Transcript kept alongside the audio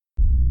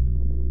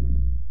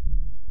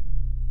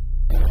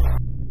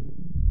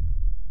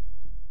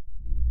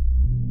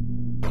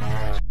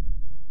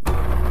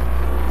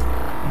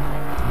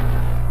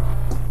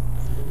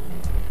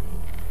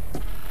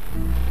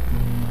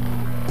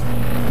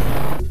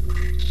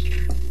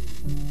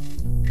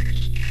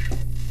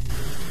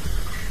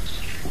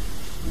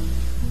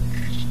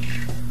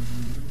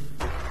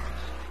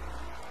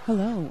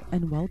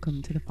and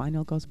welcome to the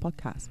Final Ghost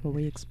podcast, where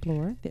we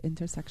explore the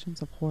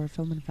intersections of horror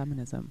film and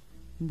feminism.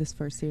 In this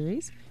first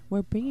series,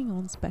 we're bringing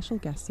on special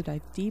guests to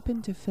dive deep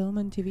into film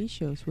and TV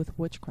shows with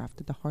witchcraft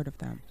at the heart of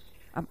them.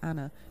 I'm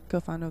Anna,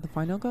 co-founder of the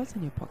Final Ghost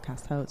and your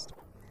podcast host.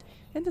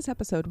 In this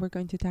episode, we're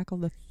going to tackle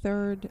the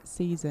third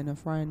season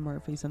of Ryan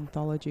Murphy's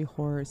anthology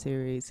horror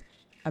series,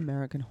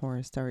 American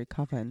Horror Story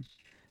Coven.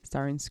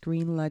 Starring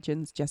screen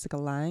legends Jessica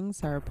Lange,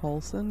 Sarah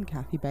Paulson,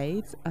 Kathy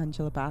Bates,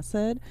 Angela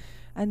Bassett,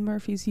 and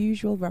Murphy's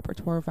usual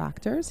repertoire of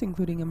actors,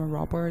 including Emma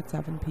Roberts,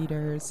 Evan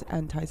Peters,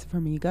 and Taissa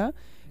Farmiga.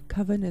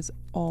 Coven is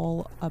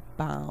all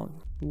about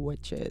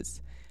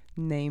witches.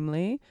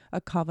 Namely, a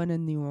coven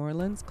in New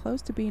Orleans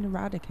close to being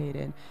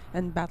eradicated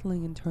and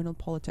battling internal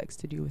politics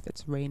to do with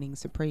its reigning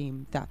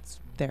supreme. That's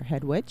their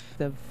head witch,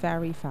 the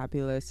very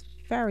fabulous,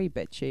 very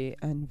bitchy,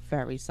 and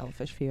very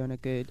selfish Fiona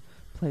Good,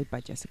 played by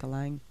Jessica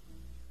Lange.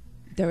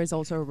 There is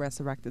also a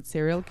resurrected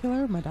serial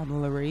killer,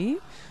 Madame Larue,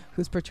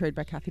 who's portrayed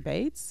by Kathy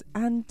Bates,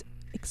 and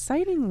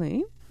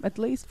excitingly, at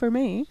least for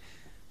me,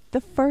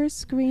 the first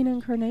screen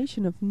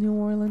incarnation of New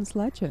Orleans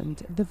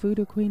legend, the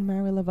voodoo queen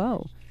Mary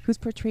Laveau, who's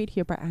portrayed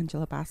here by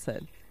Angela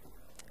Bassett.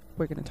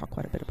 We're going to talk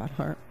quite a bit about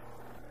her.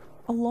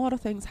 A lot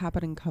of things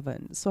happen in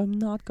Coven, so I'm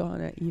not going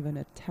to even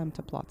attempt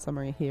a plot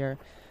summary here.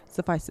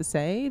 Suffice to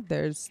say,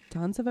 there's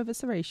tons of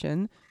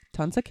evisceration,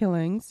 tons of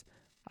killings,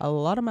 a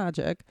lot of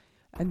magic,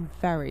 and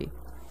very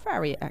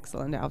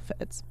excellent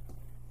outfits.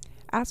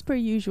 As per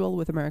usual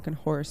with American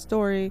Horror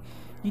Story,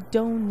 you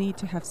don't need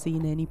to have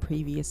seen any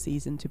previous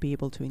season to be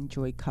able to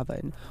enjoy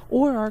Coven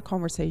or our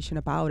conversation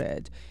about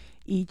it.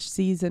 Each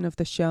season of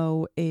the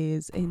show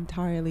is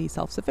entirely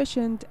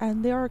self-sufficient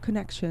and there are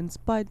connections,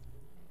 but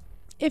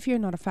if you're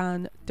not a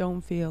fan, don't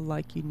feel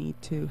like you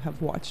need to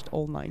have watched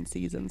all 9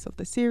 seasons of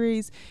the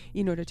series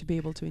in order to be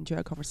able to enjoy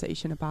a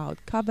conversation about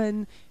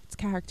Coven, its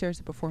characters,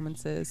 the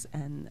performances,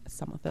 and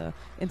some of the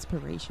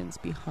inspirations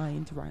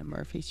behind Ryan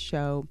Murphy's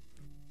show.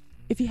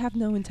 If you have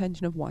no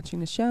intention of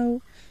watching the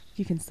show,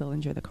 you can still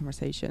enjoy the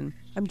conversation.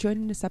 I'm joined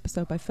in this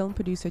episode by film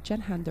producer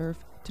Jen Handorf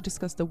to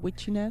discuss the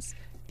witchiness,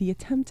 the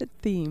attempted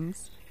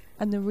themes,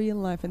 and the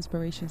real-life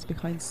inspirations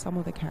behind some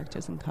of the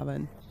characters in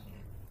Coven.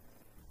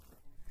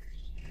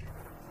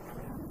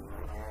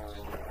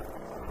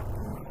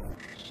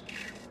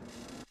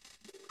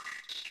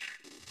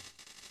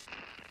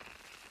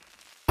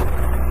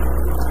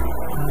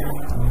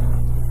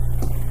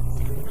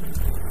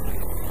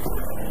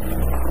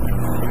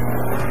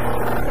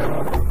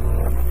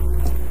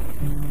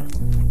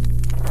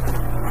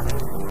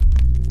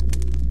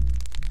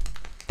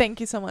 Thank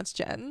you so much,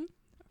 Jen,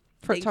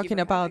 for talking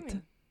about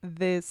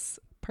this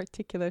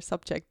particular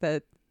subject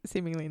that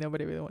seemingly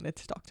nobody really wanted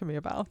to talk to me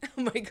about.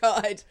 Oh my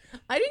god,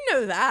 I didn't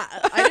know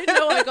that. I didn't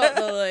know I got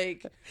the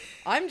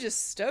I'm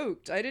just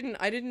stoked. I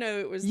didn't know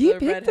it was the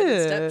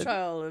redheaded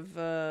stepchild of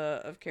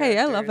characters. Hey,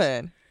 I love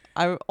it.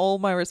 All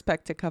my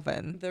respect to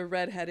Coven. The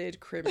redheaded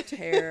crimped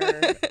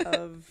hair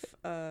of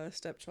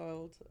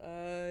stepchild.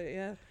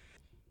 Yeah.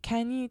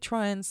 Can you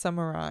try and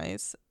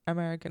summarize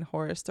American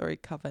Horror Story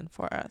Coven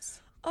for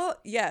us? Oh,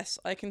 yes,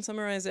 I can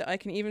summarize it. I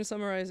can even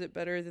summarize it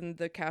better than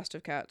the cast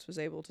of Cats was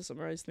able to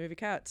summarize the movie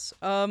Cats.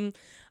 Coven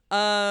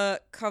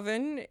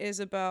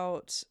is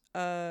about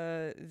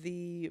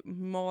the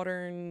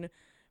modern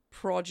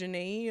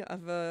progeny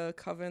of a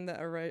coven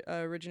that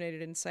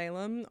originated in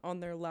Salem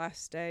on their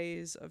last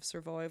days of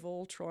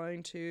survival,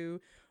 trying to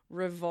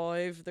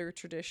revive their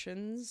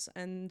traditions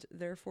and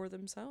therefore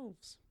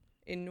themselves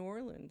in New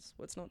Orleans.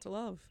 What's not to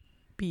love?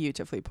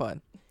 Beautifully put.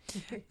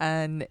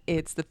 And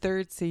it's the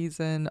third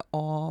season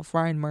of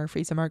Ryan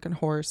Murphy's American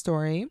Horror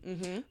Story.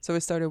 Mm-hmm. So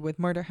it started with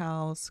Murder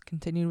House,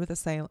 continued with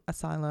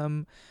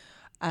Asylum,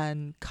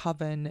 and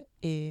Coven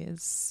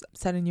is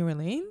set in New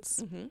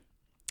Orleans. Mm-hmm.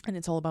 And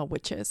it's all about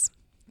witches.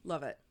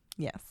 Love it.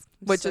 Yes.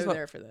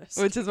 There for this.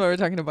 Which is what we're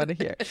talking about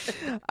here.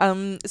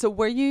 So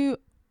were you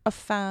a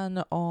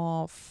fan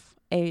of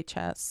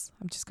AHS?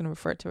 I'm just going to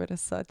refer to it as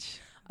such.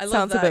 I love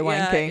Sounds that. a bit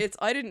wanky.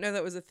 I didn't know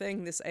that was a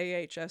thing, this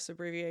AHS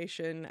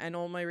abbreviation, and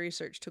all my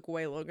research took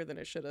way longer than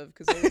it should have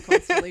because I was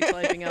constantly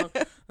typing out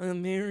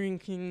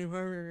American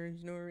Horror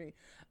Story.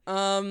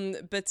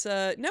 But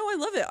no, I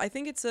love it. I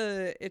think it's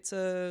a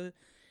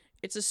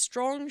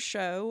strong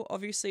show.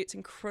 Obviously, it's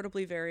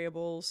incredibly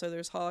variable. So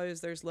there's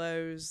highs, there's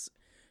lows.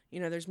 You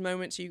know, there's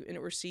moments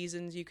or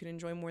seasons you can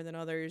enjoy more than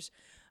others.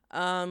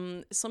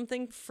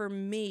 Something for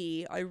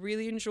me, I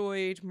really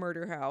enjoyed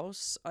Murder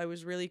House. I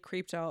was really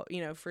creeped out,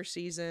 first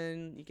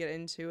season, you get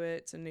into it,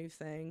 it's a new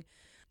thing.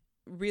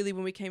 Really,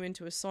 when we came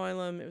into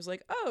Asylum, it was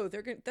like, oh,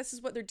 this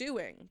is what they're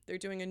doing. They're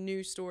doing a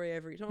new story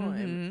every time.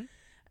 Mm-hmm.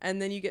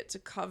 And then you get to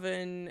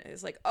Coven,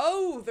 it's like,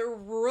 oh, they're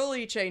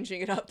really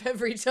changing it up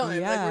every time.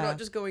 Yeah. Like, we're not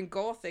just going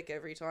gothic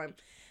every time.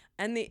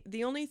 And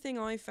the only thing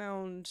I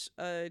found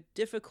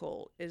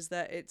difficult is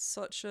that it's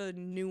such a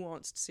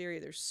nuanced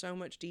series. There's so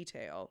much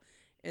detail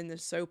in the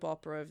soap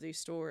opera of these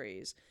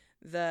stories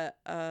that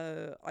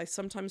I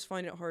sometimes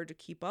find it hard to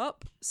keep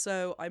up.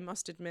 So I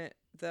must admit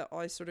that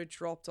I sort of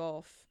dropped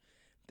off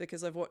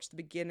because I've watched the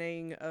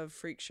beginning of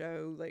Freak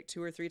Show like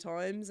 2 or 3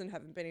 times and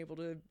haven't been able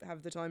to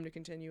have the time to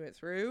continue it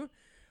through.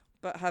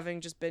 But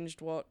having just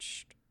binged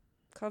watched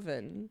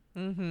Coven,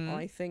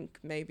 I think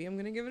maybe I'm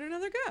going to give it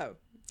another go.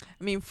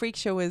 I mean, Freak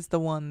Show is the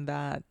one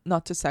that,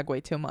 not to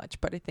segue too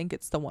much, but I think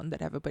it's the one that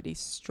everybody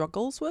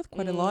struggles with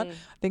quite a lot. I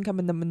think I'm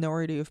in the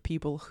minority of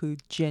people who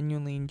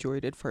genuinely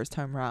enjoyed it first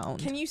time round.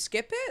 Can you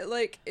skip it?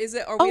 Like,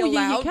 are we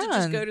allowed to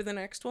just go to the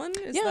next one?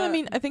 I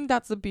mean, I think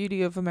that's the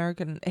beauty of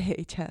American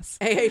AHS.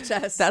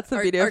 AHS. That's the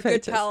beauty of our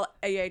good AHS. pal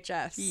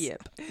AHS.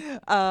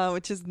 Yep.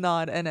 Which is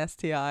not an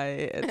STI.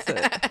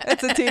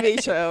 It's a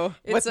TV show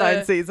with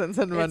 9 seasons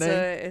and running.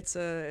 It's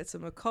a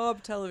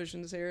macabre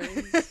television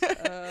series.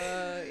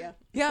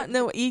 Yeah,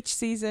 no, each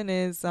season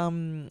is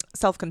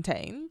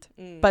self-contained,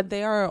 but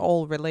they are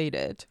all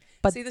related.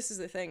 But see, this is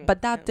the thing.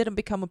 But that didn't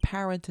become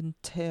apparent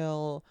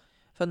until,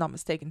 if I'm not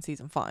mistaken,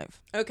 season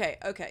 5. Okay,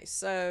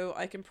 so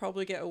I can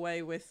probably get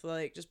away with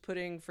like just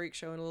putting Freak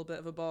Show in a little bit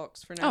of a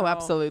box for now. Oh,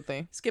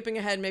 absolutely. Skipping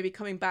ahead, maybe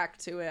coming back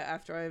to it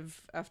after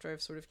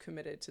I've sort of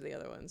committed to the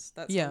other ones.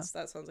 That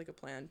sounds like a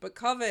plan. But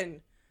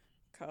Coven,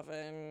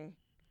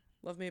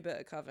 love me a bit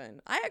of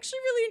Coven. I actually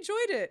really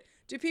enjoyed it.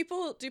 Do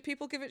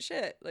people give it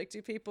shit? Like,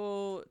 do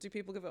people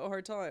give it a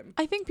hard time?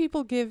 I think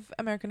people give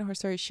American Horror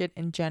Story shit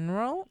in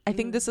general. I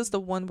think this is the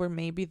one where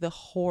maybe the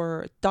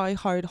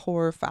diehard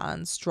horror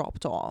fans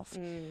dropped off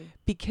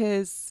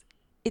because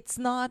it's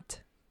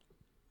not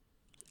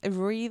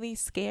really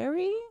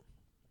scary.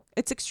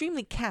 It's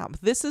extremely camp.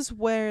 This is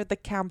where the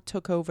camp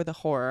took over the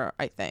horror,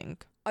 I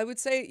think. I would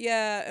say,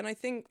 yeah, and I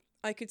think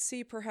I could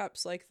see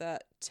perhaps like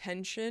that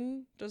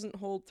tension doesn't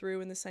hold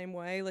through in the same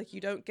way. Like, you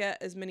don't get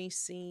as many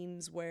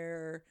scenes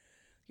where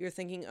you're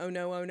thinking, oh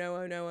no, oh no,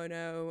 oh no, oh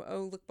no,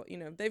 oh look,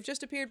 they've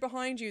just appeared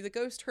behind you, the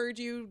ghost heard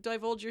you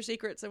divulge your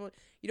secrets, and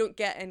you don't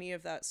get any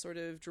of that sort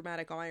of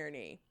dramatic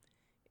irony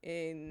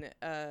in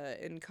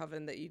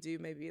Coven that you do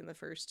maybe in the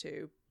first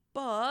 2.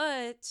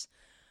 But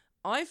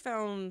I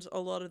found a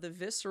lot of the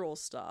visceral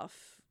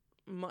stuff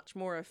much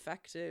more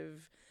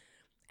effective.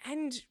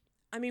 And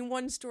I mean,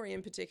 one story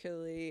in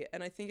particularly,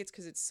 and I think it's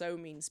because it's so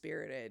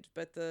mean-spirited,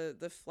 but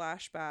the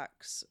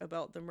flashbacks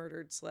about the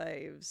murdered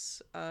slaves,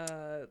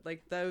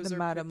 like those the are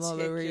Madame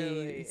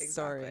particularly Lalaurie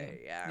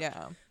story.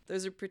 Yeah,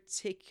 those are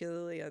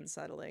particularly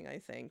unsettling, I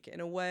think, in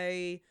a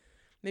way,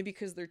 maybe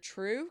because they're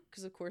true,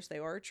 because of course they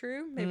are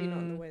true, maybe not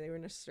in the way they were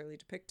necessarily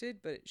depicted,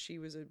 but she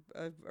was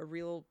a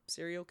real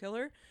serial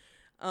killer.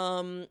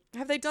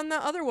 Have they done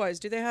that otherwise?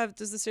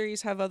 Does the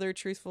series have other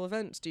truthful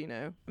events? Do you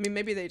know? I mean,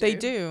 maybe they do. They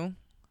do.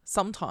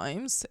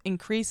 Sometimes,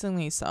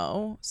 increasingly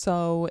so.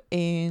 So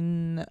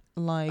in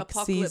like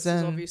Apocalypse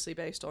is obviously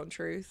based on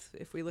truth.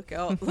 If we look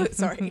out,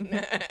 sorry.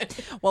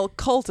 Well,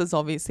 Cult is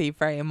obviously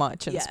very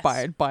much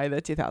inspired by the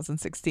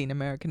 2016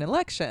 American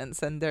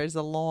elections, and there's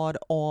a lot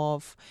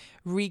of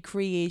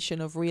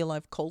recreation of real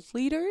life cult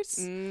leaders.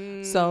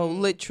 So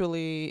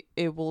literally,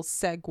 it will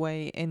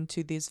segue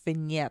into these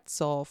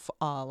vignettes of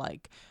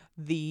like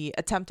the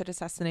attempted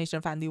assassination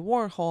of Andy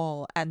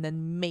Warhol, and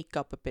then make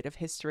up a bit of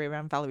history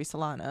around Valerie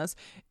Solanas.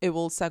 It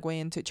will segue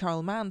into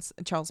Charles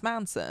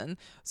Manson.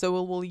 So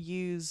it will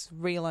use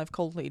real life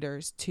cult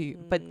leaders to,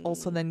 but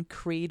also then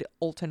create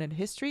alternate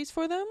histories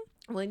for them.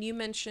 When you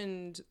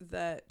mentioned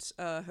that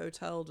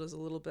Hotel does a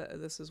little bit of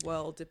this as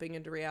well, dipping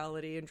into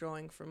reality and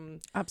drawing from...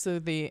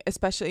 Absolutely.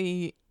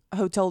 Especially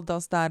Hotel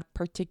does that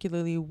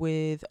particularly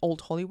with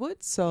old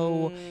Hollywood.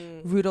 So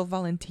Rudolph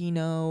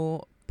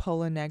Valentino,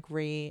 Paolo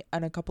Negri,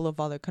 and a couple of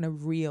other kind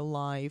of real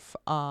life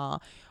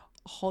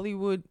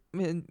Hollywood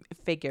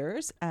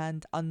figures,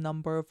 and a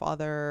number of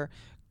other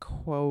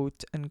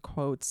quote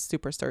unquote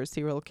superstar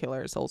serial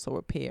killers also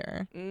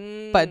appear.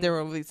 But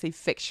they're obviously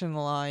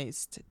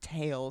fictionalized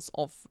tales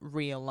of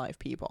real life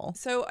people.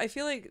 So I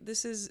feel like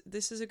this is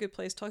a good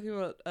place talking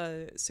about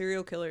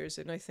serial killers,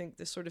 and I think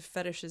the sort of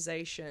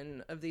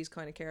fetishization of these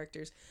kind of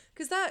characters,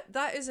 because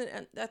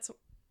that's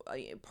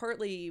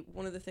partly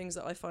one of the things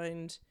that I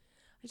find.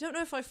 I don't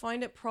know if I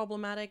find it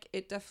problematic.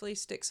 It definitely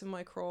sticks in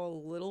my craw a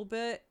little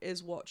bit,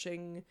 is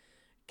watching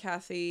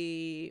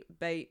Kathy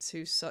Bates,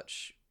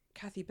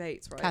 Kathy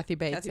Bates,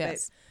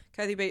 yes.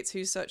 Kathy Bates,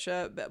 who's such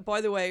a...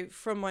 By the way,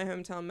 from my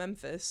hometown,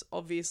 Memphis,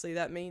 obviously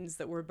that means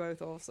that we're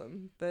both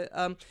awesome.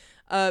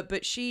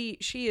 But she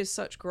is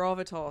such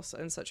gravitas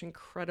and such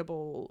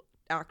incredible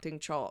acting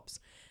chops.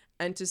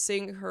 And to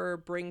seeing her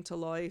bring to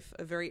life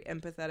a very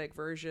empathetic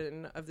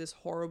version of this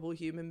horrible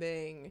human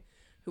being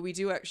who we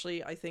do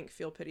actually, I think,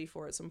 feel pity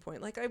for at some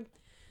point. Like,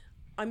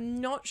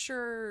 I'm not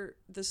sure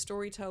the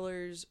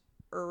storytellers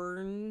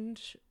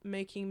earned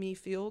making me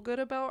feel good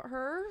about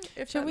her,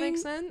 if that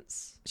makes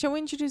sense. Shall we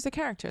introduce the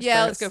characters first?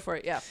 Let's go for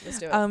it. Yeah, let's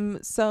do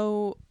it.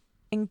 So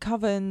in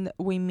Coven,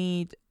 we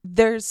meet...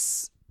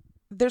 There's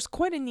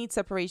quite a neat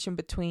separation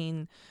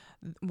between...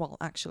 Well,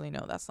 actually,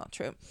 no, that's not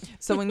true.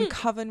 So in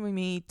Coven, we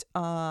meet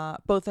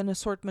both an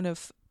assortment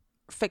of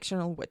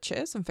fictional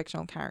witches and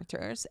fictional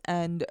characters,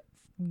 and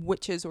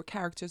witches or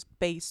characters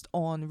based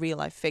on real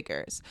life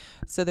figures.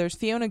 So there's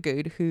Fiona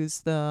Good,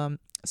 who's the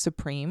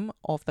Supreme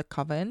of the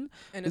Coven.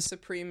 And a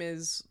Supreme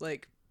is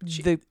like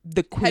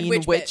the queen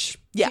witch witch. bitch.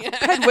 Yeah,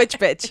 head witch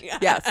bitch. Yeah.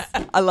 Yes,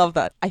 I love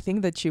that. I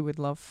think that she would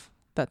love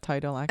that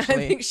title.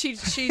 Actually,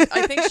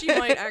 I think she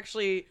might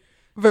actually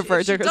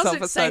refer she to herself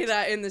doesn't as say such.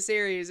 that in the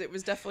series. It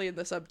was definitely in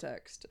the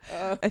subtext.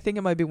 I think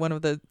it might be one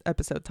of the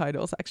episode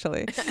titles,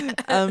 actually.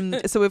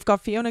 So we've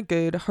got Fiona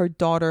Good, her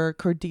daughter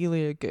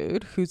Cordelia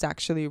Good, who's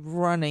actually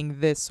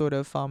running this sort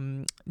of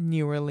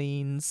New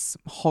Orleans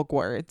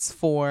Hogwarts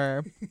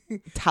for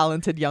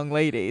talented young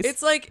ladies.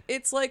 It's like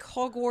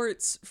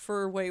Hogwarts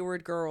for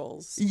wayward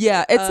girls.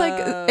 Yeah, it's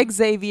like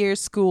Xavier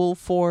School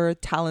for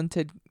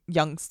talented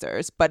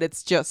youngsters, but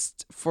it's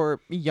just for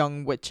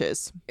young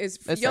witches.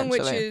 It's young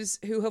witches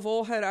who have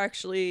all had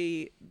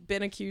actually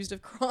been accused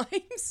of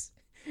crimes.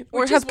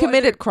 Or have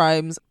committed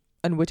crimes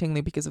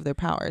unwittingly because of their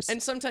powers.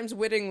 And sometimes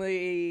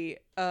wittingly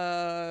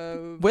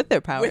with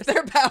their powers.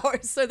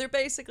 So they're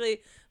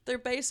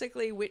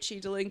basically witchy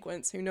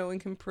delinquents who no one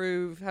can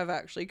prove have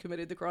actually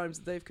committed the crimes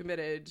that they've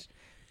committed.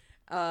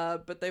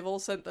 But they've all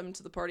sent them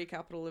to the party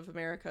capital of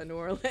America, New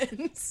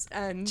Orleans,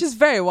 and which is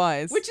very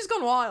wise. Which has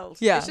gone wild.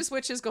 Yeah, it's just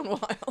witches gone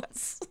wild.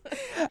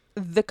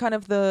 The kind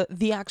of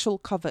the actual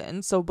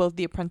coven, so both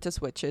the apprentice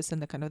witches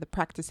and the kind of the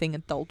practicing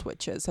adult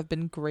witches have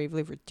been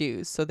gravely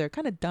reduced, so they're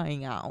kind of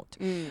dying out.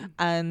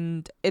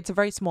 And it's a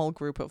very small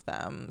group of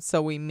them. So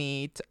we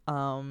meet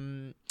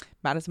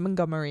Madison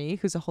Montgomery,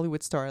 who's a Hollywood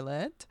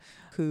starlet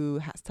who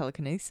has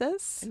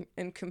telekinesis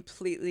and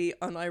completely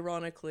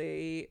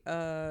unironically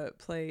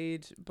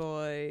played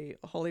by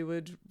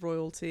Hollywood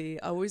royalty.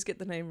 I always get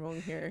the name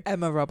wrong here.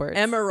 Emma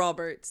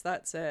Roberts,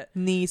 that's it.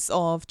 Niece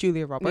of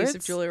Julia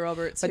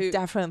Roberts, but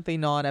definitely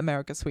not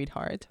America's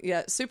sweetheart.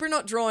 Yeah, super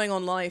not drawing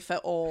on life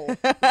at all.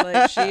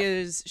 Like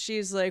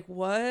she's like,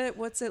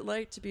 what's it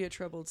like to be a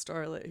troubled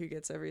starlet who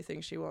gets everything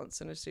she wants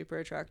and is super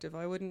attractive?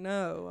 I wouldn't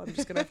know. I'm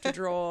just gonna have to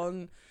draw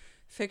on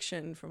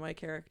fiction for my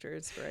character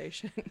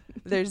inspiration.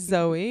 There's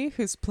Zoe,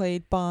 who's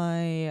played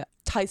by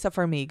Taissa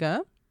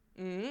Farmiga,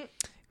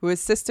 who is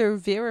sister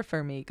Vera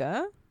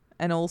Farmiga,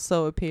 and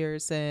also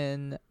appears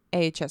in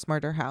AHS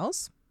Murder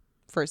House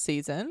first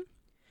season.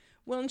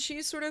 Well, and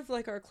she's sort of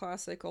like our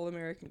classic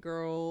all-American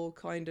girl,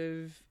 kind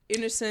of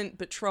innocent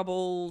but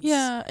troubled.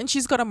 Yeah, and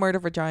she's got a murder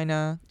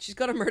vagina.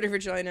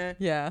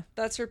 Yeah,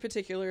 that's her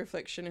particular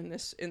affliction in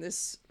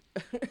this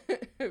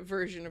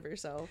version of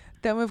herself.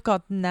 Then we've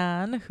got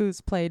Nan,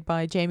 who's played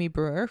by Jamie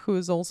Brewer, who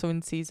is also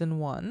in season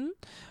 1,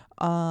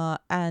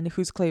 and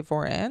who's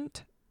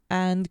clairvoyant,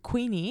 and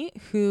Queenie,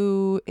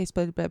 who is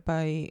played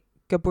by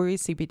Gaburi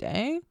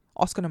Sibide,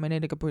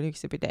 Oscar-nominated Gaburi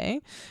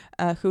Sibide,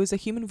 who is a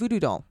human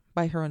voodoo doll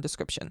by her own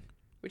description,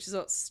 which is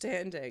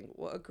outstanding.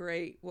 What a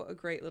great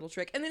little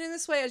trick. And then in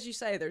this way, as you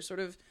say, there's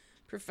sort of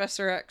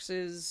Professor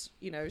X's,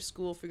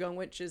 school for young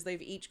witches. They've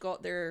each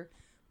got their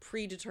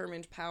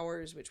predetermined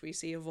powers, which we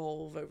see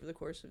evolve over the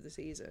course of the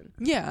season.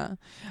 Yeah.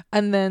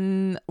 And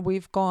then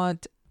we've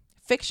got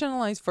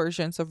fictionalized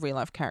versions of real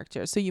life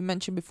characters. So you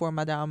mentioned before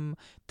Madame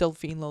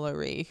Delphine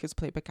Lalaurie, who's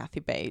played by Kathy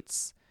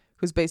Bates,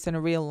 who's based on a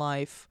real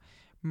life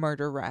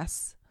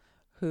murderess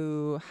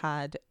who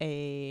had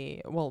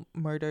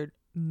murdered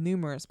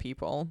numerous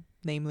people,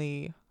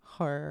 namely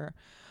her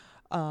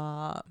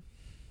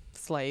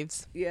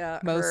slaves. Yeah,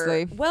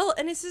 mostly. Well,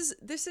 and this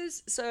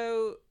is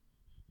so.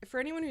 For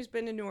anyone who's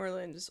been to New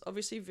Orleans,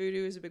 obviously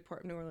voodoo is a big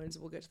part of New Orleans.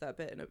 We'll get to that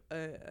bit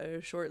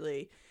in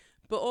shortly,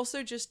 but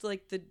also just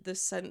like the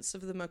sense of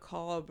the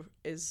macabre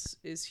is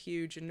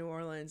huge in New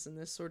Orleans, and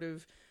this sort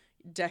of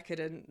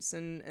decadence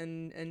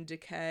and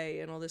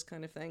decay and all this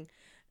kind of thing.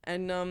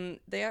 And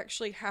they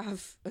actually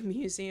have a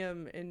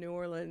museum in New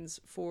Orleans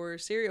for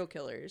serial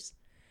killers.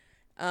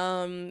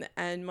 And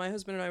my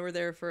husband and I were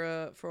there for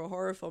a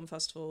horror film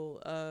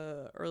festival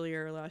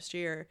earlier last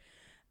year.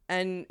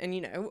 And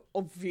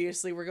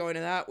obviously we're going to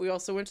that. We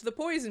also went to the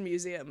Poison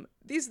Museum.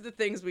 These are the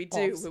things we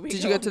do.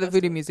 Did you go to the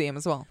Voodoo Museum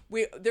as well?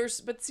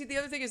 But see, the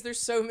other thing is there's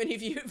so many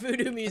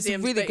voodoo museums. It's a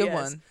really good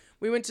one.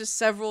 We went to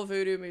several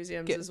voodoo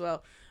museums as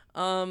well.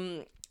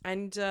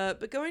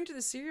 But going to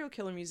the serial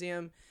killer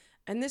museum,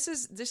 and this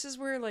is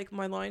where like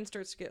my line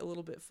starts to get a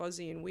little bit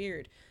fuzzy and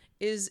weird.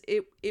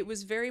 It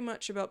was very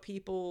much about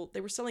people.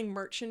 They were selling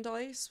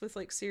merchandise with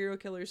like serial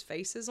killers'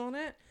 faces on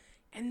it.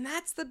 And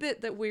that's the bit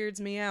that weirds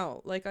me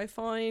out. Like, I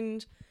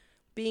find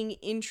being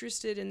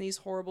interested in these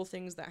horrible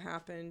things that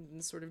happened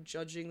and sort of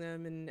judging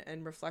them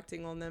and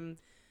reflecting on them,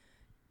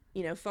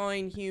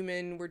 fine,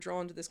 human, we're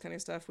drawn to this kind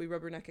of stuff. We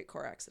rubberneck at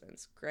car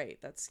accidents.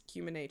 Great. That's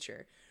human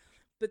nature.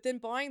 But then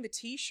buying the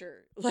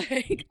t-shirt,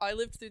 like, I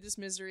lived through this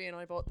misery and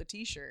I bought the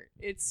t-shirt.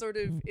 It's sort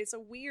of, it's a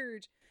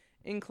weird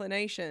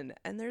inclination.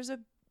 And there's a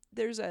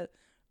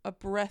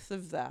breadth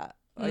of that,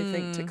 I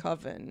think, to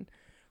Coven,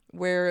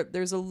 where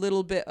there's a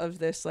little bit of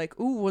this like,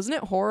 ooh, wasn't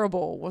it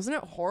horrible? Wasn't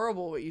it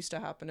horrible what used to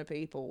happen to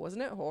people?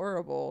 Wasn't it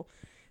horrible?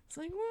 It's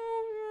like, well,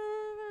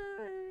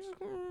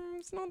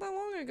 it's not that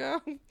long ago.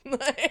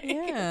 Like,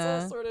 yeah.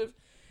 It's all sort of,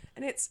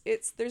 and it's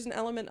there's an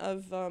element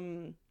of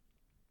and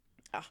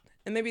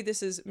maybe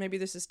this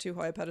is too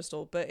high a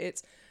pedestal, but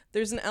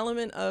there's an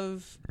element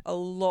of a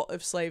lot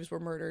of slaves were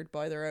murdered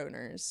by their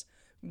owners,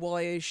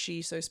 why is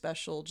she so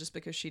special just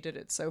because she did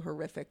it so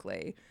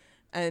horrifically?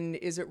 And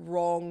is it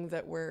wrong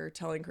that we're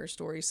telling her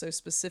story so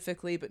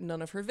specifically, but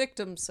none of her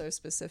victims so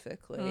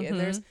specifically?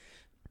 And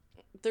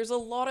there's a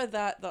lot of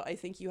that I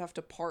think you have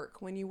to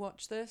park when you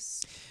watch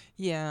this.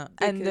 Yeah,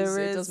 and it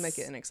does make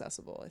it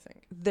inaccessible, I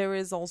think. There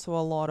is also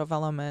a lot of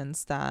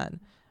elements that,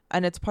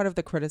 and it's part of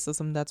the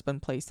criticism that's been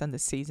placed on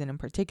this season in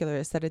particular,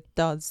 is that it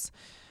does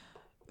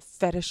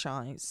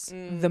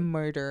fetishize the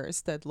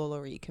murders that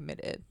LaLaurie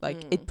committed. Like,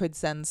 it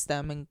presents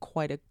them in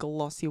quite a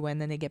glossy way, and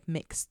then they get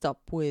mixed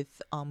up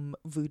with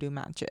voodoo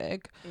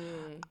magic,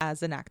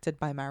 as enacted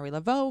by Mary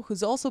Laveau,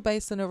 who's also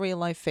based on a real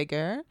life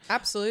figure.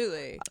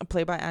 Absolutely.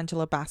 Played by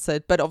Angela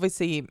Bassett. But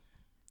obviously,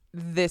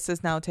 this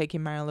is now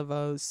taking Mary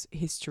Laveau's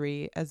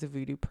history as a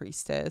voodoo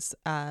priestess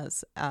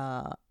as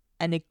an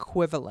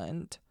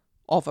equivalent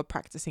of a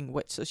practicing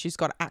witch. So she's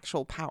got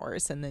actual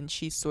powers, and then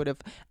she sort of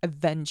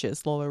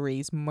avenges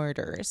LaLaurie's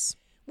murders.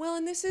 Well,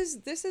 and this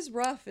is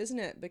rough, isn't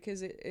it?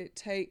 Because it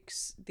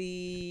takes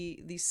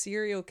the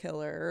serial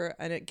killer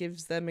and it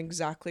gives them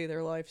exactly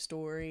their life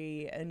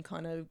story and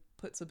kind of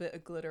puts a bit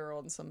of glitter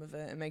on some of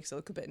it and makes it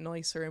look a bit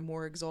nicer and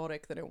more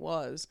exotic than it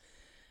was.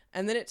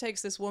 And then it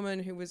takes this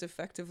woman who was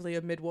effectively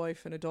a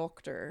midwife and a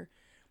doctor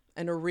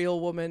and a real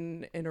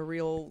woman in a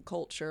real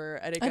culture,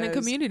 and a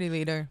community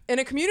leader. And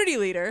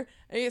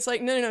it's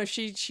like, no,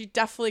 she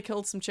definitely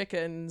killed some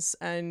chickens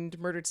and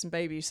murdered some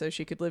babies so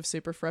she could live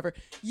super forever.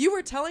 You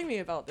were telling me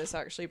about this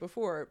actually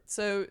before,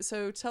 so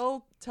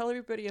tell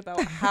everybody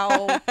about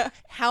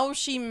how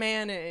she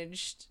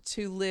managed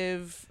to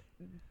live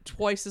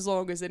twice as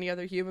long as any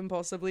other human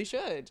possibly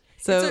should.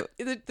 So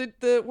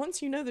the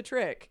once you know the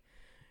trick,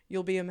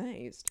 you'll be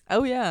amazed.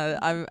 Oh yeah,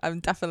 I'm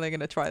definitely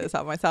gonna try this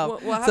out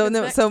myself. So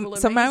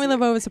Mary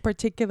Laveau is a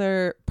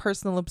particular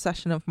personal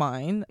obsession of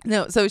mine.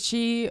 So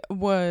she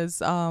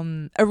was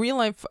a real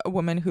life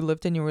woman who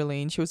lived in New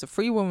Orleans. She was a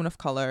free woman of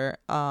color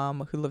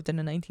who lived in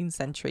the 19th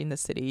century in the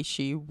city.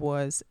 She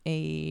was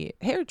a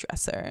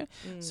hairdresser,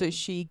 so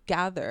she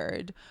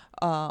gathered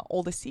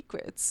all the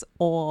secrets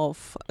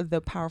of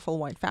the powerful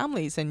white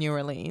families in New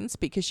Orleans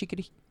because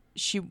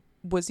she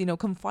was,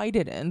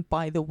 confided in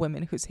by the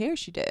women whose hair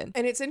she did.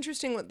 And it's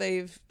interesting what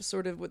the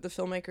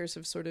filmmakers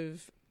have sort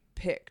of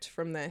picked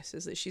from this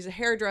is that she's a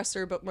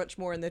hairdresser, but much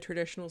more in the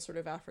traditional sort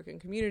of African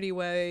community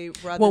way.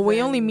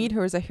 We only meet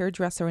her as a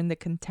hairdresser in the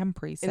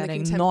contemporary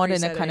setting, not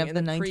in a kind of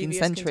the 19th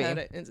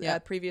century.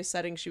 Previous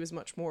setting, she was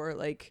much more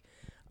like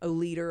a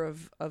leader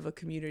of a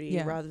community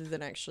rather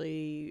than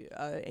actually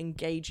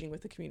engaging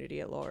with the community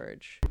at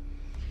large.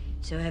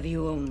 So have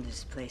you owned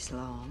this place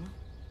long?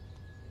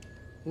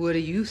 What do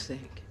you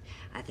think?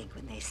 I think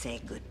when they say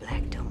good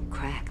black don't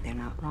crack, they're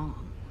not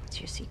wrong. What's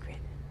your secret?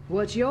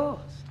 What's yours?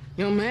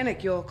 Your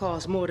manicure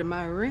costs more than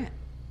my rent.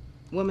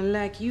 Woman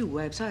like you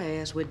wipes her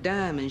ass with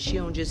diamonds. She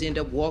don't just end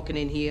up walking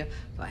in here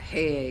for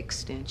hair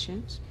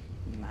extensions.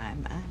 My.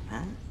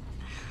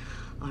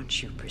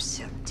 Aren't you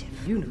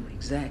perceptive? You know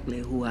exactly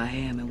who I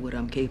am and what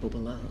I'm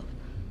capable of.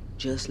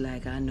 Just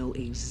like I know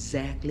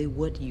exactly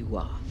what you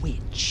are.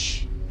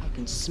 Witch. I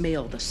can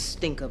smell the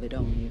stink of it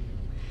on you.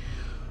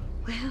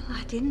 Well,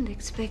 I didn't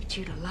expect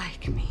you to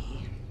like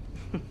me.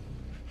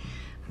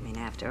 I mean,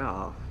 after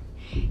all,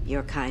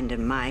 your kind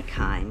and my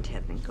kind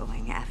have been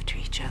going after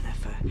each other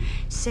for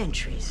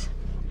centuries.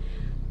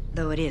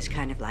 Though it is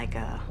kind of like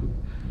a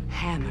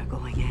hammer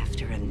going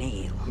after a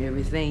nail.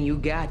 Everything you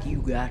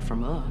got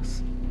from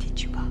us.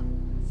 Tituba,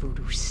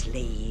 voodoo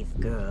slave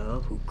girl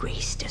who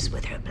graced us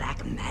with her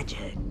black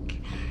magic.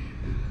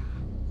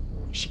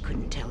 She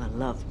couldn't tell a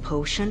love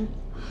potion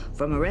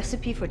from a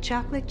recipe for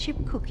chocolate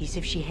chip cookies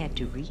if she had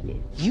to read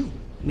it. You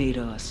made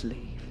her a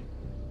slave.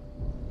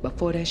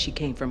 Before that, she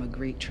came from a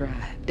great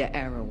tribe, the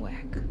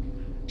Arawak.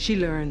 She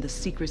learned the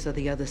secrets of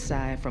the other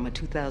side from a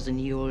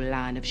 2,000-year-old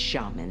line of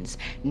shamans,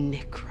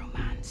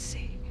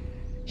 necromancy.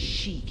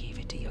 She gave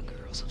it to your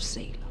girls of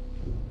Salem.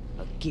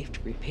 A gift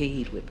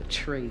repaid with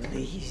betrayal.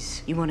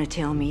 Please, you want to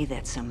tell me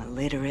that some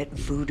illiterate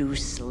voodoo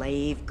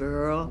slave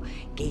girl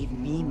gave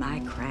me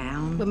my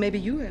crown? But maybe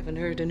you haven't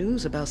heard the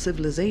news about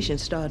civilization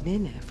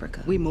starting in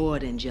Africa. We more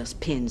than just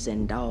pins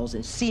and dolls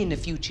and seeing the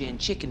future in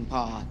chicken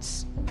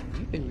pods.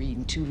 You've been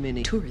reading too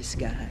many tourist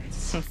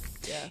guides.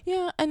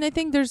 Yeah, and I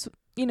think there's,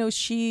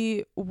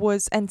 she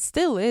was and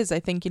still is, I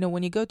think,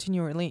 when you go to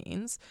New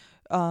Orleans.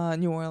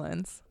 New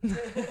Orleans.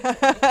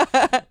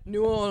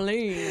 New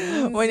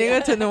Orleans. When you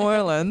go to New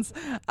Orleans,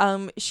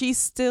 she's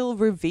still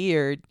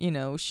revered.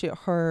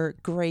 Her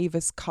grave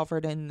is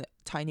covered in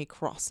tiny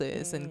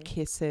crosses and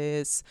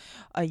kisses.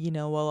 A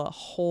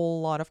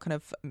whole lot of kind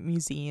of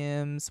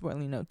museums,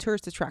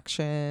 tourist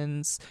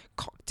attractions,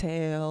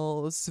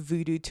 cocktails,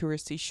 voodoo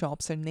touristy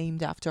shops are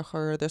named after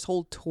her. There's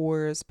whole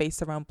tours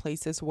based around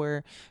places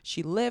where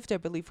she lived. I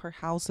believe her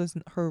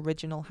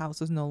original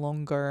house is no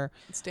longer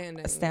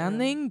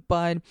standing,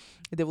 but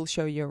they will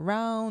show you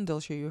around.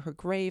 They'll show you her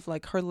grave.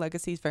 Like, her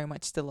legacy is very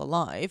much still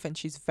alive, and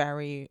she's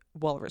very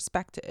well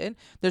respected.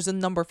 There's a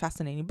number of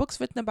fascinating books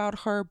written about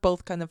her,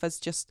 both kind of as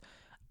just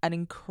an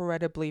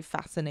incredibly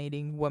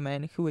fascinating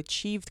woman who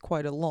achieved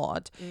quite a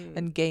lot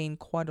and gained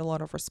quite a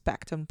lot of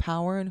respect and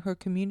power in her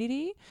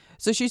community.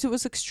 So she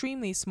was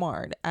extremely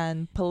smart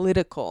and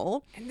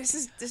political. And this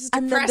is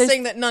And then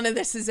depressing that none of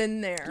this is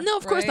in there. No,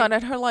 of course not.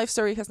 And her life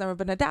story has never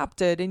been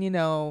adapted. And,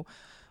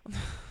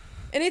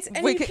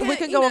 And we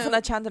can go off on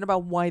a tangent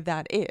about why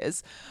that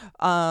is.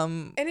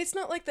 And it's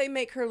not like they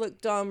make her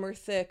look dumb or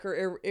thick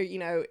or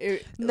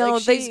No,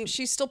 like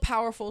she's still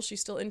powerful,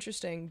 she's still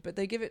interesting, but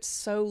they give it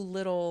so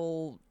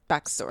little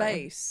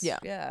backstory. Space.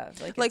 Yeah.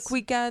 Like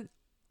we get,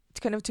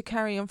 kind of to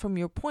carry on from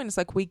your point, it's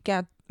like we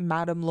get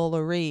Madame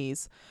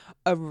LaLaurie,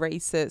 a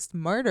racist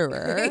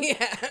murderer.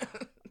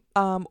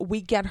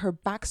 We get her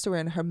backstory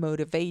and her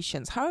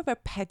motivations, however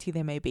petty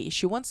they may be.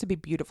 She wants to be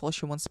beautiful.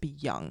 She wants to be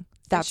young.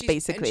 That's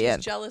basically it.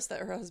 She's jealous that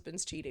her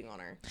husband's cheating on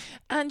her.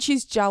 And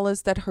she's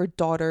jealous that her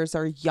daughters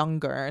are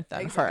younger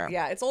than her.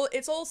 Yeah, it's all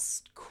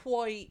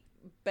quite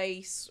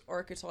base,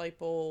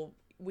 archetypal.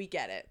 We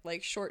get it.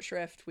 Like short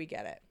shrift, we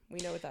get it. We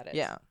know what that is.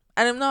 Yeah.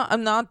 And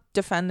I'm not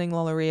defending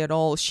LaLaurie at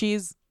all.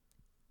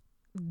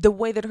 The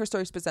way that her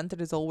story is presented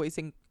is always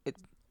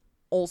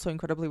also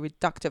incredibly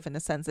reductive in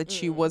the sense that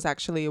she was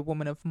actually a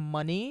woman of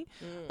money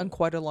and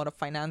quite a lot of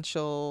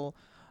financial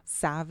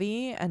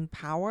savvy and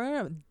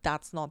power.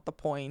 That's not the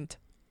point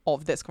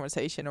of this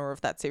conversation or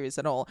of that series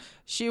at all.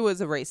 She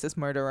was a racist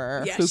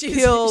murderer who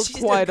killed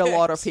quite a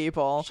lot of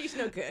people. She's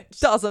no good.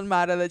 Doesn't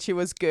matter that she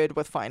was good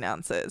with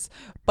finances.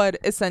 But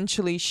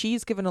essentially,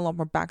 she's given a lot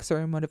more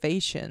backstory and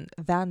motivation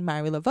than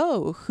Mary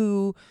Laveau,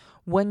 who,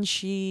 when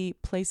she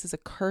places a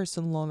curse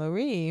on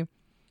LaLaurie,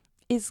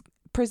 is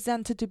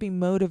presented to be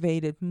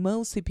motivated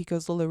mostly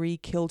because LaLaurie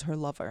killed her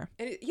lover.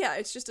 And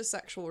it's just a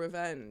sexual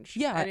revenge.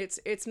 Yeah. And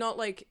it's not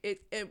like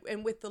it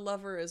and with the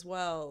lover as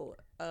well,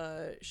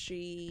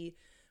 she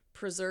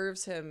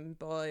preserves him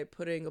by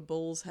putting a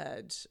bull's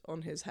head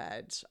on his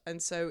head.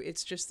 And so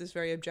it's just this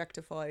very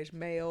objectified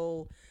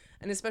male,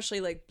 and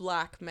especially like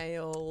black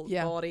male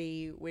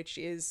body, which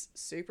is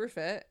super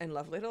fit and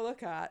lovely to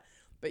look at,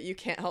 but you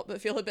can't help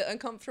but feel a bit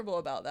uncomfortable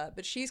about that.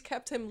 But she's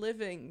kept him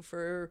living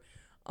for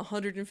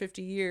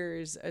 150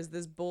 years as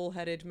this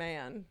bull-headed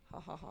man. Ha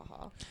ha ha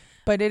ha.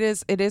 But it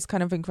is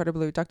kind of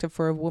incredibly reductive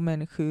for a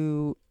woman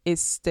who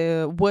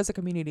was a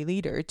community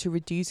leader to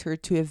reduce her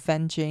to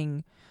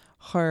avenging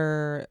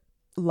her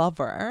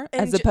lover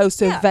as opposed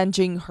to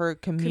avenging her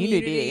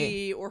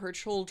community or her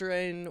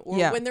children, or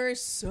when there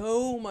is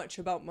so much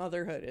about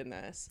motherhood in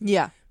this.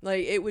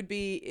 Like it would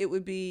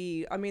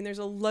be I mean, there's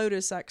a load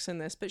of sex in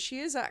this, but she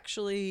is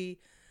actually,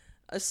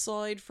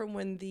 aside from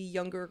when the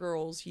younger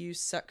girls use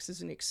sex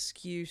as an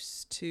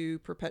excuse to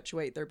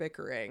perpetuate their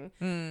bickering,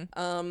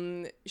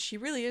 she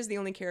really is the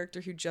only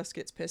character who just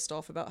gets pissed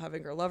off about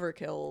having her lover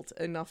killed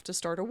enough to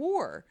start a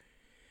war.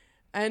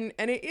 And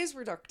it is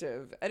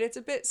reductive, and it's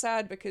a bit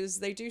sad because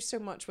they do so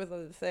much with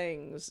other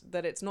things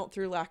that it's not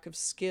through lack of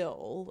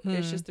skill,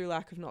 it's just through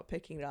lack of not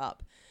picking it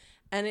up.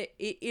 And it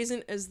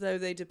isn't as though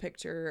they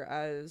depict her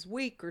as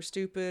weak or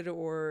stupid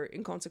or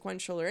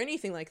inconsequential or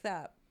anything like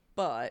that,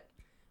 but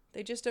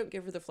they just don't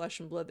give her the flesh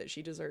and blood that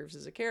she deserves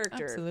as a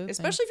character. Absolutely.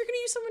 Especially if you're going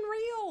to use someone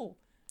real.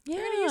 Yeah.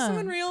 If you're going to use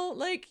someone real,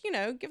 like,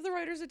 give the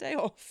writers a day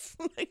off.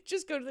 Like,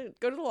 just go to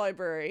the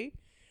library,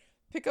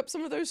 pick up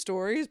some of those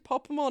stories,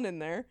 pop them on in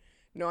there.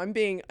 No, I'm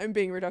being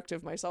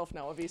reductive myself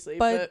now, obviously.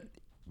 But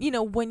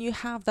when you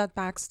have that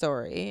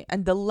backstory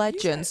and the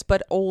legends,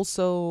 but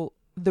also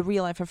the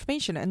real life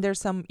information, and there's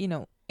some,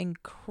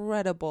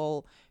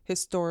 incredible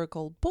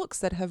historical books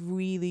that have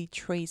really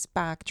traced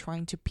back,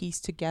 trying to piece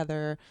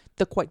together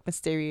the quite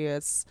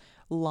mysterious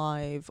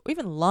lives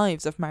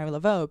of Mary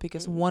Laveau,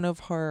 because one of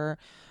her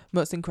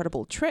most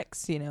incredible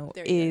tricks,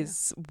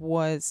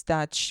 was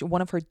that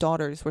one of her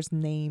daughters was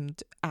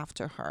named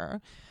after her.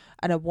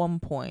 And at one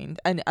point,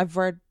 and I've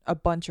read a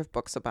bunch of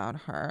books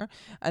about her,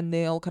 and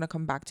they all kind of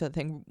come back to the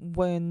thing,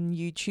 when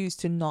you choose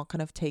to not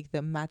kind of take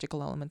the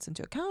magical elements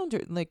into account,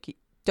 or like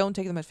don't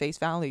take them at face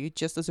value,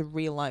 just as a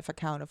real life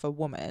account of a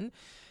woman,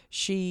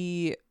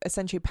 she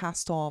essentially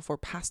passed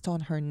on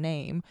her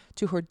name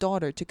to her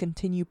daughter to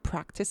continue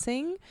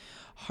practicing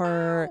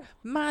her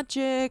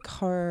magic,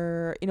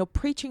 her,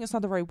 preaching is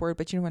not the right word,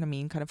 but you know what I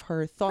mean, kind of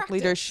her thought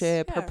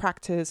leadership, her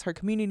practice, her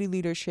community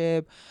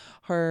leadership,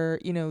 her,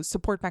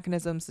 support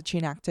mechanisms that she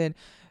enacted.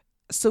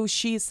 So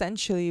she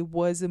essentially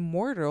was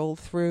immortal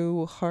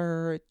through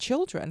her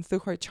children, through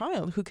her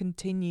child, who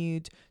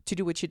continued to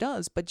do what she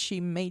does, but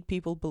she made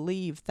people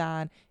believe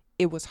that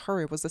it was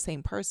her, it was the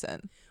same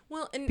person.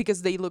 Well, and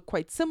because they look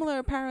quite similar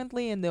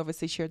apparently, and they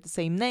obviously shared the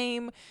same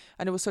name,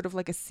 and it was sort of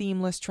like a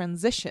seamless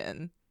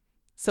transition.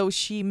 So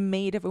she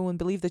made everyone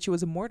believe that she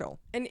was immortal.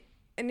 And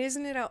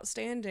isn't it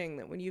outstanding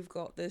that when you've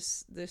got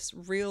this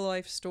real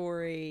life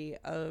story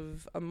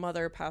of a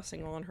mother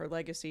passing on her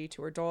legacy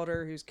to her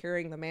daughter who's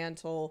carrying the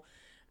mantle,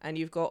 and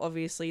you've got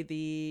obviously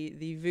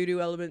the voodoo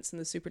elements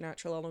and the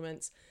supernatural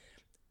elements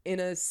in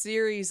a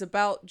series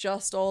about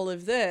just all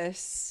of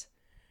this,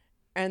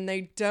 and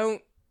they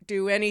don't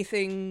do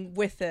anything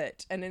with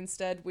it, and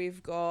instead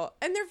we've got,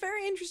 and they're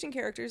very interesting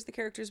characters, the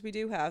characters we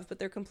do have, but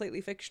they're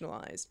completely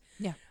fictionalized.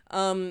 Yeah.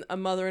 A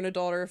mother and a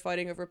daughter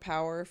fighting over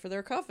power for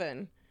their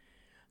coven.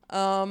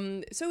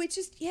 So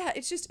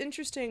it's just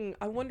interesting.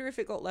 I wonder if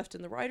it got left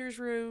in the writer's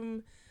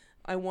room.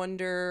 I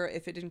wonder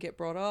if it didn't get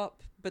brought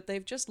up, but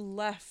they've just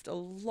left a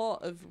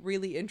lot of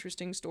really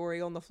interesting story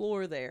on the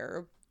floor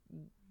there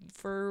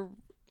for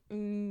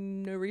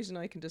no reason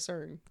I can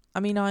discern. I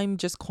mean, I'm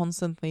just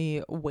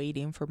constantly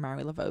waiting for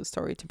Mary Laveau's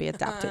story to be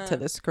adapted to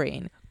the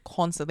screen.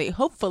 Constantly.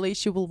 Hopefully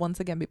she will once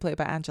again be played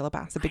by Angela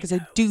Bassett, because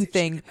I do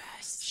think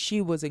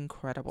she was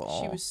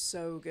incredible. She was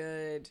so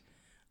good.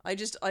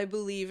 I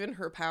believe in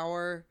her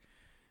power.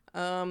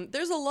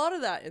 There's a lot of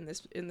that in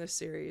this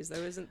series,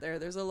 though, isn't there?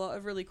 There's a lot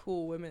of really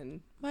cool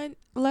women. But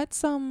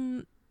let's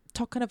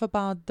talk kind of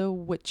about the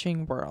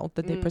witching world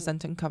that they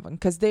present in Coven,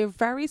 because they're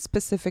very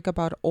specific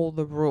about all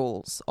the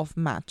rules of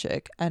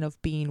magic and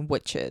of being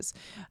witches.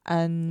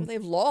 And They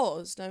have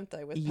laws, don't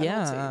they, with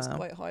penalties,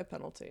 quite high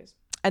penalties.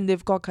 And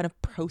they've got kind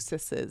of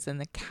processes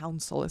and a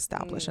council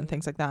established and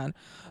things like that.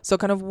 So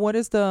kind of what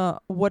is the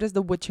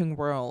witching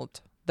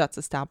world that's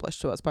established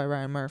to us by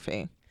Ryan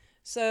Murphy?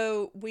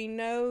 So we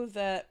know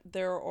that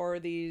there are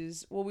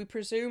these, well, we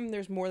presume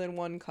there's more than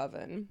one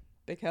coven,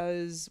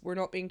 because we're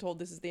not being told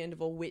this is the end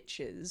of all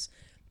witches.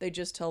 They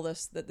just tell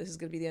us that this is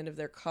going to be the end of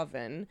their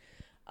coven.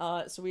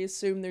 So we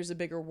assume there's a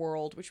bigger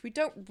world, which we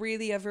don't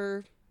really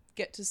ever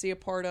get to see a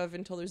part of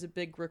until there's a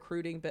big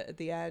recruiting bit at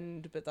the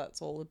end, but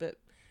that's all a bit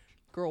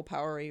girl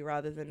powery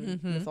rather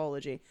than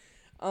mythology.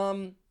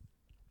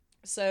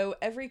 So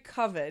every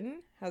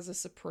coven has a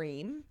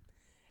supreme,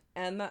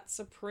 and that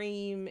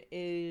supreme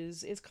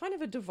is kind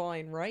of a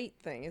divine right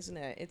thing, isn't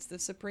it? It's the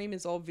supreme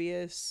is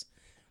obvious.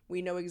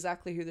 We know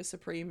exactly who the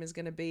supreme is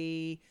going to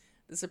be.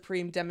 The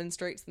supreme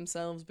demonstrates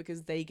themselves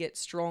because they get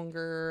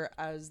stronger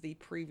as the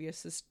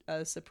previous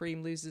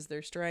supreme loses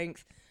their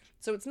strength.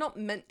 So it's not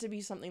meant to be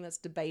something that's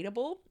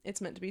debatable. It's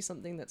meant to be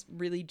something that's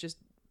really just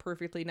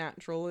perfectly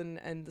natural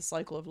and the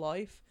cycle of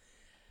life.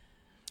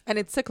 And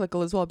it's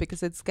cyclical as well,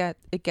 because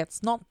it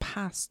gets not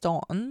passed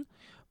on,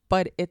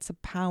 but it's a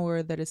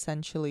power that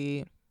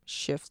essentially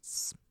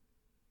shifts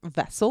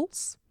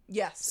vessels.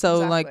 Yes.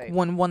 So exactly. like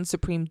when one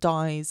supreme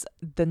dies,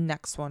 the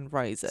next one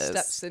rises.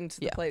 Steps into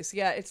the place.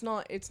 Yeah, it's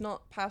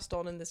not passed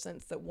on in the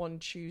sense that one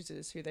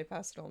chooses who they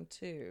pass it on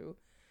to.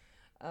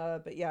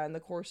 But yeah, in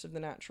the course of the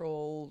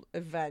natural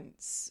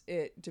events,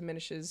 it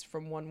diminishes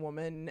from one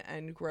woman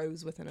and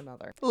grows within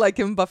another. Like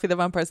in Buffy the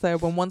Vampire Slayer,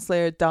 when one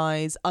Slayer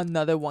dies,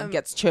 another one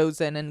gets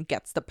chosen and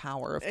gets the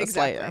power of the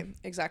Slayer.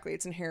 Exactly.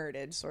 It's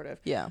inherited, sort of.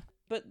 Yeah.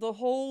 But the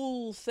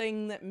whole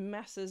thing that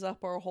messes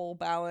up our whole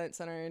balance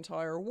and our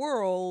entire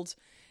world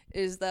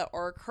is that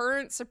our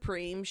current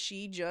supreme,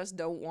 she just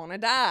don't want to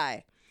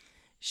die.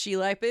 She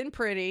like being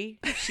pretty,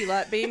 she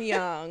like being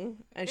young,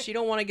 and she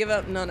don't want to give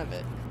up none of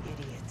it.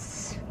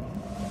 Idiots.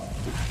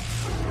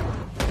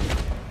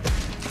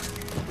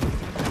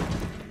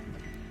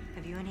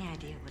 Have you any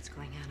idea what's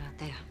going on out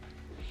there?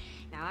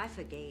 Now, I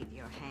forgave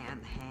your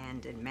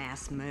ham-hand and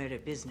mass murder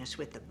business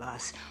with the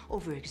bus,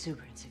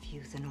 over-exuberance of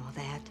youth and all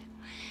that.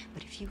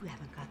 But if you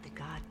haven't got the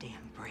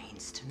goddamn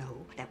brains to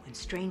know that when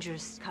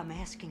strangers come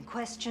asking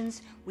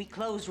questions, we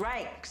close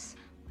ranks,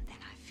 then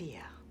I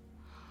fear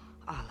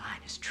our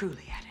line is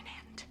truly at an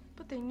end.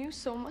 But they knew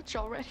so much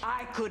already.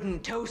 I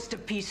couldn't toast a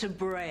piece of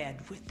bread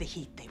with the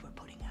heat they were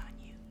putting on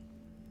you.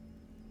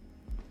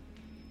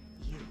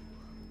 You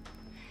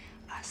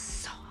are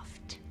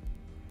soft.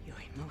 You're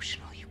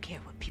emotional. You care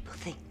what people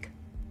think.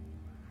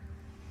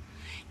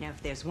 Now,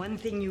 if there's one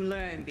thing you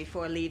learn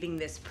before leaving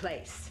this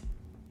place,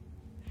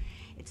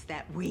 it's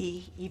that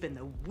we, even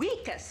the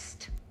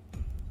weakest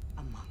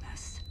among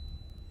us,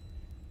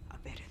 are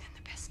better than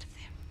the best of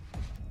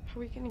them. Are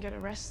we gonna get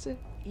arrested?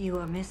 You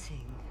are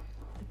missing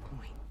the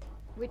point.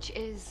 Which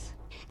is?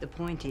 The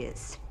point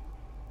is,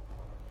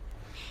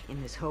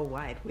 in this whole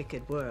wide,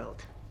 wicked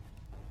world,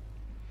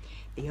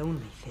 the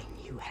only thing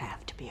you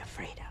have to be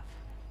afraid of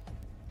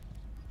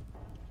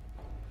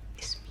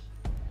is me.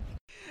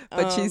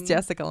 But she's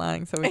Jessica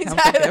Lange, so we can't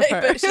forgive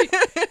her. But she,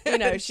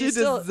 she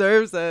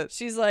deserves it.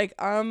 She's like,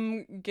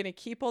 I'm gonna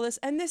keep all this,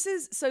 and this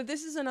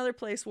is another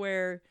place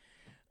where,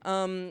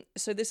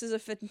 so this is a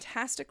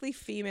fantastically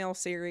female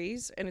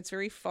series, and it's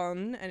very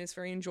fun, and it's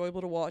very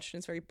enjoyable to watch, and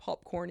it's very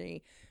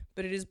popcorny,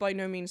 but it is by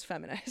no means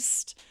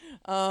feminist.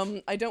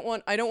 I don't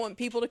want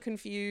people to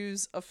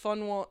confuse a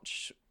fun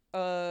watch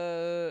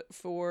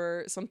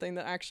for something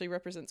that actually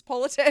represents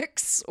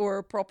politics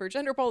or proper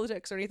gender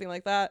politics or anything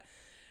like that.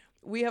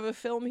 We have a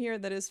film here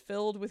that is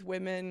filled with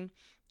women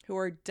who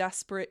are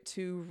desperate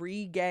to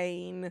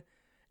regain,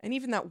 and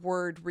even that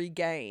word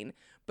regain,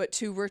 but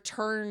to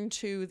return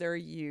to their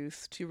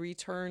youth, to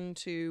return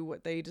to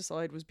what they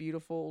decide was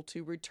beautiful,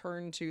 to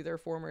return to their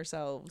former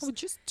selves. Oh,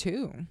 just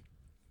two.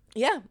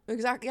 Yeah,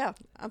 exactly. Yeah,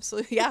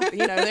 absolutely. Yeah,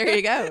 there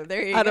you go.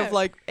 There you go. Out of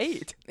like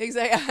 8.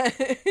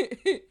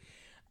 Exactly.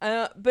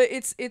 But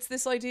it's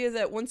this idea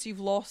that once you've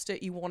lost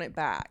it, you want it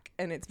back,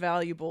 and it's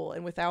valuable,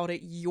 and without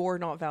it, you're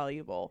not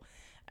valuable.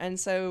 And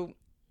so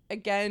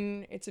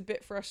again, it's a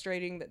bit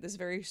frustrating that this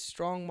very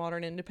strong,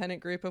 modern,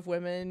 independent group of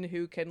women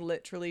who can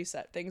literally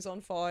set things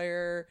on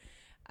fire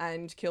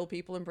and kill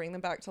people and bring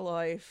them back to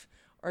life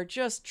are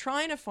just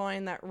trying to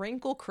find that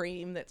wrinkle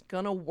cream that's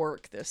gonna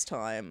work this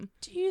time.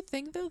 Do you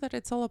think, though, that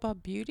it's all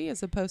about beauty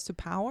as opposed to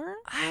power?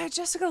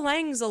 Jessica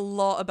Lange's a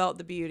lot about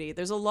the beauty.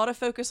 There's a lot of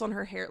focus on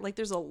her hair. Like,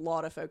 there's a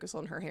lot of focus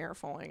on her hair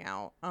falling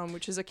out,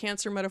 which is a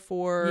cancer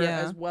metaphor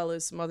as well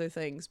as some other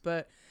things.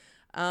 But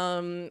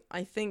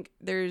I think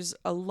there's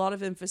a lot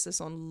of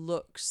emphasis on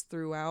looks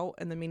throughout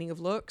and the meaning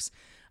of looks.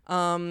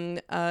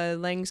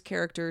 Lange's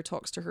character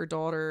talks to her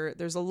daughter.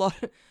 There's a lot.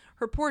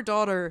 Her poor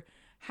daughter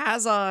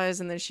has eyes,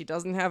 and then she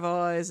doesn't have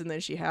eyes, and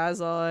then she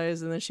has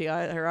eyes, and then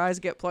her eyes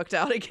get plucked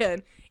out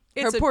again.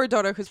 Her poor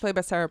daughter, who's played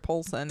by Sarah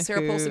Paulson.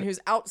 Who's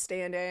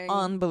outstanding.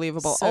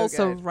 Unbelievable. So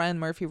also, good. Ryan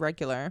Murphy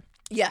regular.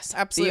 Yes,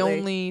 absolutely. The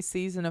only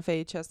season of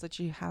AHS that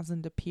she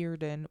hasn't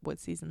appeared in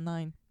was season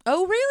 9.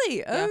 Oh, really?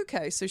 Yeah.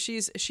 Okay, so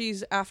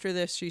she's after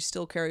this, she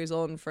still carries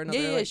on for another.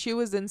 Yeah, she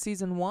was in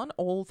season 1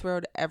 all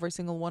throughout every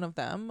single one of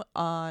them,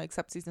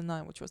 except season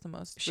 9, which was the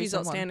most. She's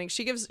outstanding.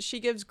 One. She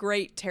gives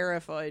great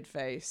terrified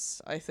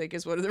face, I think,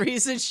 is one of the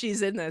reasons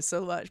she's in this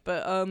so much.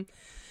 But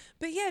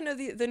yeah, no,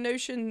 the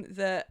notion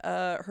that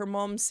her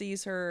mom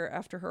sees her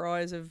after her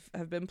eyes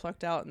have been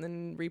plucked out and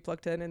then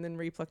replucked in and then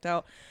replucked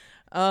out.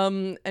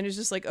 And it's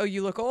just like, oh,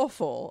 you look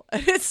awful.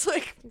 And it's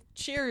like,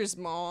 cheers,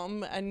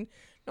 Mom. And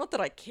not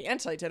that I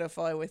can't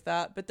identify with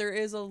that, but there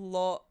is a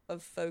lot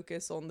of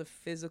focus on the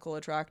physical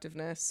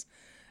attractiveness.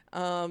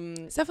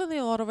 It's definitely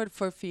a lot of it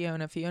for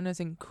Fiona. Fiona's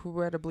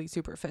incredibly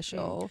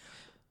superficial.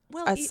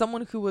 Well, as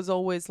someone who was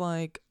always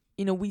like,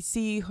 you know, we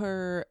see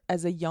her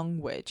as a young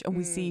witch and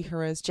we see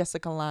her as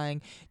Jessica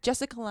Lange.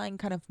 Jessica Lange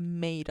kind of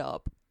made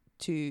up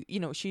to, you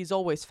know, she's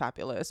always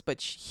fabulous, but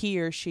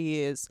here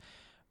she is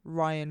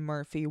Ryan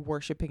Murphy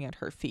worshipping at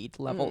her feet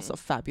levels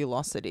of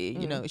fabulosity.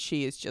 You know,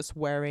 she is just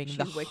wearing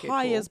the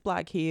highest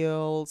black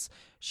heels.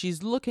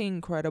 She's looking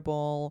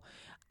incredible.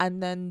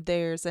 And then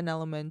there's an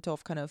element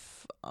of kind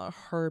of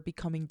her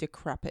becoming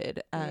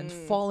decrepit and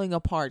falling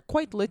apart,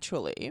 quite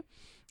literally.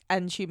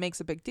 And she makes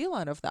a big deal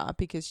out of that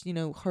because, you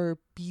know, her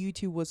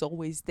beauty was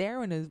always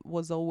there and it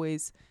was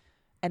always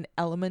an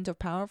element of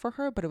power for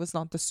her, but it was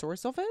not the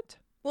source of it.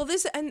 Well,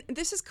 this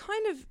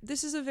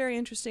is a very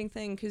interesting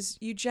thing because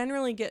you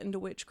generally get into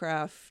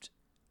witchcraft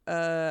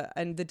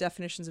and the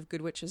definitions of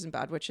good witches and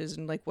bad witches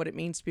and like what it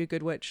means to be a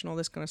good witch and all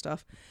this kind of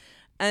stuff.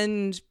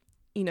 And,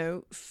 you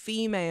know,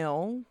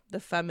 female, the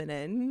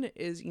feminine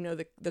is, you know,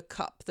 the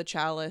cup, the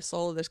chalice,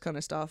 all of this kind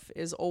of stuff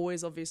is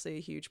always obviously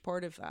a huge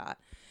part of that.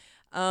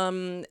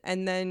 And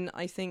then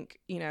I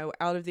think, you know,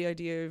 out of the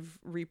idea of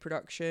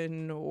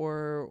reproduction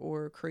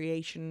or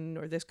creation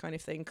or this kind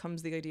of thing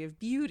comes the idea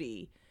of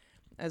beauty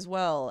as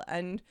well.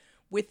 And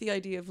with the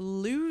idea of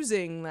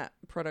losing that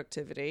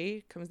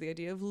productivity comes the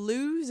idea of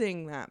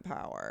losing that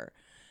power.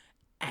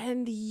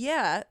 And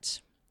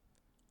yet,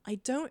 I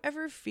don't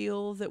ever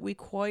feel that we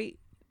quite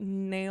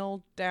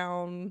nailed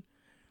down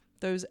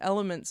those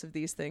elements of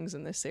these things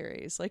in this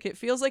series. Like, it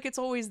feels like it's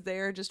always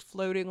there, just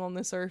floating on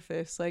the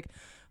surface. Like,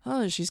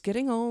 oh, she's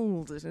getting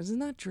old. Isn't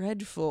that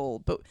dreadful?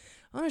 But,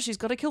 oh, she's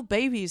got to kill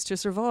babies to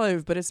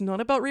survive, but it's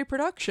not about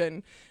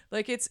reproduction.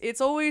 Like,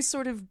 it's always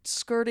sort of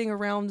skirting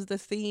around the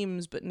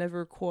themes, but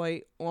never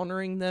quite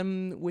honoring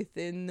them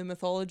within the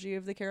mythology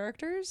of the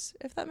characters,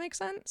 if that makes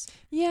sense.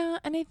 Yeah,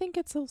 and I think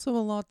it's also a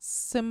lot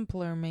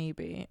simpler,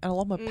 maybe, and a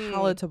lot more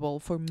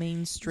palatable for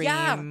mainstream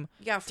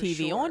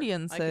TV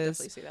audiences. I can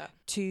definitely see that.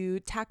 To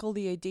tackle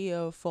the idea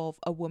of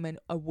a woman,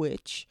 a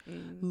witch,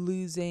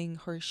 losing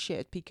her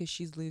shit because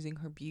she's losing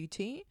her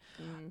beauty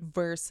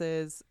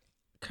versus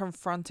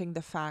confronting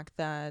the fact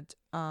that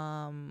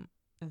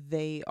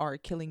they are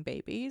killing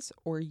babies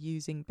or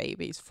using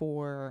babies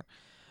for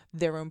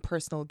their own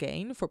personal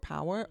gain, for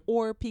power,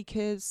 or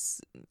because,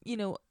 you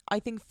know, I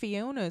think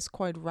Fiona is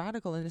quite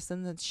radical in the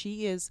sense that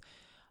she is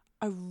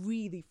a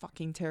really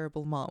fucking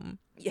terrible mom.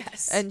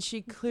 Yes. And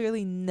she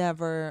clearly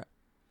never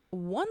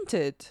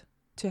wanted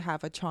to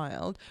have a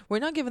child. We're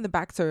not given the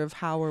backstory of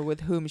how or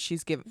with whom she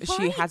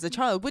has a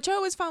child, which I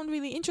always found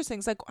really interesting.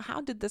 It's like,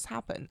 how did this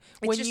happen?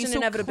 It's just an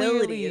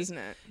inevitability, isn't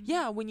it?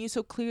 Yeah, when you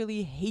so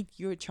clearly hate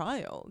your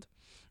child.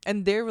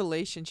 And their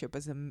relationship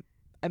is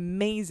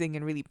amazing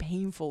and really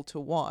painful to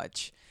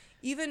watch.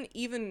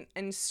 Even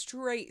and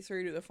straight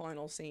through to the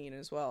final scene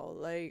as well.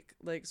 Like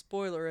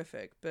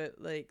spoilerific, but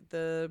like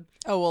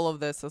all of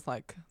this is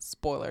like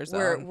spoilers.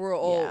 We're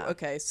all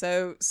okay.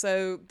 So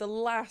the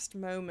last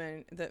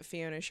moment that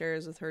Fiona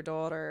shares with her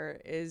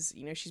daughter is,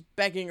 you know, she's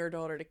begging her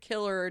daughter to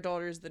kill her. Her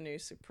daughter's the new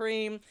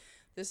supreme.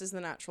 This is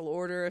the natural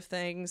order of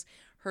things.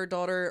 Her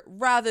daughter,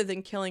 rather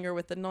than killing her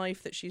with the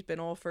knife that she's been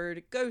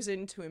offered, goes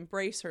in to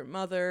embrace her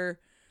mother,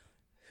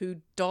 who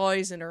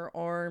dies in her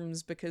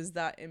arms because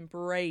that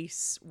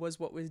embrace was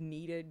what was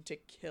needed to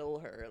kill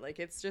her. Like,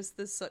 it's just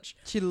this such...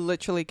 She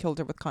literally killed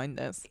her with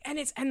kindness.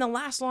 And the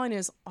last line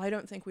is, I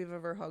don't think we've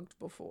ever hugged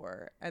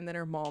before. And then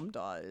her mom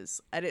dies.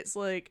 And it's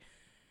like,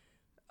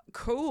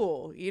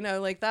 cool, you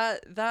know, like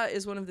that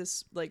is one of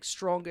this like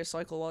strongest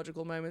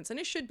psychological moments, and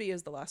it should be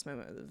as the last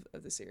moment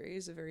of the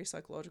series, a very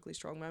psychologically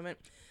strong moment.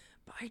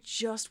 But I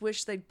just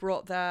wish they'd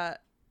brought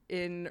that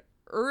in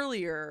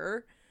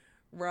earlier,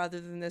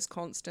 rather than this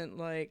constant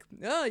like,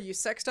 oh, you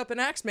sexed up an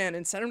Axeman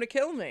and sent him to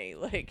kill me,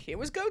 like it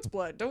was goat's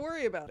blood, don't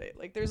worry about it.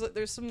 Like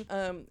there's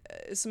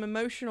some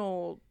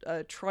emotional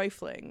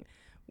trifling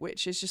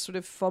which is just sort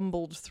of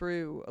fumbled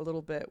through a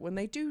little bit when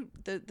they do.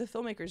 The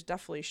filmmakers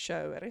definitely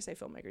show, and I say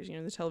filmmakers, you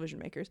know, the television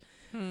makers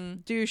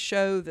do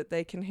show that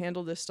they can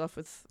handle this stuff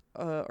with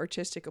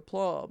artistic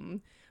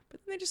aplomb, but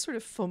then they just sort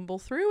of fumble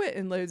through it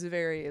in loads of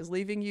areas,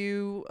 leaving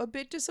you a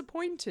bit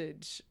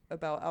disappointed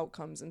about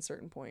outcomes in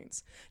certain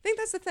points. I think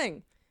that's the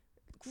thing.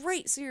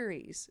 Great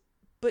series,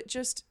 but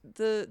just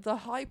the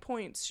high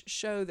points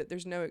show that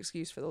there's no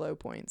excuse for the low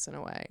points in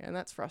a way, and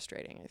that's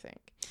frustrating, I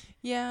think.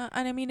 Yeah,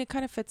 and I mean, it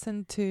kind of fits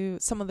into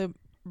some of the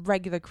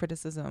regular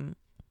criticism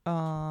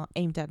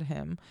aimed at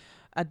him,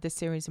 at this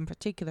series in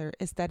particular,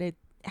 is that it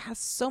has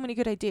so many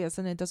good ideas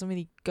and it doesn't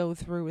really go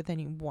through with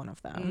any one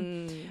of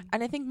them.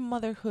 And I think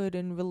motherhood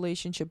in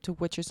relationship to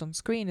witches on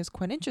screen is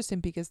quite interesting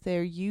because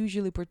they're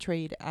usually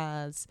portrayed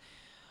as,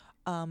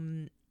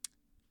 in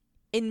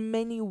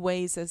many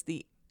ways, as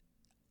the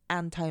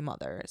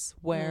anti-mothers,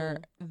 where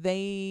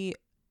they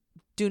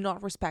do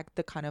not respect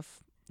the kind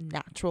of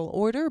natural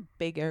order,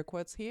 big air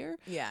quotes here,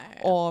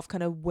 of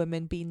kind of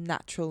women being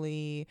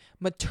naturally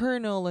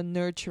maternal and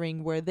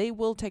nurturing, where they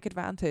will take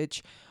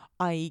advantage,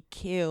 i.e.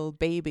 kill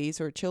babies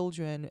or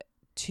children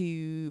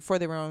for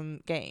their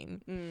own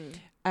gain.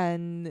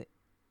 And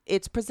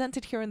it's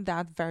presented here in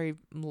that very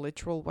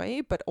literal way,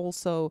 but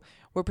also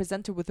we're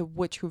presented with a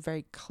witch who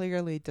very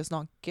clearly does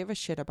not give a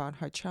shit about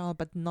her child,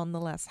 but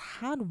nonetheless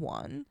had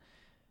one,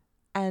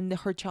 and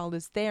her child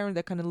is there and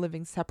they're kind of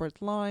living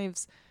separate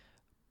lives,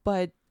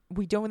 but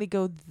we don't really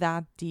go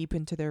that deep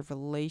into their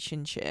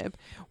relationship,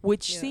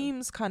 which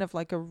seems kind of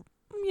like a,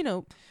 you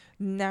know,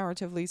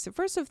 narratively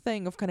subversive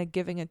thing of kind of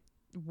giving a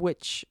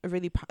witch,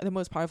 the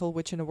most powerful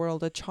witch in the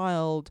world, a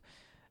child,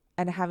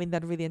 and having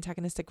that really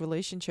antagonistic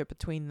relationship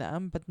between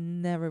them, but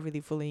never really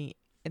fully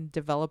in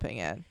developing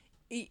it.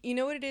 You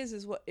know what it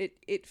is what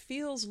it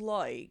feels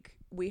like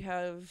we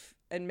have,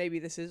 and maybe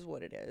this is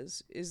what it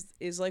is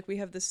like we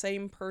have the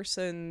same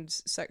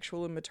person's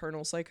sexual and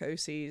maternal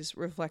psychoses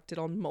reflected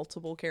on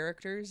multiple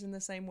characters in the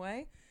same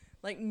way.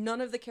 Like,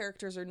 none of the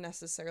characters are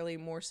necessarily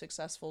more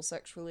successful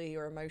sexually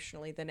or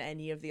emotionally than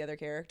any of the other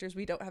characters.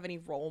 We don't have any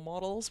role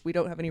models. We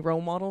don't have any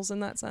role models in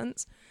that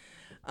sense.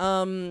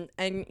 And,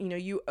 you know,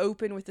 you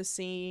open with a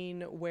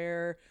scene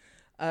where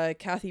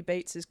Kathy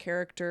Bates's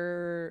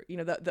character, you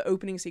know, the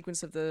opening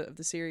sequence of the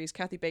series,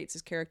 Kathy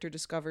Bates's character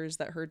discovers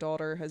that her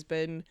daughter has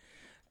been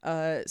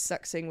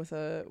sexing with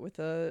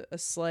a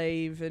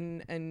slave,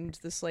 and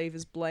the slave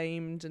is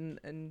blamed,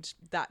 and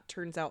that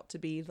turns out to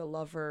be the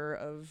lover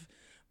of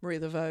Marie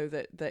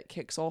Laveau that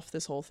kicks off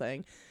this whole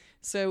thing.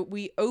 So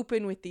we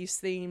open with these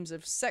themes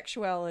of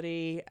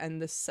sexuality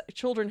and the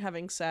children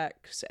having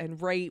sex and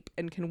rape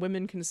and can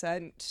women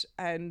consent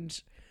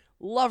and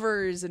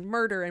lovers and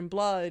murder and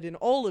blood and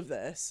all of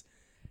this,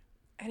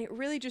 and it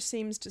really just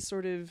seems to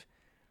sort of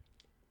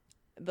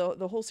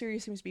the whole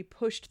series seems to be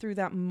pushed through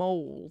that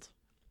mold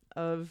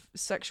of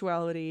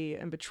sexuality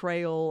and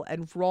betrayal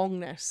and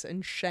wrongness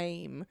and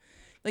shame.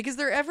 Like, is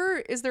there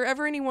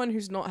ever anyone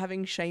who's not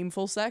having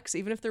shameful sex,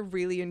 even if they're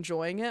really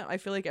enjoying it? I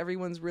feel like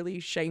everyone's really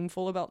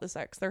shameful about the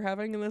sex they're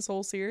having in this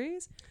whole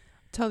series.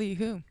 Tell you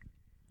who?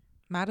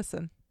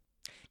 Madison.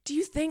 Do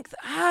you think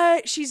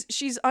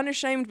she's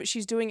unashamed, but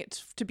she's doing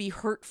it to be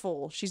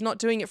hurtful? She's not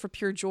doing it for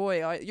pure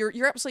joy.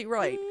 You're absolutely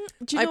right.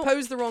 I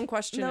posed the wrong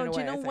question. No, in a do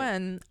way, you know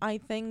when? I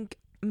think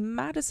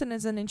Madison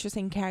is an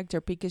interesting character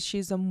because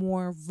she's a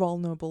more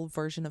vulnerable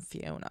version of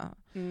Fiona.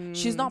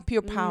 She's not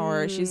pure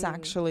power. She's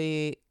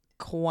actually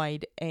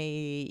quite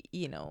a,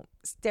 you know,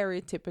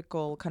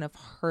 stereotypical kind of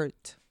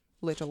hurt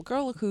little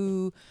girl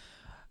who,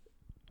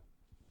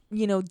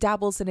 you know,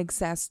 dabbles in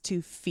excess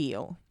to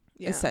feel,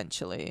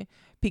 essentially,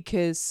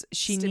 because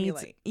she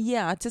needs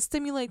to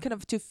stimulate, kind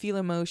of to feel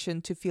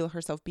emotion, to feel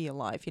herself be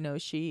alive. You know,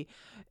 she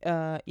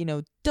you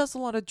know, does a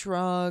lot of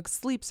drugs,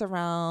 sleeps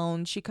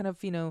around, she kind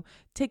of, you know,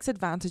 takes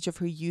advantage of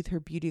her youth, her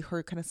beauty,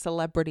 her kind of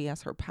celebrity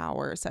as her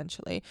power,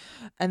 essentially.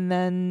 And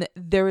then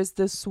there is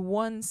this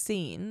one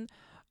scene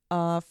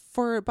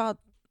for about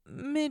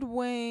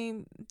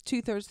midway,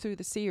 2/3 through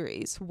the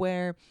series,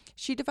 where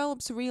she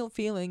develops real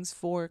feelings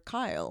for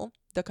Kyle,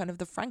 the kind of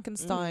the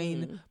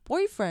Frankenstein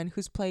boyfriend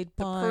who's played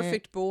by the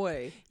perfect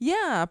boy.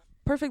 Yeah,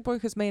 perfect boy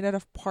who's made out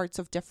of parts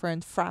of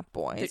different frat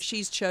boys that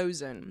she's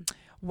chosen.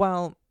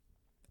 Well,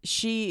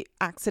 she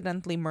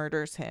accidentally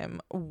murders him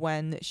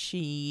when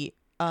she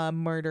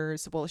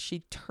she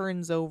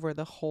turns over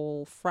the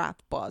whole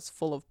frat bus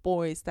full of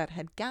boys that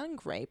had gang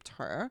raped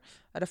her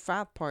at a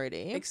frat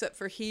party. Except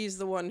for he's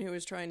the one who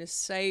was trying to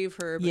save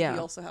her, but he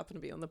also happened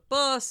to be on the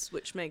bus,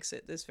 which makes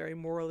it this very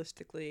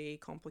moralistically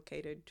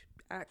complicated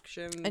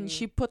action. And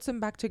she puts them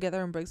back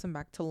together and brings them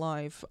back to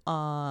life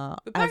back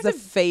as a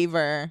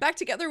favor. Back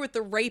together with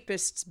the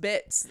rapist's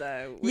bits,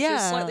 though, which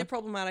is slightly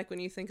problematic when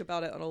you think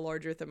about it on a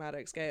larger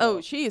thematic scale.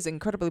 Oh, she is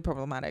incredibly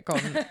problematic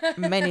on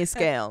many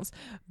scales.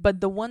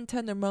 But the one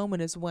tender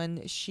moment is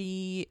when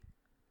she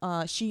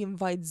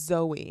invites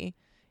Zoe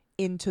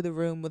into the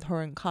room with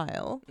her and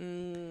Kyle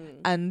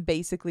and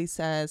basically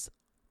says,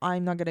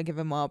 I'm not going to give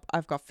him up.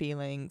 I've got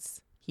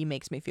feelings. He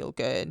makes me feel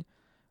good,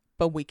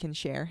 but we can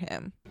share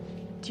him.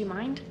 Do you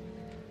mind?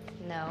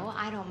 No,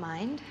 I don't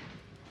mind.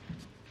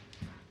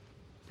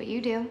 But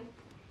you do.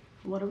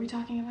 What are we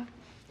talking about?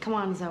 Come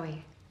on,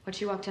 Zoe. What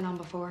you walked in on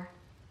before?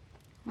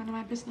 None of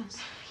my business.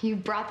 You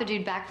brought the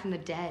dude back from the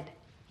dead.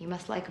 You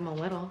must like him a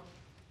little.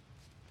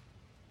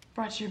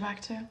 Brought you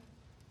back too?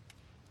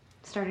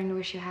 Starting to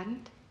wish you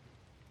hadn't?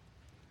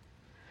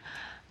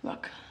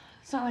 Look,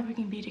 it's not like we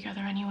can be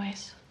together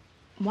anyways.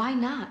 Why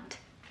not?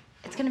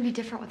 It's gonna be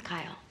different with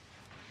Kyle.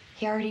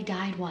 He already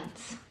died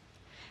once.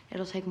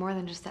 It'll take more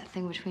than just that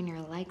thing between your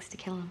legs to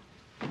kill him.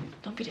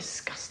 Don't be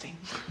disgusting.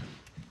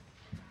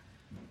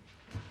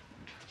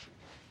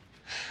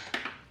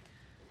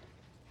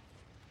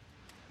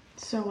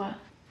 So what?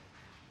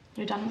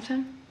 You're done with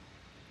him?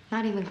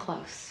 Not even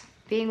close.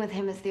 Being with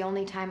him is the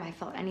only time I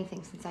felt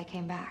anything since I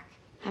came back.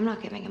 I'm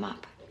not giving him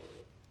up.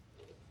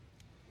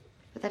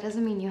 But that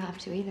doesn't mean you have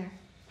to either.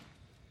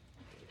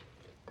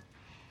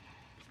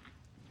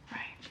 Right.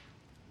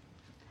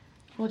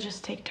 We'll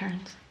just take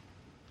turns.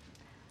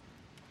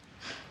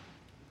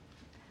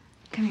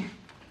 Come here.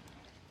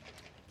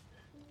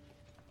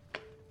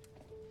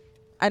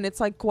 And it's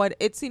like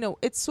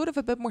it's sort of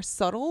a bit more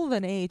subtle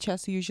than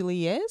AHS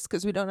usually is,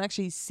 because we don't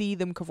actually see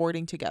them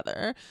cavorting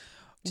together.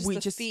 We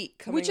just see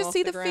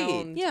the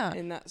ground feet, yeah.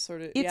 in that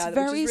sort of, it's which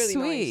very is really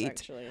sweet, nice,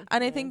 actually.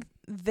 And I think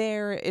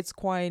there it's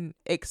quite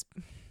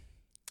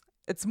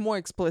it's more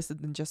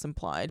explicit than just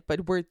implied,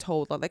 but we're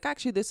told that like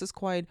actually this is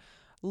quite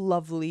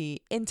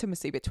lovely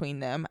intimacy between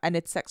them, and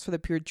it's sex for the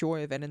pure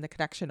joy of it and the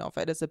connection of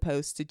it, as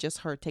opposed to just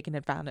her taking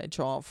advantage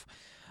of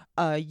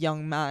a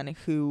young man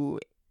who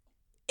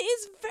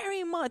is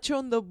very much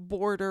on the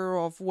border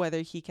of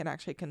whether he can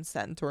actually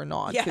consent or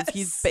not, because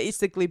he's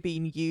basically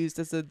being used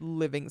as a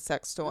living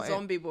sex toy.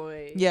 Zombie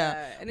boy.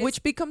 And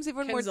which becomes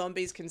even more...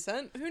 zombies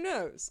consent? Who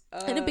knows?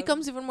 And it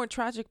becomes even more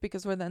tragic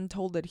because we're then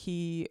told that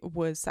he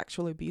was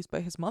sexually abused by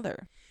his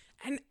mother.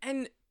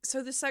 And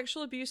so the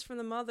sexual abuse from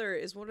the mother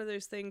is one of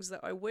those things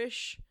that I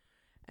wish,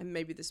 and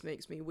maybe this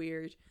makes me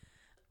weird,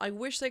 I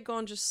wish they'd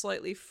gone just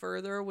slightly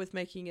further with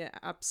making it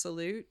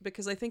absolute,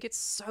 because I think it's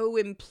so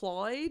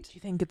implied. Do you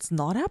think it's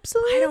not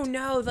absolute? I don't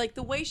know. Like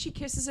the way she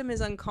kisses him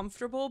is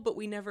uncomfortable, but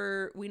we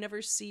never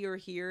see or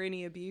hear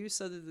any abuse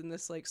other than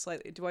this like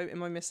slightly.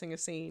 Am I missing a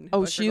scene?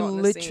 Oh, she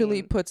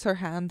literally puts her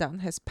hand down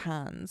his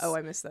pants. Oh,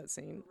 I missed that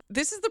scene.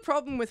 This is the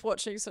problem with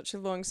watching such a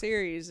long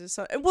series.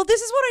 Well,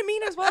 this is what I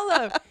mean as well,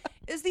 though.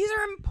 Is these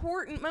are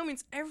important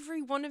moments.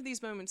 Every one of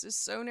these moments is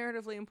so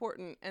narratively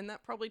important, and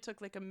that probably took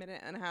like a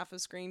minute and a half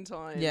of screen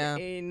time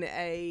in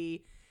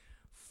a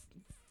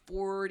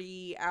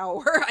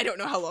 40-hour. I don't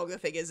know how long the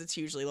thing is. It's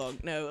usually long.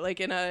 No, like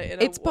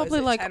it's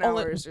probably like 10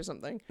 hours or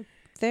something.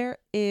 There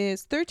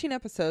is 13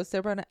 episodes.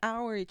 They're about an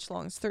hour each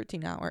long. It's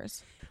 13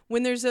 hours.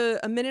 When there's a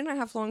minute and a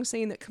half long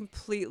scene that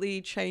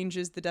completely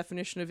changes the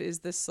definition of is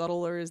this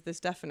subtle or is this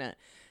definite.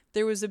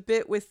 There was a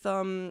bit with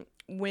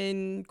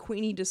when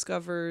Queenie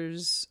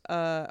discovers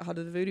how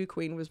the Voodoo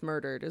Queen was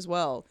murdered as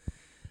well.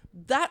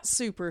 That's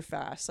super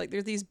fast. Like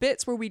there's these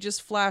bits where we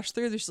just flash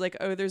through. There's like,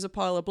 oh, there's a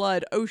pile of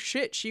blood. Oh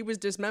shit, she was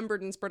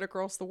dismembered and spread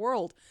across the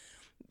world.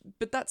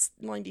 But that's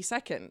 90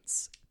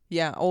 seconds.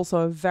 Yeah, also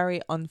a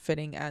very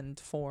unfitting end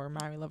for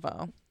Mary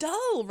Laveau.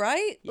 Dull,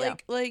 right? Yeah.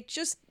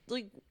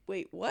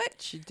 Wait,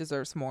 what? She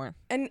deserves more.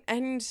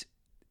 And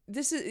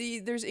this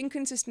is, there's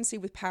inconsistency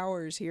with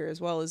powers here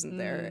as well, isn't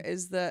there?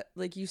 Is that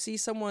like you see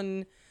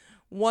someone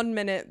 1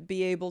 minute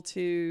be able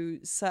to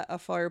set a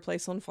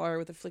fireplace on fire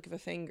with a flick of a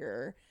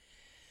finger,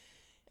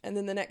 and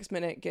then the next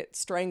minute get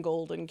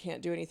strangled and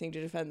can't do anything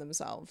to defend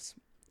themselves.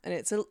 And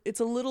it's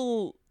a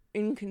little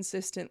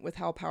inconsistent with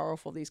how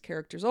powerful these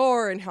characters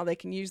are and how they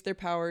can use their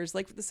powers.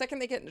 Like the second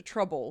they get into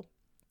trouble,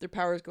 their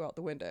powers go out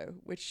the window,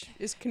 which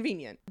is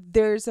convenient.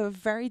 There's a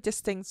very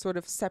distinct sort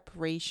of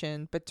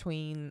separation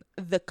between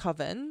the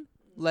Coven,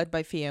 led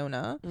by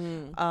Fiona,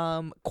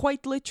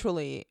 quite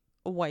literally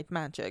white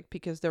magic,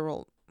 because they're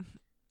all,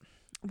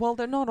 well,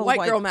 they're not all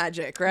white girl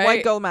magic, right?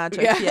 White girl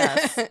magic, yeah.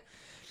 yes.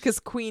 Because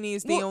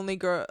Queenie's the only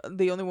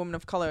woman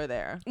of color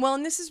there. Well,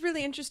 and this is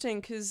really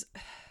interesting because,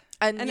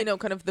 and you know,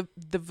 kind of the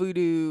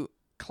voodoo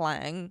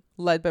clan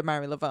led by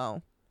Mary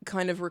Laveau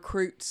kind of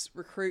recruits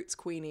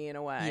Queenie in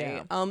a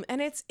way. Yeah.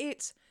 And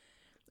it's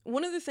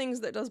one of the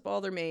things that does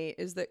bother me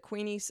is that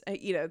Queenie's,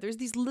 there's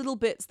these little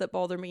bits that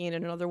bother me in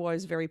an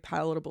otherwise very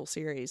palatable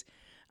series.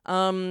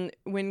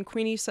 When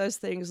Queenie says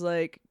things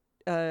like,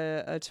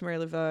 to Mary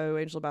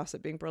Laveau, Angela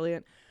Bassett being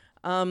brilliant,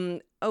 oh,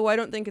 I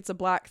don't think it's a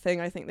black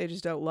thing. I think they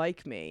just don't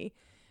like me.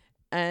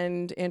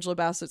 And Angela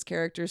Bassett's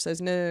character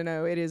says,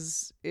 no,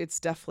 it's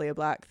definitely a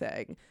black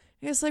thing.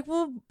 And it's like,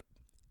 well,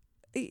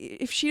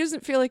 if she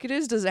doesn't feel like it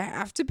is, does it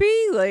have to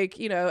be? Like,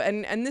 you know,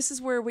 and this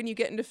is where when you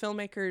get into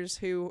filmmakers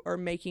who are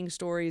making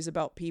stories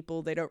about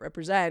people they don't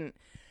represent,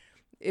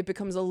 it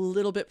becomes a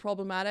little bit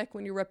problematic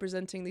when you're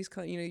representing these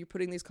kind, you know, you're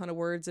putting these kind of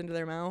words into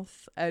their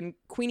mouth. And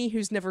Queenie,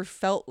 who's never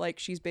felt like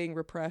she's being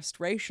repressed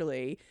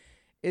racially,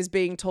 is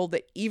being told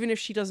that even if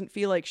she doesn't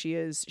feel like she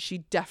is, she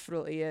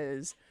definitely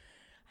is.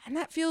 And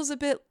that feels a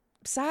bit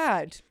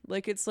sad.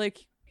 Like, it's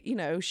like, you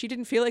know, she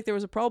didn't feel like there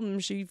was a problem.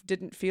 She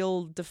didn't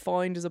feel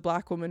defined as a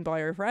black woman by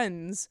her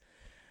friends,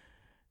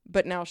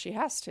 but now she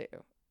has to.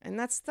 And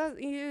that's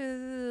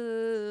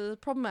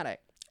problematic.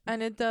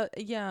 And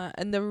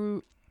and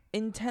the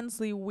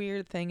intensely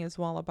weird thing as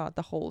well about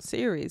the whole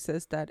series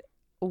is that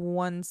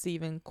once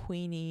even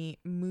Queenie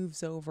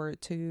moves over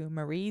to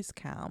Marie's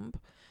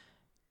camp,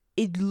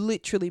 it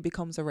literally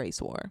becomes a race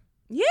war.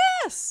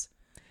 Yes!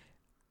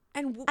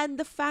 And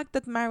the fact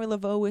that Mary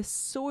Laveau is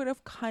sort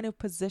of kind of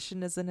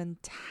positioned as an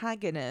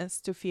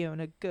antagonist to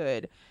Fiona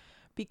Good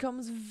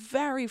becomes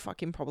very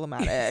fucking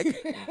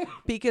problematic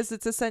because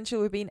it's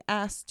essentially being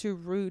asked to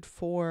root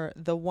for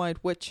the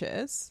white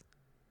witches,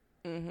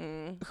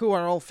 who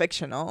are all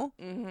fictional,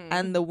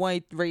 and the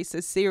white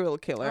racist serial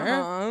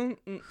killer,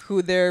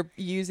 who they're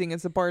using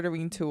as a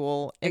bartering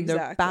tool in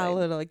their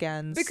battle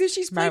against. Because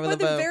she's played by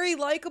the very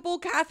likable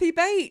Kathy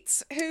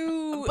Bates,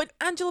 who... But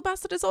Angela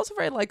Bassett is also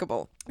very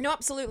likable. No,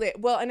 absolutely.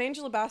 Well, and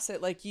Angela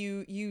Bassett, like,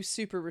 you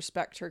super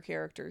respect her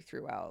character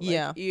throughout.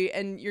 Like,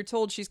 and you're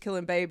told she's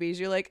killing babies.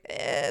 You're like,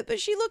 but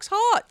she looks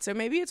hot, so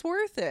maybe it's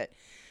worth it.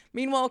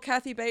 Meanwhile,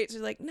 Kathy Bates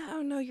is like,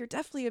 no, you're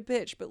definitely a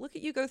bitch, but look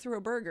at you go through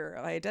a burger.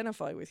 I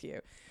identify with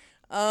you.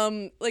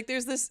 Like,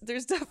 there's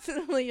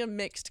definitely a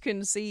mixed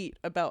conceit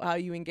about how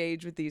you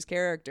engage with these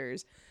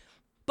characters.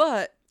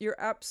 But you're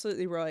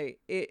absolutely right.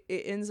 It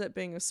ends up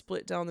being a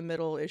split down the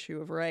middle issue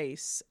of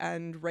race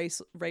and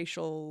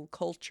racial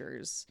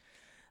cultures.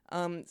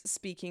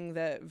 Speaking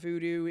that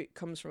voodoo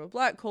comes from a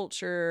black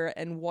culture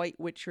and white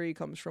witchery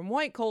comes from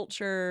white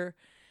culture.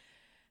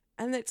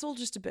 And it's all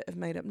just a bit of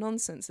made up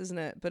nonsense, isn't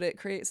it? But it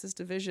creates this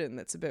division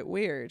that's a bit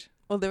weird.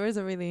 Well, there is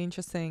a really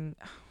interesting,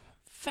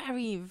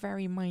 very,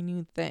 very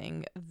minute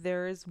thing.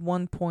 There is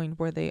one point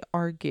where they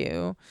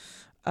argue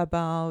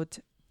about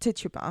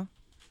Tituba.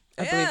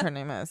 I believe her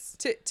name is.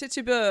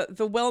 Tituba,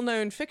 the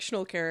well-known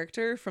fictional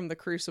character from The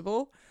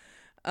Crucible.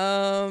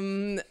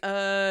 Arthur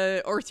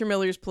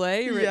Miller's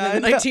play written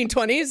in the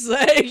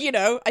 1920s. You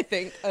know, I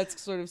think that's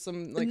sort of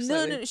some like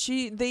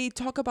they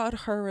talk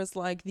about her as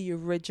like the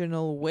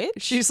original witch.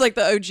 She's like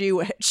the OG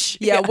witch.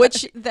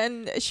 Which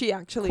then she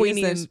actually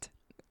Queenie isn't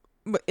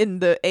in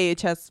the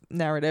AHS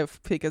narrative,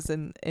 because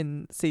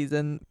in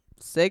season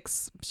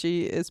 6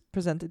 she is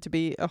presented to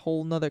be a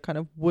whole nother kind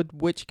of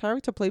wood witch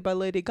character played by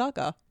Lady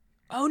Gaga.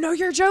 Oh no,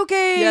 you're joking.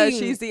 Yeah,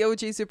 she's the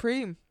OG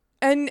Supreme.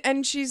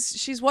 And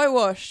she's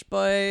whitewashed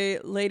by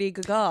Lady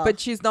Gaga.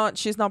 But she's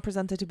not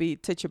presented to be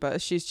Tituba.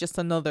 She's just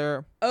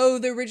another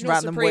the original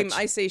Supreme. witch.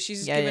 I see.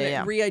 She's given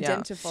it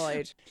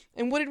re-identified.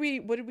 Yeah. And what did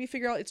we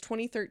figure out? It's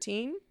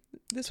 2013.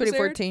 This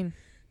 2014.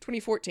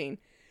 2014.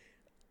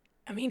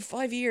 I mean,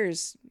 5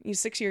 years,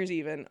 6 years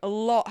even. A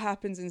lot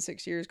happens in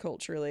 6 years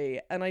culturally,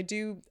 and I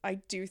do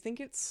think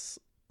it's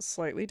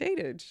slightly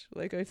dated.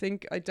 Like,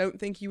 I don't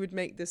think you would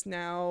make this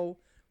now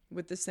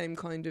with the same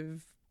kind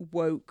of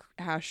woke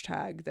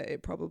hashtag that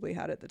it probably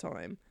had at the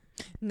time.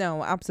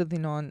 No, absolutely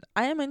not.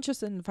 I am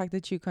interested in the fact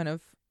that you kind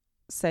of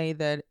say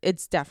that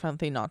it's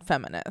definitely not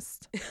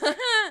feminist.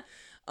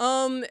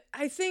 I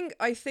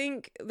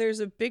think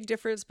there's a big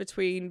difference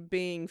between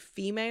being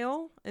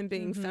female and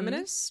being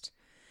feminist.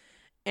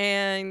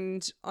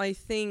 And I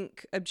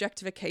think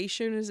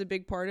objectification is a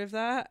big part of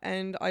that.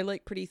 And I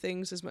like pretty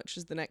things as much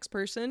as the next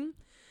person.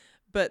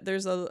 But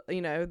there's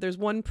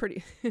one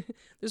pretty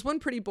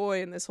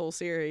boy in this whole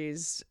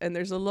series, and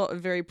there's a lot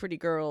of very pretty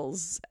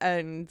girls,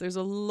 and there's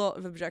a lot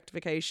of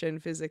objectification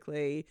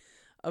physically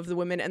of the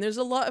women, and there's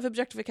a lot of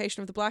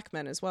objectification of the black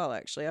men as well.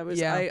 Actually,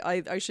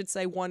 I should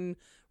say one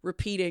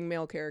repeating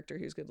male character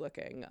who's good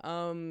looking,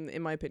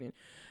 in my opinion.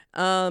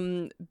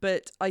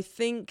 But I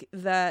think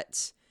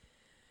that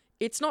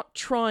it's not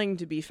trying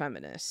to be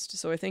feminist,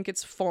 so I think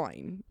it's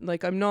fine.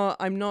 Like, I'm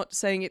not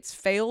saying it's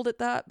failed at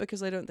that,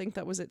 because I don't think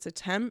that was its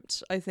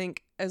attempt. I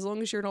think as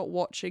long as you're not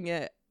watching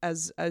it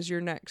as your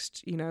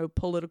next,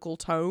 political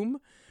tome,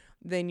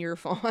 then you're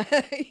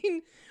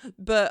fine.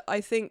 But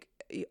I think,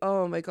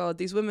 oh my god,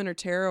 these women are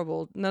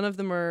terrible. None of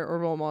them are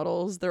role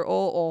models. They're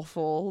all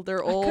awful.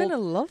 I kind of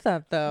love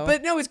that, though.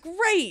 But no, it's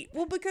great.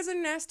 Well, because a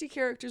nasty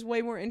character is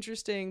way more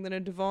interesting than a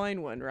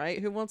divine one, right?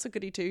 Who wants a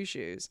goody two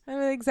shoes? I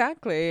mean,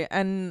 exactly.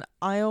 And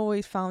I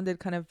always found it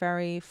kind of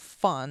very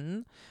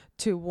fun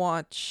to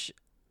watch,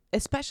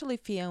 especially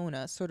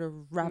Fiona sort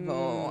of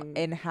revel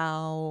in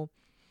how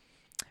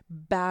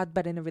bad,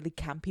 but in a really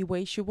campy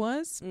way she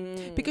was.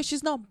 Because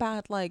she's not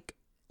bad like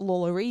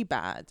Lollery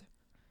bad.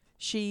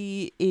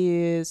 She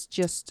is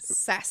just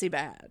sassy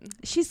bad.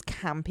 She's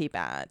campy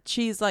bad.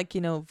 She's like,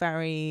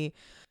 very...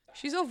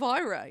 She's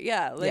Elvira,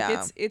 yeah.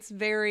 Like, it's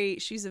very...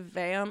 She's a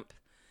vamp.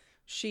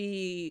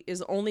 She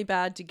is only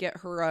bad to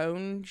get her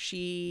own.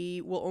 She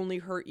will only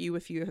hurt you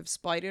if you have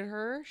spited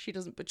her. She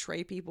doesn't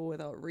betray people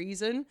without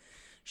reason.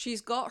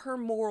 She's got her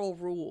moral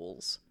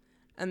rules,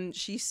 and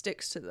she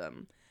sticks to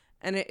them.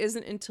 And it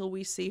isn't until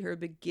we see her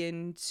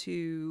begin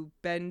to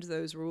bend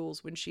those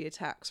rules when she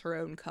attacks her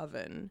own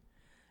coven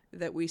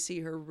that we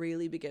see her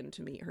really begin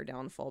to meet her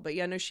downfall. But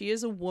yeah, no, she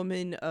is a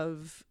woman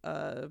of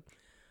I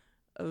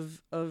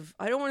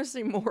don't want to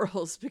say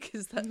morals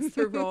because that's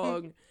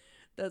the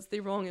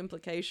wrong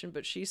implication,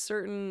 but she's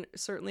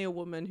certainly a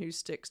woman who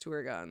sticks to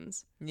her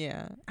guns.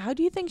 Yeah. How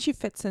do you think she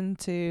fits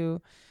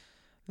into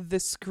the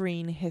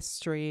screen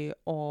history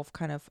of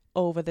kind of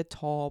over the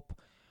top,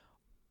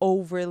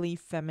 overly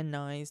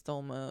feminized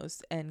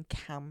almost, and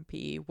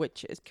campy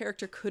witches?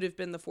 Character could have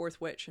been the fourth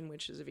witch in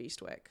Witches of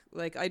Eastwick.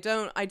 Like, I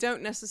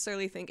don't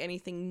necessarily think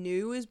anything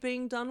new is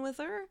being done with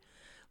her,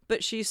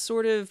 but she's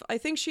sort of, I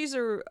think she's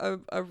a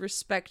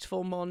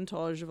respectful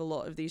montage of a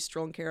lot of these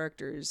strong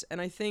characters.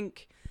 And I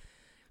think,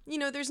 you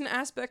know, there's an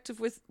aspect of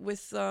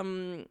with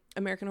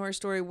American Horror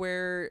Story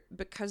where,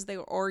 because they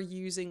are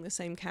using the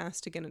same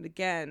cast again and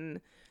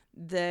again,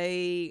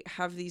 they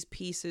have these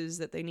pieces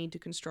that they need to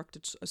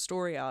construct a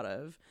story out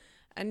of.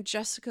 And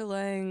Jessica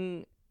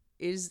Lange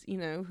is, you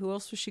know, who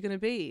else was she going to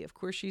be? Of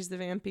course, she's the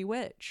vampy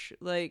witch.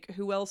 Like,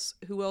 who else,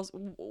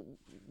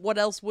 what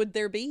else would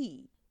there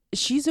be?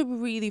 She's a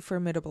really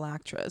formidable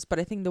actress, but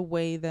I think the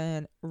way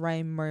that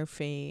Ryan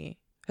Murphy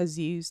has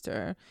used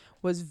her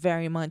was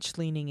very much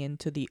leaning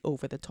into the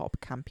over-the-top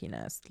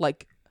campiness,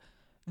 like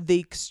the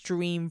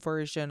extreme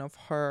version of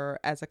her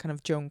as a kind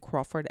of Joan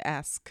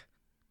Crawford-esque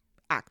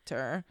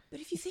actor. But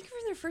if you think of her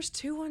in their first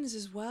two ones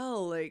as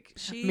well, like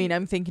I mean,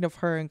 I'm thinking of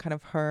her in kind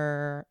of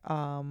her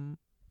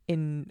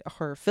in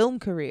her film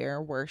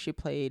career where she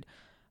played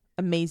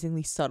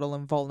amazingly subtle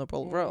and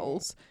vulnerable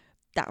roles.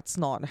 That's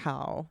not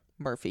how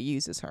Murphy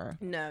uses her.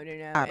 No.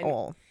 At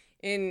all.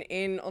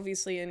 In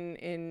obviously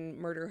in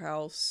Murder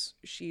House,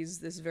 she's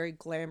this very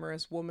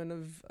glamorous woman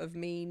of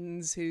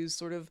means who's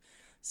sort of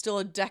still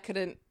a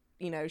decadent,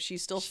 you know,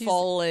 she's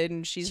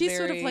fallen. She's very,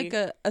 sort of like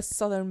a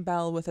Southern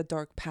belle with a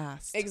dark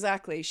past.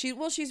 Exactly.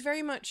 She's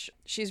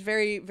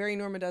very, very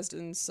Norma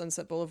Desmond's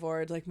Sunset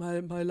Boulevard. Like, my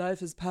life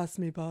has passed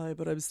me by,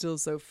 but I'm still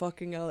so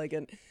fucking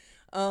elegant.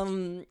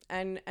 And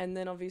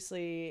then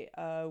obviously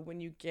when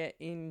you get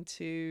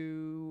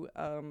into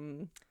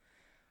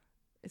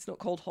it's not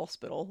called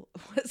Hospital.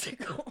 What's it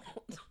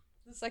called?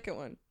 The second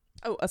one.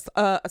 Oh,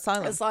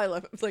 Asylum.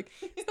 Asylum. It's like,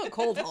 it's not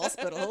called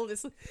Hospital.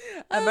 It's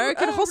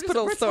American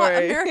Hospital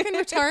Story. American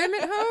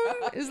Retirement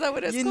Home? Is that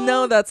what it's called? You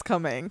know that's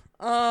coming.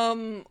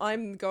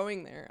 I'm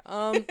going there.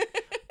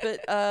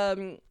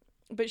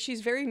 But she's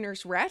very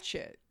Nurse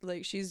Ratched.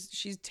 Like,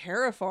 she's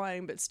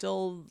terrifying, but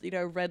still, you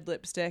know, red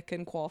lipstick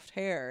and coiffed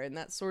hair, and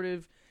that sort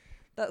of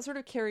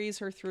carries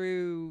her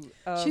through.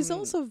 She's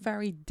also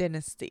very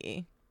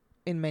Dynasty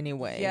in many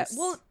ways. Yeah.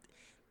 Well,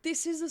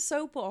 this is a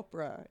soap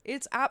opera.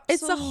 It's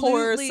absolutely a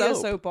horror soap. A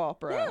soap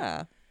opera.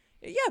 Yeah.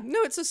 Yeah.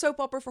 No, it's a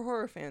soap opera for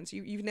horror fans.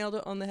 You've nailed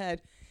it on the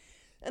head.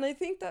 And I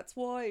think that's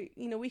why,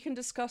 you know, we can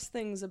discuss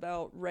things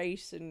about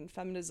race and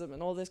feminism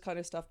and all this kind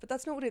of stuff, but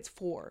that's not what it's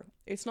for.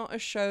 It's not a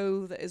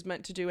show that is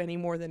meant to do any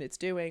more than it's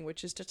doing,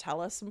 which is to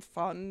tell us some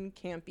fun,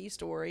 campy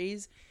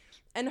stories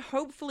and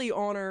hopefully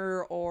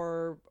honor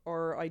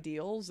our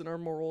ideals and our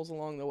morals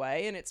along the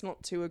way. And it's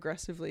not too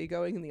aggressively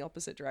going in the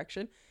opposite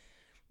direction,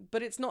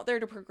 but it's not there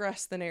to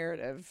progress the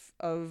narrative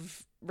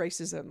of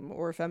racism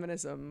or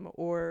feminism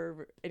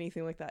or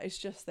anything like that. It's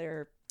just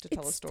there to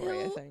tell a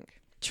story, I think.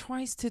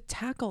 Tries to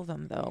tackle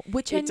them though,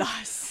 which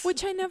does.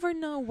 Which I never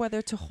know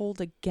whether to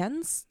hold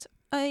against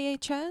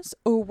AHS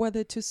or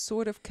whether to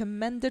sort of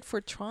commend it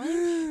for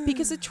trying,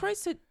 because it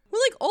tries to.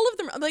 Well, like, all of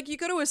them, like, you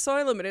go to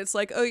Asylum and it's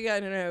like, oh yeah,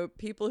 no,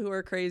 people who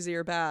are crazy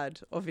are bad,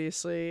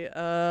 obviously,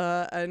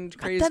 and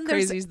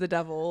crazy's the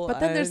devil. But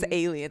then there's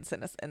aliens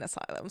in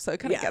Asylum, so it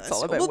kind of gets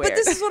all a bit weird. But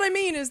this is what I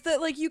mean, is that,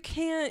 like, you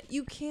can't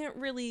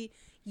really.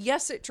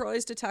 Yes, it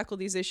tries to tackle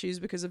these issues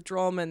because of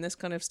drama and this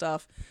kind of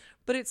stuff,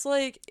 but it's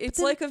like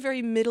a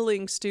very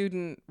middling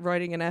student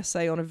writing an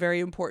essay on a very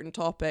important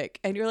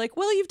topic, and you're like,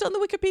 well, you've done the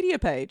Wikipedia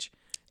page.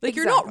 Like,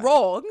 You're not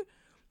wrong.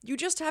 You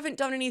just haven't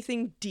done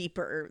anything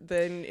deeper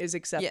than is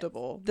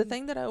acceptable. Yeah. The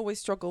thing that I always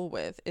struggle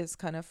with is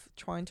kind of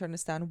trying to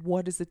understand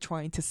what is it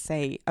trying to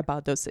say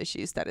about those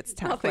issues that it's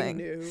tackling. Nothing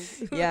new.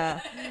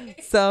 Yeah.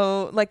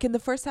 So, like, in the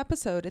first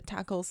episode, it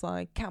tackles,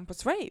 like,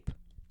 campus rape.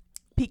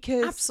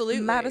 Because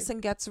Absolutely. Madison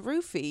gets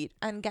roofied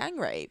and gang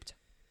raped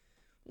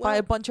by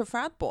a bunch of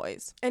frat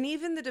boys. And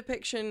even the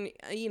depiction,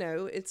 you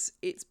know, it's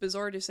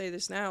bizarre to say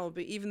this now,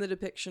 but even the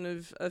depiction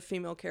of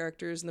female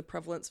characters and the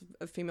prevalence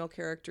of female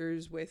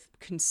characters with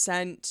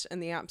consent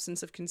and the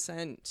absence of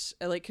consent.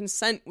 Like,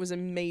 consent was a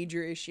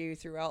major issue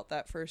throughout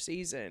that first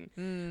season.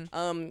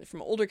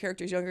 From older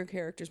characters, younger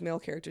characters, male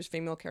characters,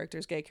 female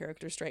characters, gay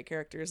characters, straight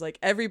characters. Like,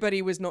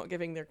 everybody was not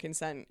giving their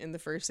consent in the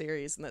first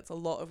series, and that's a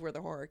lot of where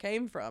the horror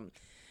came from.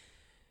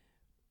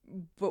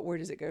 But where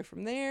does it go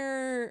from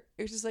there?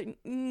 It's just like,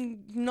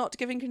 not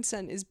giving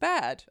consent is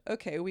bad.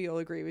 Okay, we all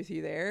agree with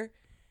you there.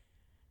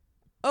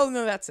 Oh,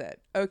 no, that's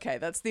it. Okay,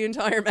 that's the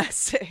entire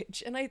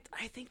message. And I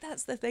think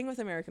that's the thing with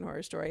American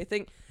Horror Story. I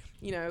think,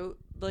 you know,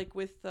 like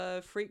with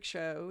Freak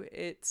Show,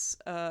 it's,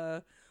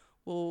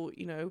 well,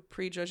 you know,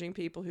 prejudging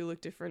people who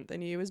look different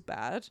than you is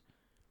bad.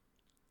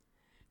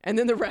 And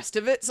then the rest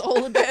of it's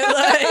all a bit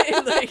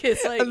like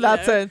it's like, And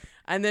that's it.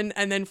 And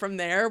then from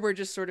there we're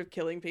just sort of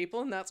killing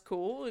people, and that's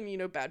cool. And you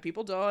know, bad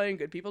people die and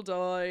good people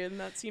die, and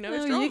that's, you know,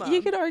 it's drama.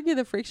 You could argue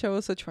the Freak Show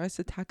also tries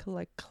to tackle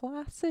like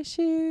class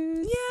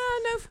issues.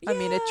 I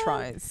mean, it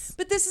tries,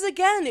 but this is,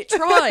 again, it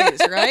tries,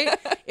 right?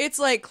 It's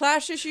like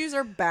class issues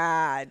are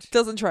bad.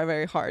 Doesn't try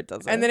very hard,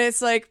 does it? And then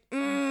it's like,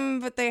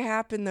 but they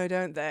happen though,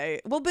 don't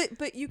they? Well,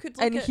 but you could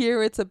look and at,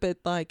 here it's a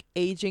bit like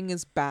aging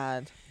is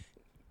bad.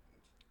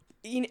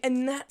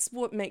 and that's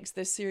what makes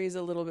this series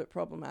a little bit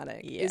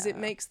problematic. Is it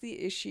Yeah. makes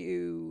the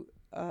issue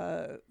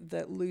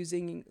that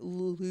losing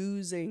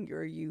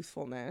your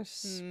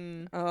youthfulness.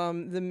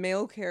 The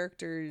male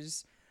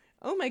characters,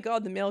 oh my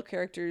god, the male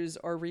characters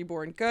are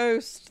reborn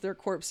ghosts. They're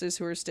corpses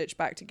who are stitched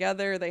back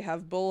together. They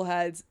have bull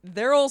heads.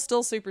 They're all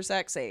still super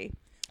sexy.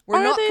 We're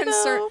Are not they,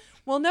 concerned. though?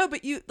 Well, no,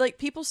 but you, like,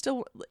 people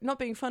still, not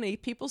being funny,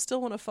 people still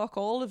want to fuck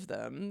all of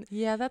them.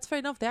 Yeah, that's fair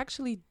enough. They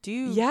actually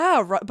do.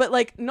 Yeah, right. But,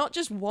 like, not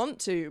just want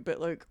to, but,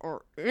 like,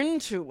 are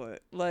into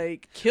it.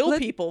 Like, kill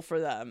people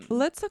for them.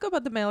 Let's talk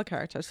about the male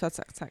characters for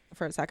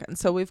a second.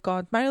 So we've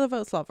got Mary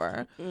Lavelle's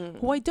lover,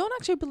 who I don't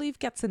actually believe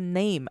gets a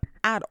name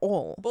at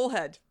all.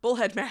 Bullhead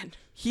man.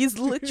 He's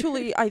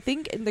literally, I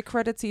think in the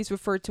credits he's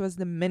referred to as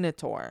the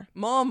Minotaur.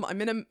 Mom, I'm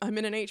in an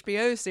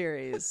HBO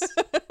series.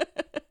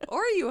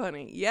 Are you,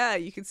 honey? Yeah,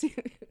 you can see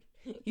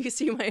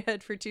my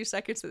head for 2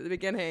 seconds at the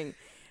beginning,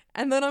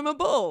 and then I'm a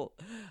bull.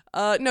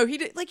 No, he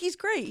did, like, he's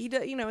great. He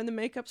did, you know, and the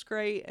makeup's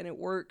great, and it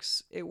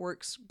works.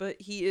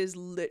 But he is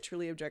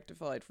literally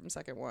objectified from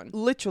second one.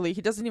 Literally,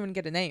 he doesn't even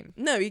get a name.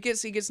 No, he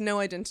gets no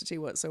identity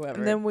whatsoever.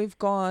 And then we've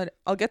got,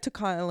 I'll get to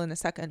Kyle in a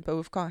second, but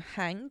we've got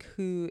Hank,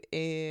 who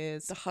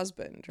is the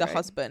husband, the right?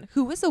 husband,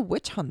 who is a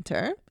witch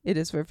hunter. It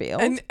is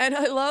revealed. And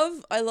I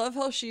love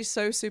how she's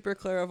so super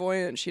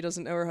clairvoyant. She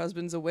doesn't know her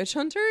husband's a witch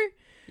hunter.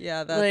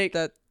 Yeah, like,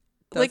 that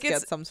does like get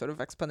it's- some sort of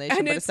explanation,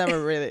 and but it's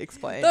never really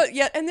explained.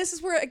 Yeah, and this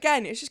is where,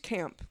 again, it's just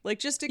camp. Like,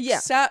 just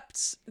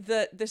accept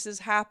that this has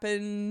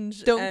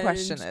happened. Don't and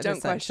question it, Don't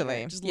question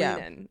essentially. it. Just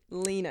Yeah.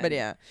 lean in. But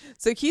yeah,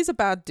 so he's a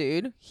bad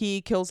dude.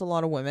 He kills a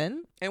lot of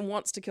women, And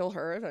wants to kill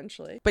her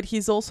eventually. but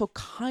he's also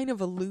kind of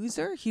a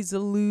loser. He's a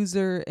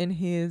loser in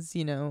his,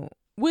 you know,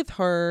 with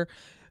her.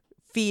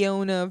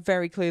 Fiona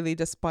very clearly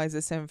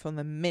despises him from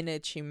the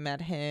minute she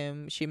met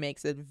him. She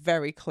makes it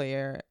very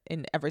clear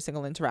in every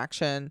single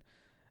interaction.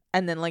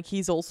 And then, like,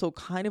 he's also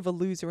kind of a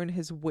loser in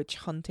his witch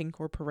hunting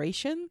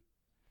corporation.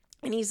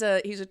 And he's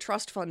a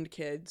trust fund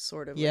kid,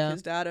 sort of. Yeah. Like,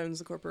 his dad owns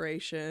the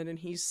corporation, and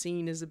he's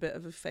seen as a bit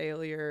of a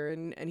failure,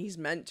 and he's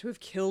meant to have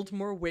killed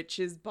more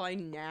witches by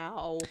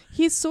now.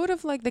 He's sort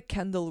of like the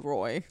Kendall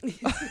Roy. He's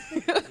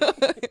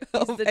the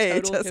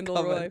total AHS Kendall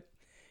Coven. Roy.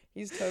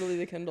 He's totally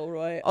the Kendall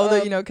Roy.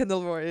 Although, you know,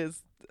 Kendall Roy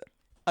is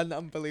an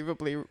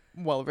unbelievably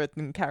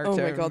well-written character.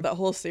 Oh my god, that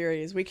whole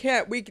series. You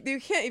can't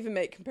even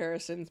make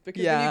comparisons,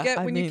 because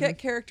Yeah, when you get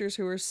characters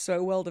who are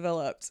so well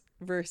developed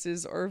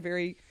versus are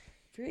very,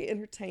 very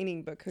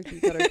entertaining but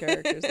cookie cutter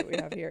characters that we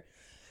have here.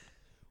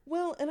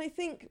 Well, and I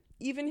think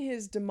even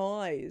his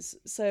demise,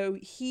 so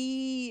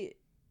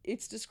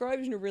it's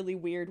described in a really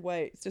weird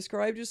way. It's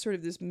described as sort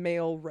of this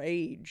male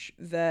rage,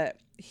 that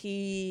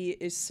he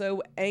is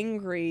so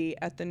angry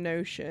at the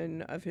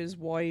notion of his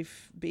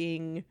wife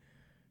being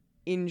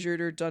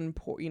injured or done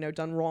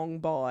wrong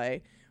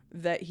by,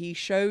 that he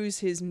shows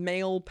his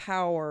male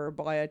power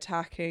by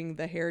attacking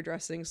the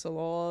hairdressing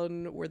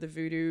salon where the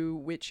voodoo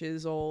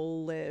witches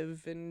all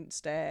live and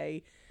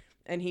stay,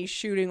 and he's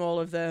shooting all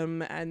of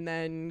them and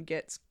then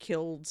gets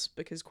killed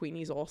because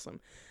Queenie's awesome.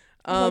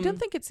 Well, I don't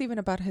think it's even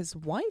about his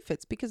wife.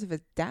 It's because of his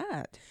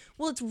dad.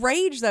 Well, it's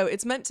rage, though.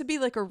 It's meant to be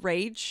like a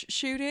rage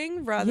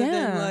shooting rather than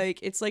Yeah. like,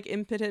 it's like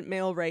impotent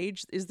male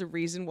rage is the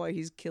reason why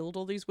he's killed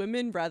all these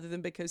women, rather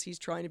than because he's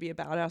trying to be a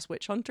badass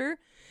witch hunter.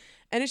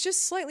 And it's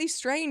just slightly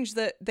strange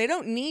that they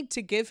don't need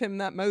to give him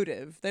that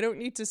motive. They don't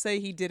need to say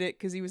he did it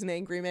because he was an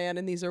angry man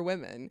and these are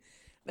women.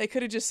 They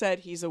could have just said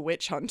he's a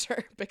witch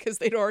hunter, because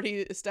they'd already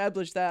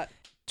established that.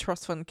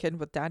 Trust fund kid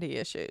with daddy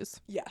issues.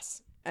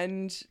 Yes.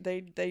 And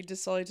they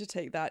decide to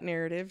take that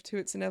narrative to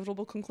its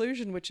inevitable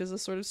conclusion, which is a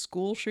sort of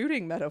school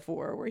shooting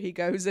metaphor where he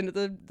goes into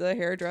the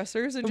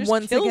hairdressers and just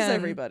Once kills again,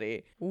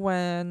 everybody.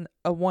 When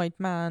a white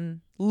man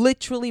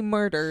literally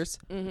murders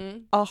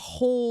a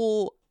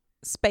whole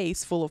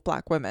space full of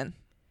black women.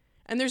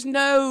 And there's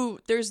no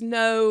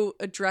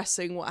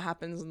addressing what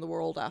happens in the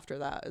world after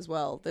that as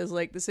well. There's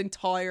like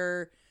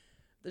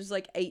there's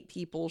like 8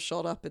 people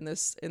shot up in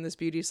this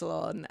beauty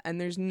salon, and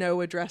there's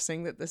no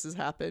addressing that this has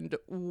happened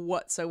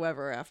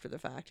whatsoever after the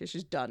fact. It's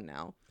just done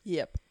now.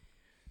 Yep.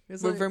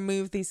 It's We've like-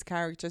 removed these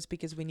characters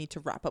because we need to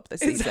wrap up the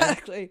season.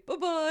 Exactly.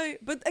 Bye-bye.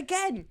 But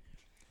again,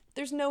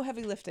 there's no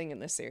heavy lifting in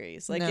this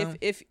series. Like, No.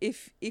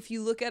 if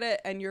you look at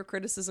it and your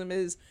criticism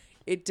is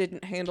it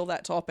didn't handle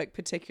that topic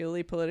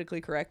particularly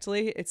politically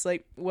correctly, it's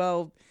like,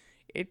 well,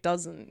 It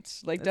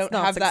doesn't. Like, It's don't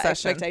not have that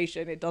Succession.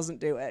 expectation. It doesn't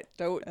do it.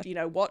 Don't,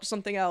 watch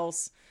something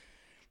else.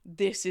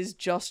 This is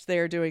just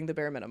there doing the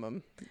bare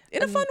minimum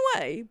in a fun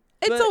way.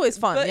 It's always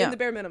fun, but yeah. in the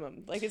bare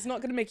minimum. Like, it's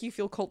not going to make you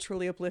feel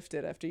culturally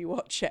uplifted after you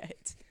watch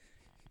it.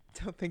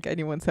 Don't think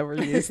anyone's ever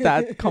used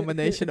that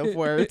combination of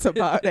words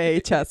about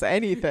AHS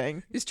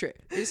anything. It's true.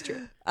 It's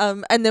true.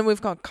 And then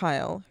we've got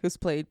Kyle, who's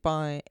played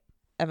by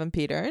Evan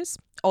Peters,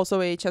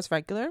 also AHS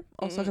regular,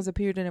 also has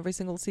appeared in every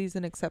single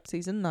season except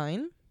season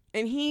 9.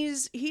 And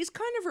he's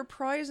kind of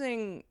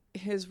reprising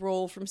his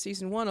role from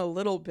season 1 a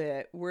little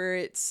bit, where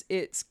it's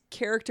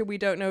character we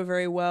don't know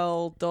very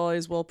well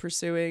dies while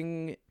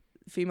pursuing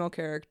female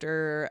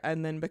character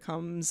and then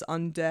becomes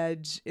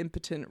undead,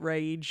 impotent,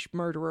 rage,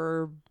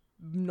 murderer,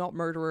 not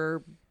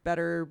murderer,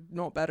 better,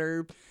 not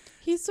better,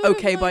 He's sort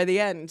okay of like, by the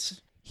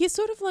end. he's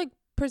sort of like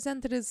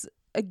presented as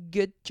a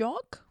good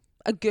jock,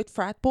 a good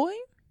frat boy.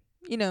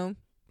 You know,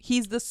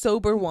 he's the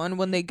sober one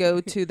when they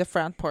go to the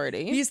frat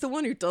party. He's the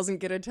one who doesn't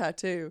get a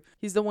tattoo.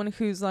 He's the one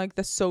who's like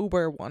the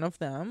sober one of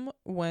them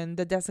when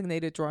the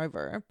designated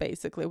driver,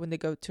 basically, when they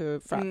go to a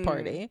frat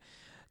party.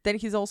 Then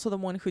he's also the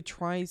one who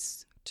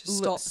tries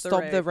To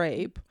stop the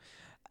rape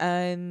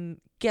and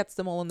gets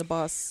them all on the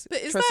bus. But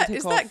is tries to that take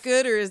is off. that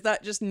good or is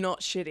that just not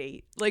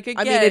shitty? Like,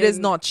 again, I mean, it is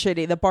not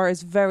shitty. The bar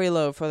is very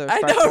low for those I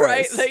frat know, boys.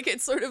 right? Like,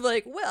 it's sort of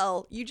like,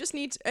 well, you just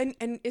need to,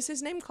 and is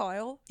his name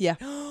Kyle? Yeah.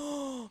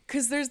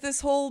 Because there's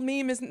this whole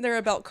meme, isn't there,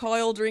 about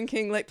Kyle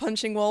drinking, like,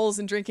 punching walls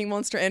and drinking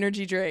Monster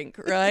Energy drink,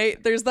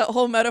 right? There's that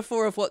whole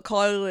metaphor of what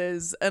Kyle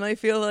is, and I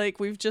feel like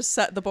we've just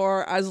set the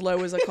bar as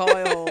low as a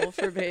Kyle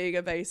for being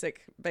a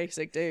basic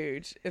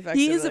dude, effectively.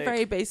 He is a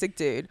very basic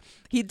dude.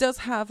 He does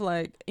have,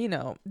 like,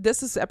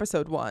 this is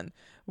episode 1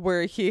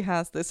 where he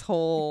has this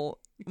whole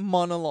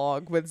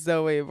monologue with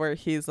Zoe where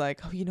he's like,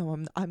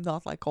 I'm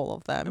not like all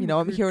of them.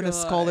 I'm here on a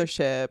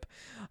scholarship.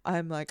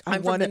 I'm like,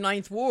 I'm from the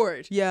 9th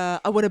Ward. Yeah,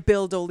 I want to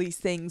build all these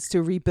things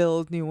to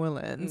rebuild New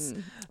Orleans.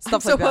 Stuff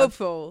I'm so like that.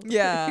 hopeful.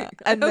 Yeah.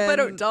 I And hope I then-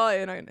 don't die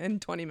in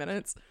 20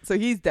 minutes. So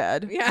he's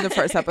dead Yeah. in the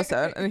first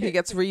episode and he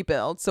gets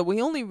rebuilt. So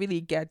we only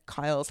really get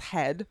Kyle's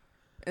head.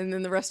 And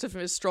then the rest of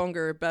him is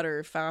stronger,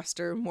 better,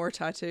 faster, more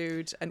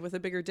tattooed, and with a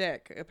bigger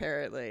dick,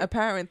 apparently.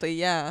 Apparently,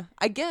 yeah.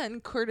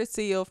 Again,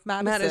 courtesy of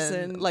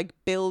Madison. Like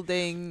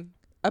building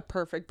a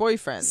perfect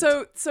boyfriend.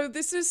 So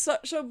this is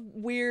such a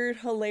weird,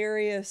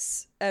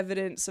 hilarious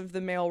evidence of the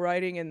male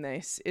writing in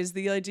this, is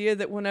the idea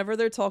that whenever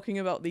they're talking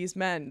about these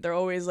men, they're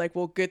always like,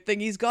 well, good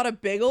thing he's got a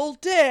big old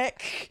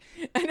dick.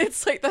 And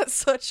it's like, that's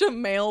such a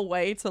male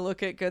way to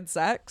look at good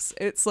sex.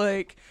 It's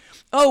like,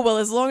 oh, well,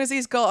 as long as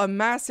he's got a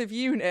massive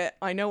unit,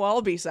 I know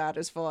I'll be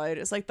satisfied.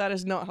 It's like, that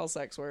is not how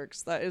sex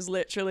works. That is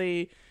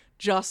literally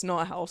just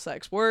not how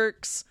sex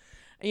works.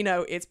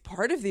 It's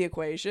part of the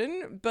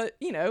equation, but,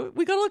 we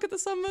got to look at the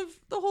sum of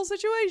the whole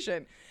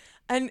situation.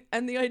 And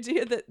the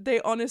idea that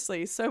they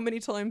honestly, so many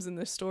times in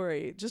this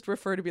story, just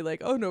refer to be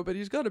like, oh, no, but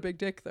he's got a big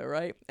dick, though,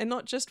 right? And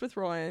not just with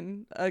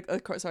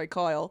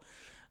Kyle.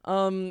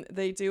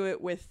 They do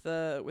it with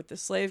the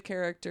slave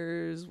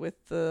characters,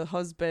 with the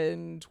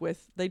husband,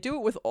 they do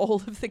it with all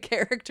of the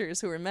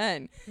characters who are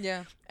men.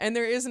 yeah. And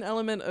there is an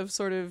element of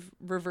sort of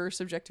reverse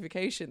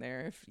objectification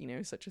there,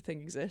 if, such a thing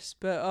exists.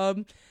 But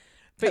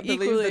I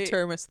believe equally, the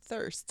term is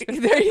thirst.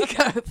 there you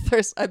go.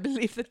 Thirst. I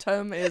believe the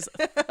term is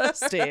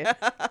thirsty.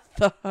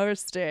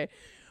 Thirsty.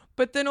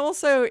 But then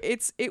also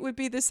it would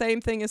be the same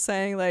thing as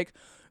saying like,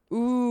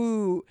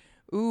 ooh,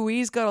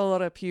 he's got a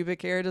lot of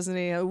pubic hair, doesn't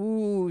he?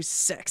 Ooh,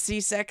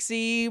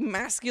 sexy,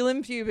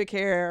 masculine pubic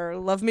hair.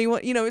 Love me.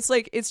 What, it's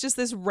like, it's just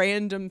this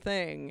random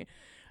thing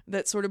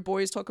that sort of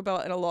boys talk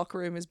about in a locker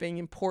room as being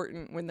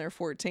important when they're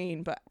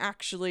 14, but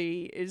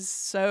actually is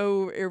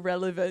so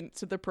irrelevant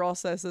to the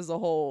process as a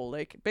whole.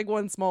 Like, big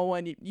one, small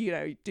one,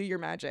 you do your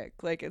magic.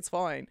 Like, it's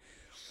fine.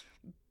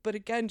 But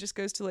again, just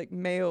goes to like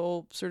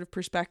male sort of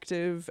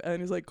perspective,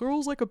 and is like,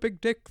 girls like a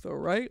big dick though,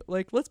 right?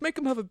 Like, let's make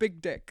them have a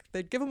big dick.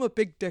 They'd give him a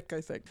big dick, I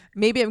think.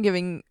 Maybe I'm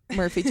giving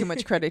Murphy too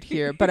much credit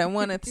here, but I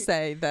wanted to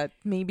say that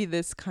maybe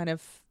this kind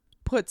of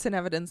puts in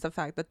evidence the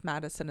fact that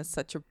Madison is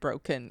such a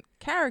broken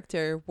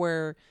character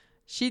where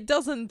she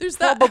doesn't does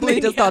not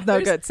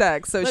know good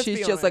sex, so let's she's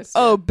be just honest,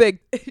 like, oh, big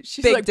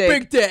She's big like, dick.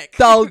 big dick.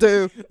 That'll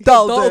do.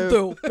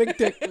 Big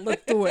dick.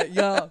 Let's do it.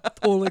 Yeah,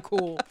 totally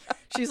cool.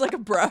 She's like a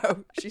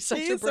bro. She's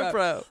such a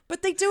bro.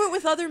 But they do it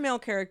with other male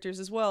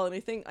characters as well. And I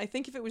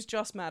think if it was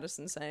just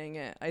Madison saying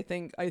it, I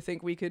think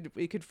we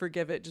could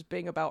forgive it just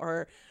being about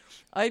her.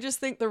 I just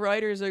think the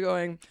writers are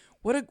going,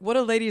 what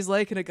a lady's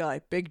like in a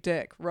guy, big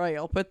dick. Right,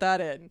 I'll put that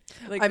in.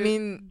 Like, I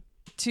mean,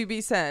 to be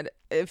said,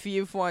 if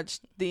you've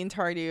watched the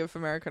entirety of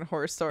American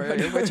Horror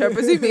Story, which I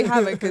presume you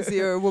haven't because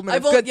you're a woman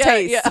of good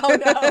taste. Yeah, oh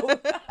no.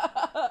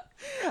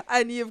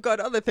 And you've got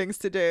other things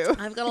to do.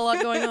 I've got a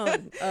lot going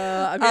on.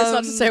 I mean, it's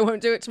not to say I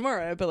won't do it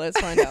tomorrow, but let's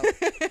find out.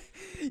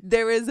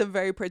 There is a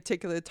very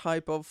particular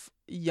type of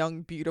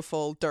young,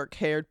 beautiful,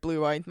 dark-haired,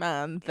 blue-eyed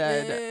man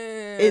that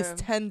is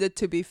tended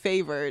to be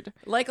favored.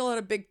 Like a lot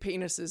of big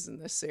penises in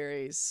this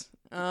series,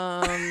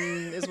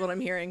 is what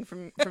I'm hearing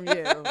from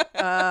you.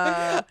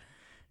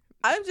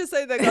 I'm just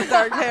saying they got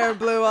dark hair and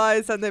blue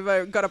eyes and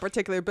they've got a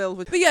particular build.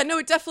 But yeah, no,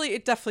 it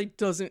definitely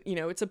doesn't,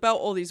 it's about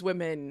all these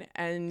women.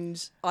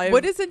 And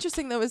what is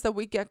interesting though is that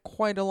we get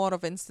quite a lot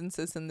of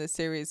instances in this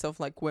series of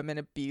like women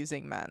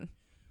abusing men.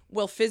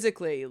 Well,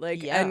 physically,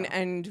 like, Yeah.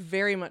 and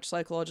very much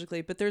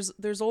psychologically, but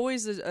there's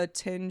always a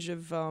tinge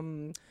of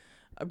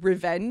a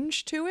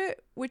revenge to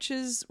it, which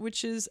is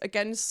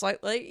again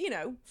slightly,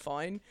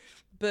 fine,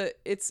 but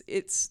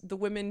it's the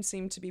women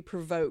seem to be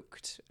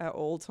provoked at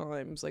all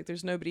times. Like,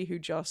 there's nobody who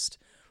just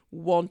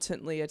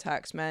wantonly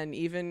attacks men.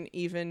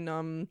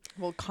 Even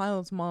Well,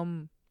 Kyle's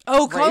mom.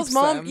 Oh, Kyle's rapes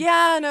mom. him.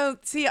 Yeah, no.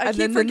 See, I And keep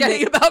then the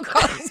forgetting about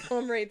Kyle's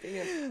mom raping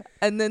him.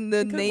 And then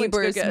the Could've went to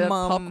go neighbor's get a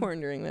mom.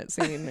 popcorn during that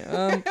scene.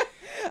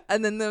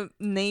 And then the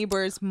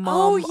neighbor's mom.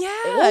 Oh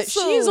yeah,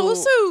 she's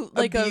also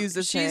like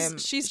abuses him.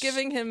 She's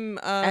giving him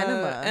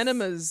Enemas.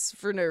 enemas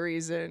for no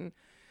reason.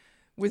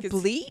 With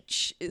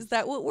bleach? Is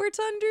that what we're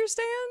to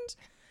understand?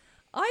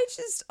 I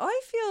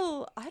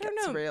feel, I don't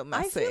Gets know. real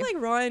I messy. feel like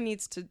Ryan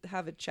needs to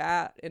have a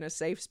chat in a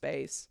safe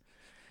space.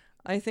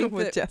 I think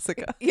with that,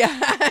 Jessica.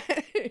 yeah,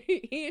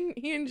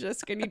 he and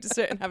Jessica need to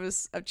sit and have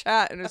a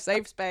chat in a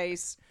safe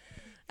space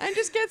and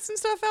just get some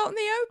stuff out in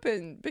the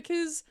open,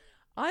 because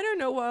I don't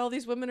know why all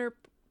these women are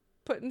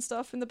putting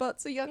stuff in the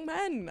butts of young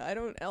men.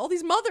 All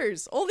these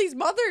mothers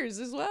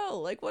as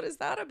well. Like, what is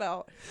that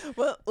about?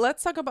 Well,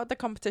 let's talk about the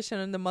competition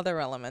and the mother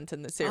element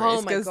in the series,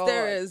 Oh my because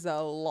there God. is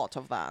a lot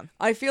of that.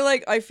 I feel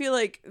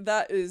like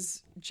that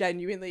is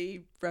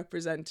genuinely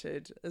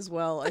represented as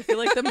well. I feel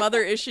like the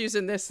mother issues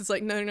in this is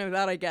like, no,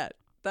 that I get.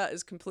 That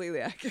is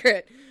completely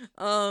accurate.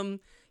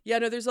 Yeah,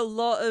 no, there's a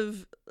lot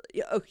of,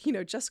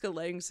 Jessica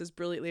Lange says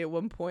brilliantly at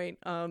one point,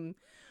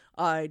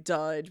 I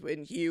died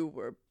when you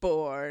were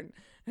born.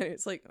 And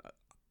it's like,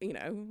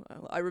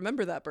 I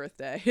remember that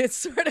birthday. It's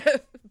sort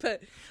of,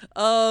 but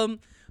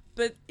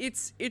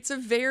it's a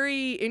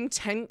very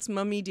intense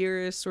mummy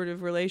dearest sort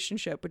of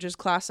relationship, which is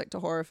classic to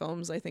horror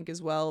films, I think,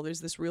 as well.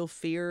 There's this real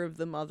fear of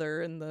the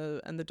mother and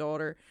the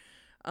daughter.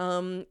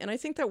 And I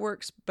think that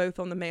works both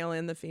on the male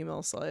and the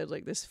female side,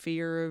 like this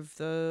fear of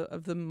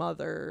the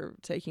mother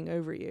taking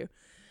over you.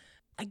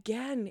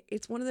 Again,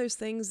 it's one of those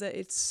things that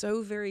it's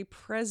so very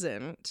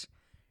present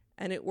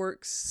and it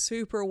works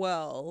super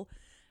well.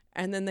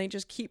 And then they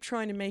just keep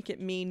trying to make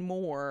it mean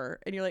more.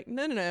 And you're like,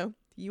 no.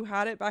 You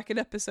had it back in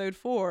episode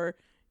 4.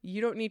 You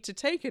don't need to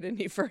take it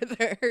any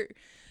further.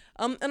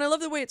 And I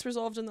love the way it's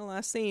resolved in the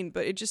last scene,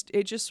 but it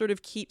just sort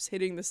of keeps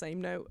hitting the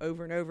same note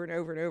over and over and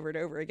over and over and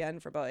over again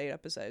for about 8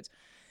 episodes.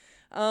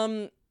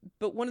 But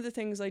one of the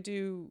things I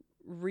do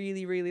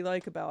really, really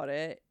like about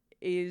it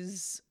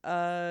is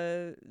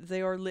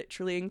they are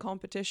literally in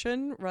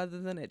competition rather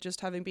than it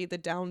just having been the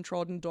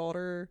downtrodden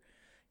daughter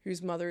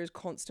whose mother is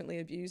constantly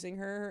abusing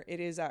her. It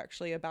is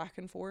actually a back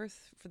and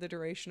forth for the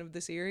duration of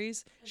the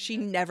series. She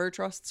never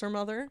trusts her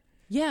mother.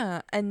 Yeah,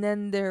 and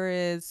then there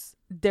is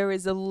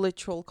a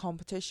literal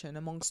competition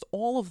amongst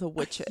all of the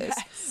witches.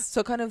 Yes.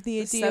 So kind of the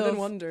idea Seven of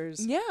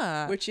Wonders.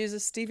 Yeah. Which is a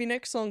Stevie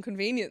Nicks song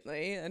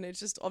conveniently, and it's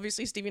just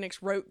obviously Stevie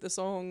Nicks wrote the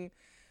song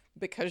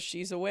because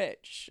she's a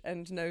witch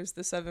and knows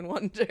the 7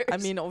 Wonders. I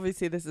mean,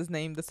 obviously this is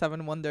named the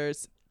 7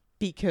 Wonders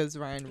because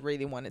Ryan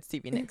really wanted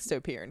Stevie Nicks to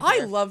appear in I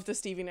here. love the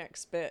Stevie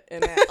Nicks bit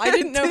in it. I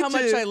didn't know Did how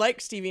much you? I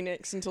liked Stevie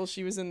Nicks until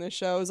she was in this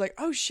show. I was like,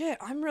 oh shit,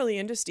 I'm really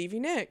into Stevie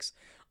Nicks.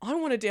 I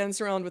want to dance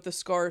around with the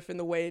scarf in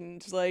the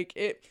wind. Like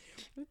it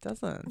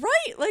doesn't.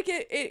 Right? Like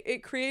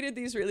it created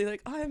these really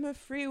like, I'm a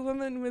free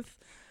woman with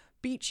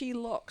beachy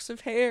locks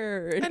of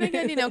hair. And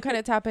again, kind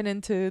of tapping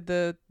into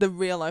the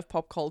real life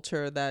pop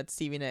culture that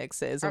Stevie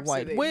Nicks is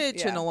Absolutely, a white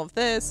witch and yeah. all of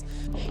this.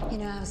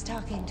 I was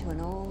talking to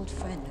an old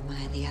friend of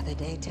mine the other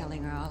day,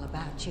 telling her all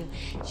about you.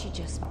 She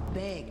just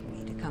begged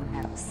me to come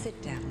have a sit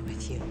down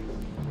with you.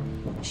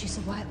 She's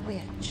a white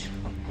witch.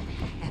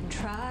 And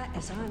try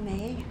as I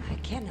may, I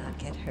cannot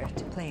get her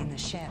to play in the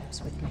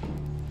shadows with me.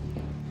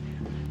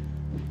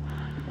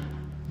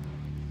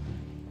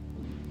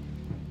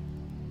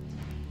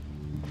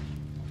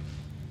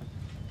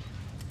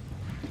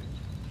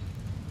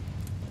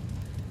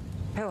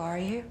 Who are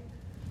you?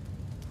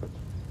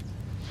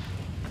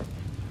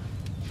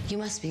 You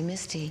must be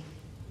Misty.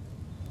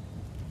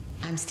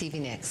 I'm Stevie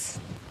Nicks.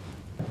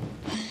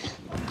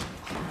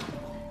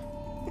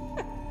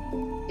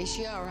 Is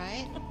she all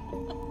right?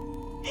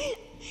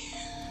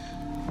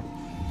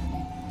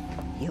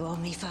 You owe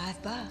me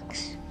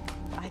 $5.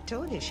 I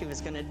told you she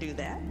was gonna do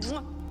that.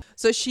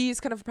 So she's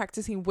kind of a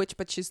practicing witch,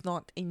 but she's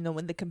not, in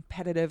the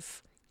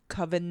competitive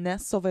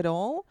Coven-ness of it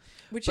all.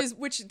 Which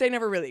they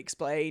never really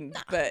explain.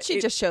 But She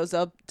just shows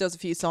up, does a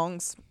few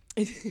songs.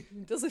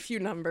 does a few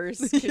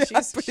numbers.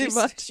 Yeah, pretty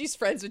much. She's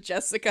friends with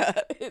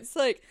Jessica. It's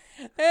like,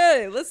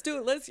 hey, let's do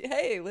a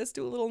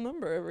little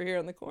number over here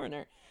in the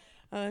corner.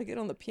 Get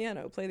on the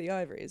piano, play the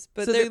ivories.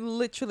 But So they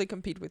literally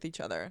compete with each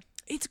other.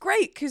 it's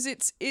great because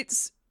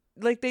it's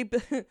like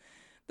the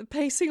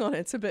pacing on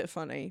it's a bit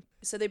funny.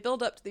 So they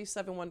build up to these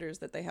 7 wonders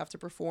that they have to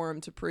perform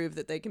to prove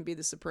that they can be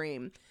the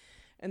supreme.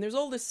 And there's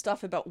all this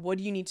stuff about what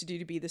do you need to do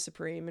to be the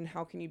supreme and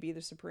how can you be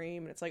the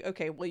supreme. And it's like,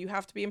 okay, well, you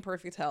have to be in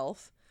perfect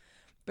health.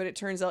 But it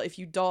turns out if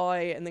you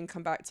die and then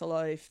come back to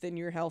life, then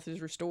your health is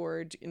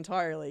restored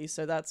entirely.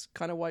 So that's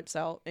kind of wipes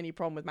out any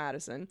problem with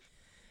Madison.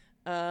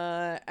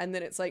 And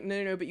then it's like,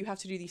 no, but you have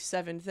to do these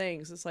 7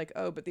 things. It's like,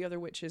 oh, but the other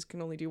witches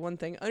can only do one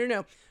thing. I don't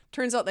know.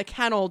 Turns out they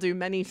can all do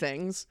many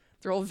things.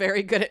 They're all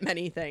very good at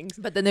many things.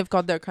 But then they've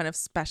got their kind of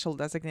special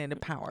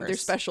designated powers. Their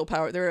special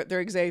power.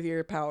 Their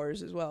Xavier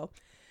powers as well.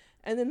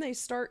 And then they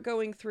start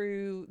going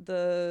through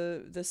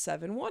the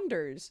 7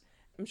 wonders.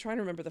 I'm trying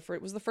to remember the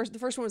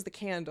first one was the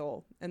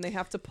candle, and they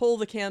have to pull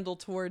the candle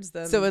towards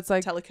them. So it's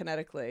like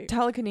telekinetically.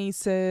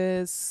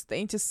 Telekinesis,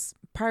 they need to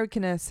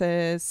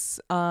pyrokinesis,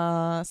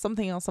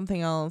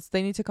 something else.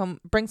 They need to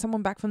bring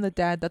someone back from the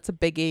dead. That's a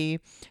biggie.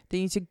 They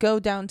need to go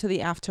down to the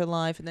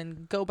afterlife and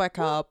then go back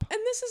up. And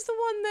this is the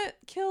one that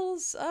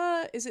kills,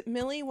 is it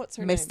Millie? What's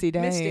her Misty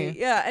name? Day. Misty.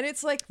 Yeah, and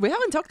it's like, We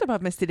haven't talked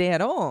about Misty Day at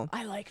all.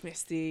 I like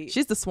Misty.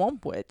 She's the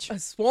swamp witch. A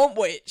swamp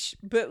witch,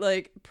 but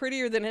like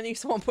prettier than any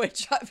swamp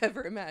witch I've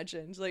ever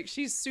imagined. Like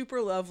she's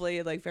super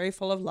lovely, like very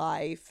full of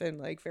life, and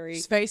like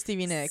She's very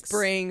Stevie Nicks.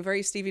 Spring,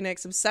 very Stevie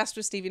Nicks, obsessed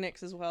with Stevie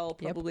Nicks as well.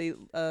 Probably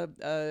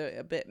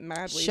a bit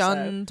madly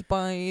shunned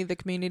by the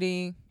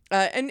community.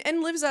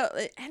 And lives out,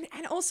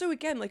 and also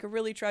again like a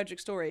really tragic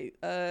story.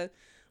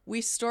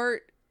 We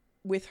start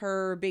with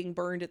her being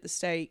burned at the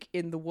stake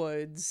in the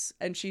woods,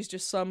 and she's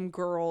just some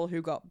girl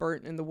who got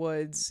burnt in the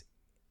woods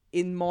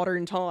in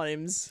modern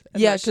times.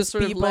 And Yeah, that's just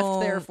sort of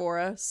left there for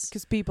us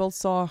because people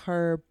saw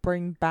her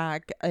bring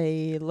back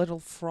a little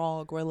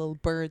frog or a little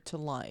bird to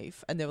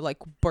life, and they were like,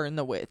 burn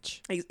the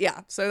witch.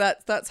 Yeah, so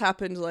that's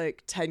happened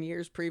like 10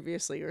 years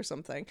previously or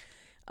something.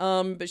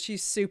 But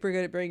she's super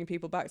good at bringing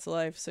people back to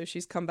life, so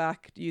she's come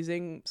back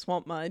using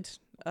swamp mud,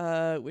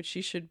 which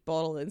she should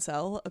bottle and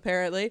sell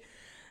apparently.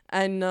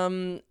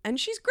 And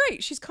she's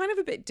great. She's kind of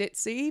a bit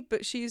ditzy,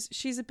 but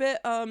she's a bit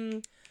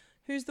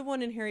who's the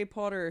one in Harry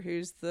Potter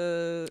who's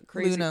the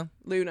crazy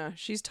Luna.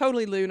 She's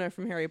totally Luna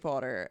from Harry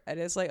Potter, and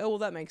it's like, oh well,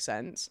 that makes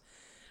sense.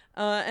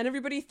 And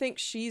everybody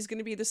thinks she's going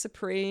to be the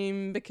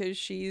supreme because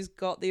she's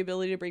got the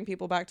ability to bring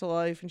people back to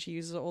life, and she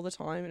uses it all the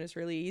time, and it's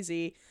really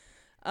easy.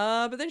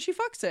 But then she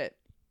fucks it.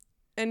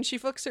 And she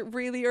fucks it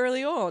really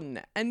early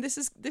on. And this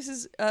is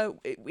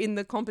in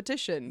the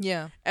competition.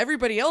 Yeah.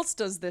 Everybody else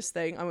does this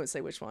thing. I won't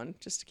say which one,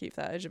 just to keep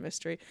that edge of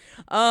mystery.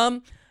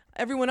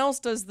 Everyone else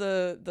does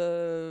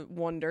the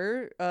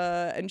wonder,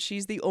 and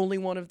she's the only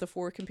one of the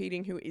 4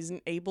 competing who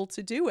isn't able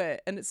to do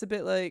it. And it's a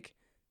bit like,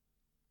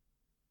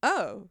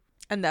 oh.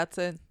 And that's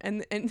it.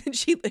 And then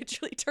she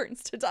literally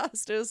turns to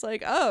dust. It was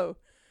like, oh,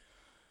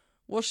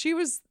 well, she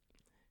was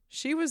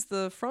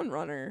the front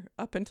runner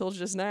up until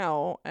just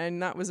now,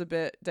 and that was a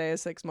bit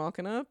Deus Ex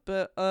Machina,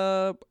 but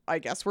I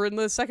guess we're in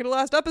the second to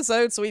last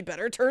episode, so we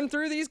better turn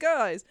through these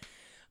guys.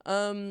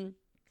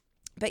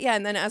 But yeah,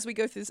 and then as we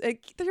go through this,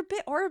 they're a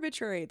bit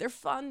arbitrary. They're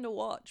fun to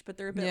watch, but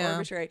they're a bit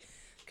arbitrary.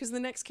 Because the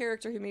next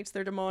character who meets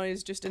their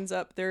demise just ends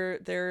up they're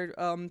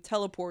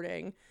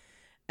teleporting.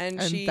 And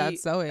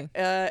that's Zoe.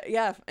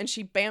 And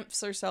she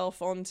bamfs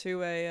herself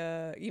onto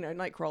a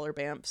Nightcrawler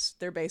bamfs.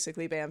 They're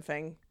basically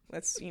bamfing.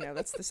 That's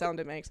the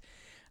sound it makes.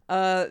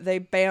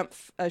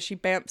 She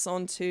bamfs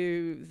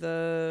onto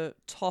the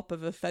top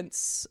of a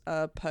fence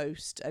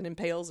post and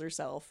impales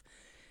herself.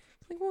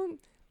 Like, well,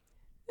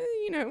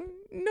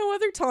 no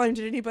other time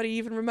did anybody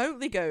even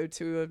remotely go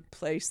to a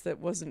place that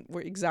wasn't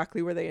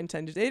exactly where they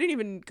intended. They didn't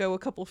even go a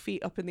couple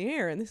feet up in the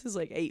air, and this is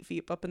like 8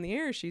 feet up in the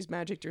air she's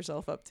magicked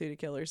herself up to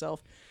kill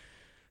herself.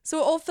 So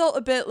it all felt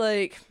a bit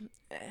like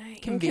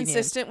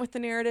inconsistent with the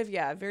narrative.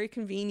 Yeah, very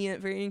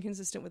convenient, very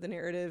inconsistent with the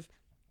narrative.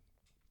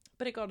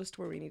 But it got us to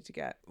where we need to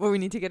get. What we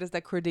need to get is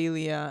that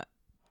Cordelia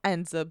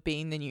ends up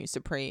being the new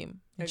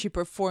Supreme. And she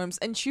performs,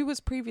 and she was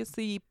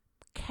previously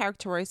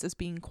characterized as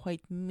being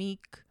quite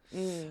meek,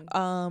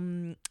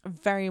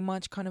 very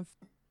much kind of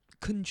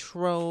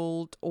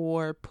controlled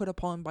or put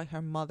upon by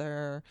her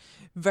mother,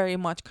 very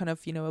much kind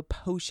of, a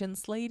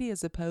potions lady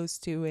as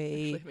opposed to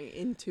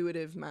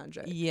intuitive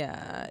magic.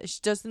 Yeah,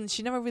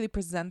 she never really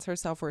presents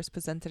herself or is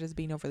presented as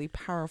being overly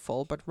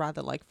powerful, but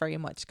rather like very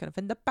much kind of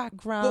in the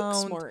background.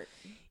 Book smart.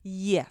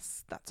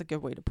 Yes, that's a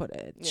good way to put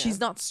it. Yeah. She's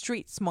not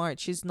street smart.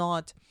 She's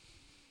not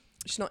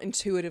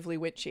intuitively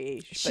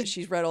witchy, but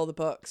she's read all the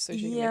books, so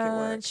she can make it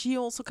work. She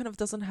also kind of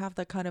doesn't have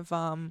that kind of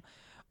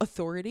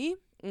authority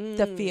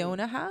that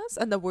Fiona has,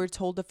 and that we're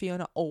told that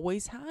Fiona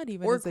always had,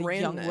 even as a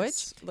young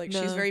witch. Like,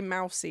 she's very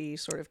mousy,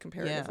 sort of,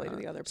 comparatively to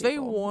the other people. She's very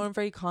warm,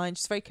 very kind.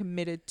 She's very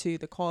committed to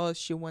the cause.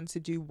 She wants to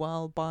do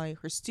well by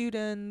her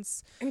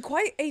students. And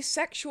quite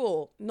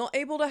asexual. Not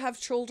able to have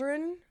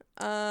children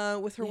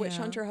with her witch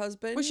hunter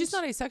husband. Well, she's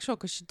not asexual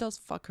because she does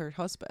fuck her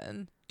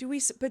husband.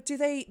 But do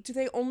they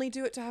only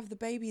do it to have the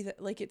baby?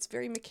 That, like, it's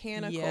very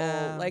mechanical.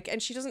 Yeah. Like,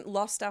 and she doesn't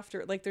lust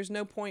after, like, there's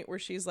no point where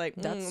she's like,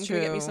 that's true,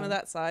 get me some of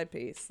that side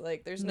piece.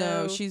 Like, there's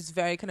no, she's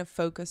very kind of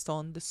focused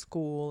on the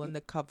school and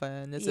the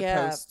coven as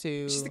opposed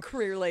to, she's the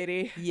career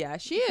lady. Yeah,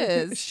 she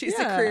is. She's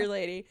the career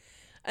lady.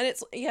 And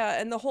it's,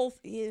 and the whole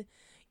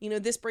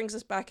this brings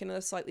us back into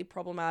a slightly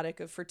problematic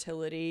of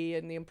fertility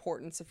and the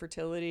importance of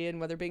fertility and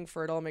whether being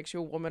fertile makes you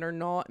a woman or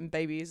not, and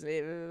babies,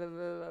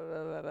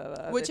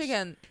 which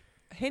again,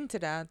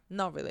 hinted at,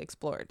 not really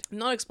explored.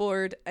 Not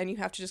explored, and you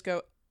have to just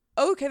go,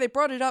 okay, they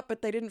brought it up,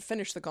 but they didn't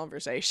finish the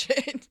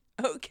conversation.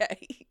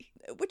 Okay.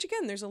 Which,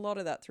 again, there's a lot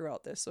of that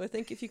throughout this. So I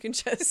think if you can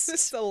just...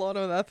 There's a lot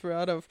of that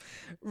throughout of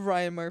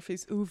Ryan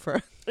Murphy's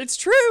oeuvre. It's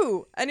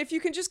true. And if you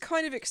can just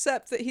kind of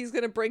accept that he's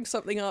going to bring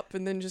something up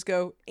and then just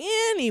go,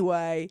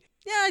 anyway.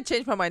 Yeah, I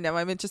changed my mind now.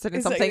 I'm interested in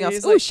It's something like- else.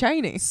 it's Oh, like-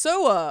 shiny.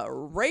 So,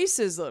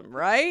 racism,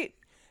 right?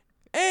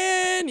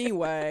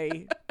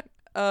 Anyway.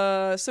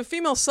 So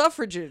female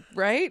suffrage,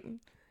 right?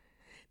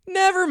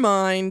 Never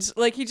mind.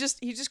 Like, he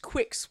just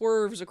quick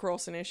swerves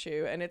across an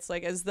issue, and it's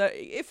like,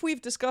 if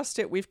we've discussed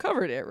it, we've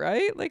covered it,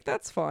 right? Like,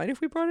 that's fine if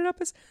we brought it up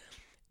as...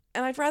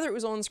 And I'd rather it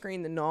was on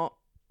screen than not.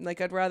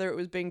 Like, I'd rather it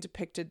was being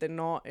depicted than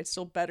not. It's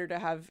still better to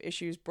have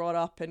issues brought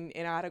up and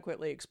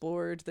inadequately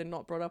explored than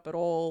not brought up at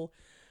all.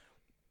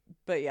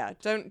 But yeah,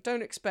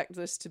 don't expect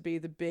this to be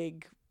the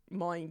big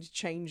mind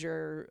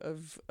changer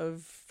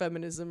of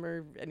feminism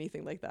or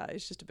anything like that.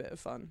 It's just a bit of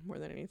fun more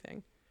than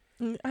anything.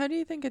 How do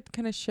you think it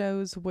kind of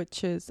shows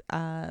witches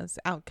as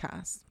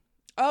outcasts?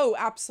 Oh,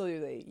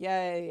 absolutely.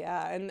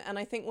 Yeah. And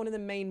I think one of the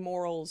main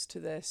morals to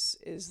this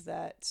is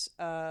that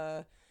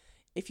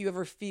if you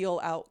ever feel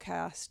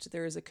outcast,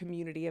 there is a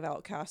community of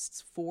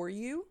outcasts for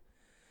you.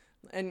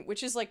 And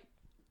which is like,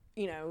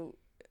 you know,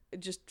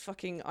 just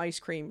fucking ice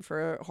cream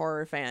for a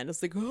horror fan.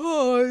 It's like,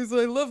 oh,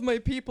 I love my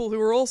people who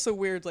are also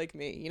weird like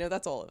me. You know,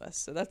 that's all of us.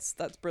 So that's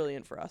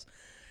brilliant for us.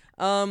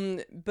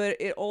 But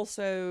it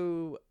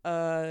also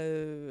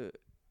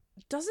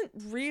doesn't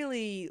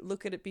really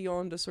look at it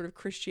beyond a sort of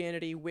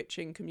Christianity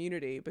witching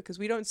community, because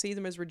we don't see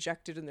them as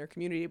rejected in their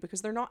community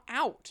because they're not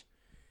out.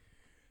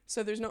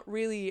 So there's not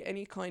really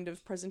any kind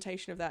of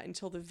presentation of that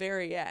until the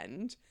very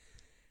end,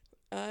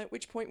 at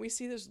which point we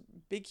see this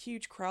big,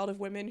 huge crowd of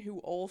women who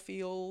all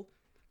feel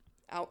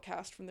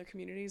outcast from their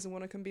communities and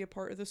want to come be a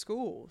part of the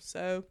school.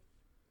 So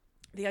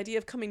the idea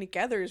of coming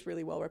together is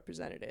really well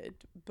represented,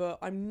 but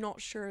I'm not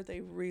sure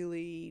they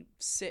really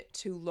sit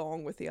too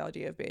long with the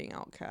idea of being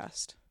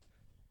outcast.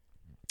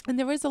 And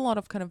there is a lot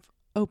of kind of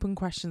open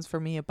questions for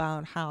me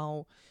about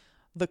how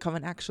the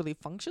Coven actually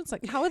functions.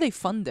 Like, how are they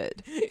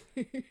funded?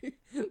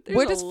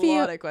 Where does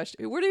lot of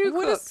questions.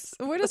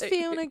 Where does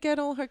Fiona get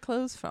all her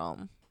clothes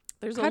from?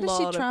 There's How a does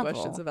she lot of travel?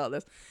 questions about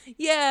this.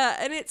 Yeah,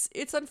 and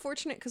it's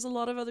unfortunate because a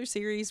lot of other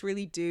series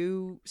really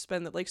do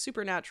spend that. Like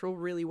Supernatural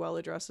really well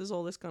addresses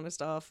all this kind of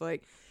stuff.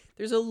 Like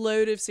there's a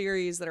load of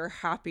series that are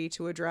happy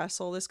to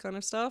address all this kind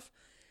of stuff,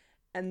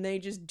 and they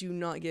just do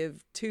not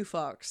give two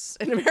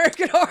fucks in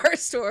American Horror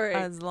Story.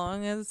 As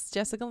long as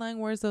Jessica Lange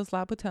wears those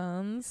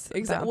Louboutins,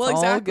 Exactly.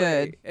 that's all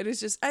good. It is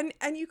just, and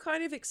you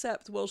kind of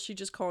accept, well, she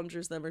just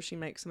conjures them or she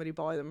makes somebody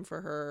buy them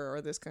for her or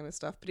this kind of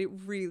stuff, but it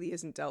really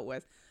isn't dealt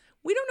with.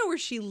 We don't know where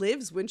she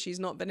lives when she's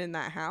not been in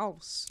that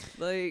house.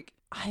 Like,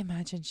 I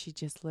imagine she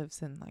just lives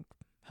in like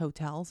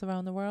hotels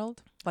around the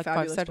world, like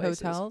fabulous 5-star places.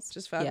 hotels.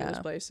 Just fabulous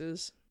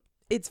places.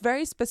 It's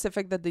very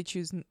specific that they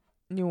choose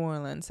New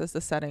Orleans as the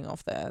setting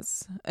of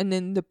this. And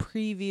in the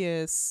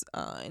previous,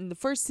 in the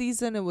first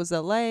season, it was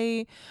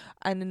LA.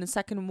 And in the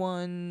second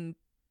one,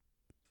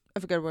 I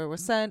forget where it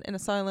was set, in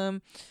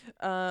Asylum.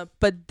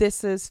 But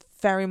this is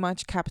very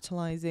much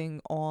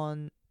capitalizing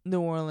on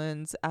New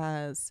Orleans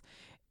as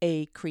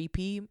a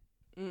creepy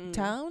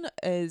town,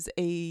 as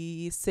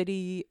a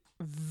city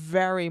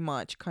very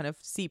much kind of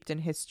steeped in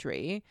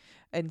history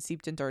and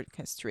steeped in dark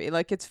history.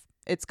 Like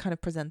it's kind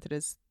of presented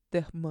as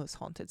the most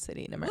haunted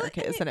city in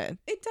America, isn't it?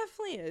 It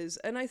definitely is.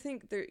 And I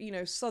think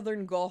there,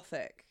 Southern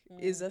Gothic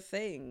is a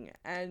thing.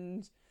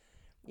 And,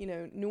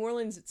 New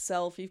Orleans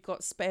itself, you've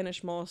got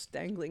Spanish moss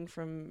dangling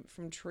from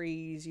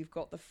trees. You've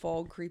got the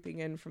fog creeping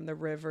in from the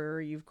river.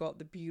 You've got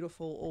the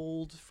beautiful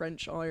old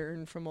French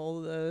iron from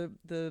all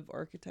the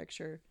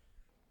architecture.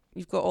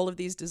 You've got all of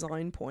these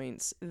design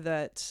points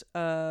that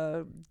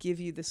give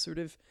you this sort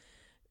of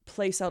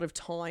place out of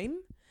time.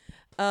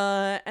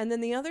 And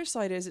then the other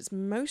side is it's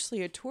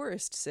mostly a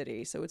tourist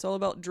city, so it's all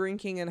about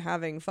drinking and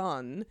having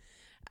fun.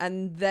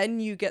 And then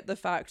you get the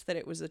fact that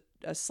it was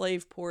a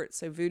slave port,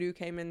 so voodoo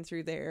came in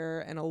through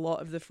there, and a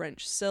lot of the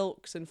French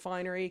silks and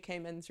finery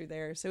came in through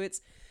there. So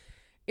it's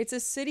a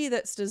city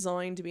that's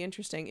designed to be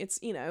interesting. It's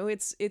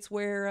it's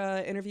where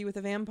Interview with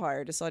a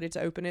Vampire decided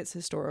to open its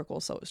historical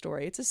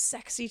story. It's a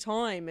sexy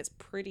time. It's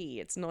pretty.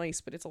 It's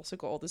nice, but it's also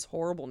got all this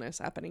horribleness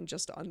happening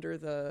just under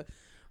the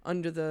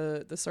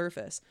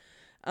surface.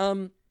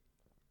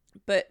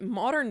 But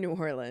modern New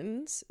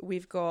Orleans,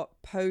 we've got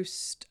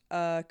post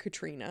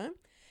Katrina,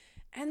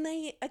 and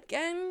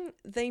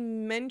they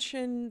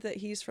mention that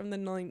he's from the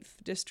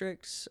 9th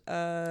district,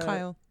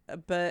 Kyle,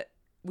 but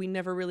we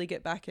never really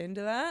get back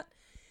into that.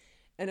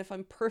 And if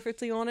I'm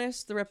perfectly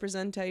honest, the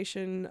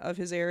representation of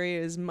his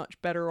area is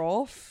much better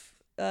off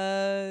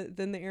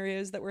than the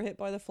areas that were hit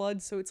by the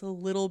flood. So it's a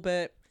little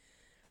bit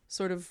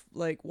sort of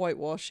like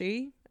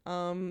whitewashy.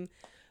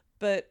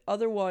 But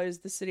otherwise,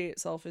 the city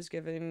itself is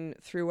given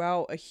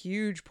throughout a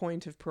huge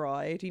point of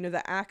pride.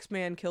 The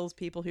Axeman kills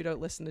people who don't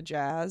listen to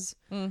jazz.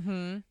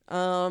 Mm-hmm.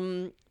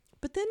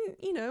 But then,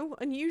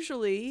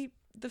 unusually,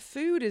 the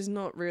food is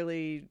not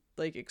really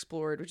like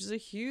explored, which is a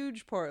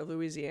huge part of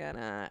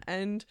Louisiana.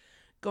 And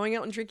going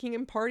out and drinking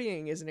and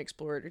partying isn't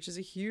explored, which is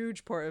a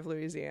huge part of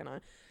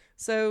Louisiana.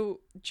 So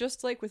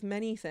just like with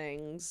many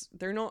things,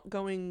 they're not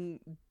going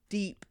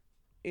deep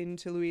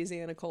into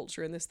Louisiana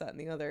culture and this, that, and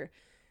the other.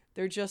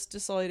 They're just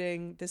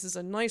deciding this is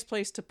a nice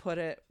place to put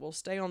it. We'll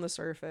stay on the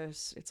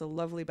surface. It's a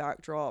lovely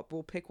backdrop.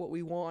 We'll pick what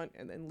we want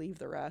and then leave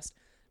the rest.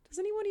 Does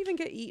anyone even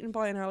get eaten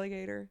by an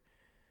alligator?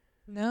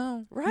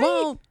 No. Right?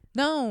 Well,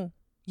 no.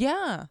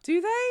 Yeah.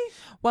 Do they?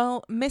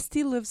 Well,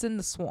 Misty lives in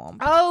the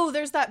swamp. Oh,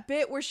 there's that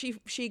bit where she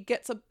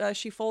gets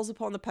she falls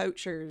upon the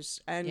poachers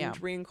and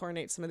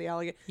reincarnates some of the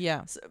alligators.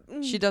 Yeah. So,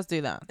 She does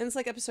do that. and it's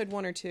like episode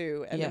 1 or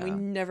 2, and then we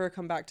never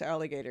come back to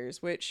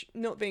alligators, which,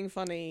 not being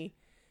funny,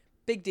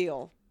 big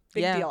deal.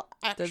 Big deal.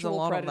 Actual there's a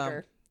lot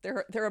predator. Of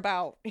them. They're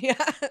about. Yeah.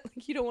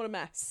 Like, you don't want to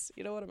mess.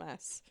 You don't want to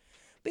mess.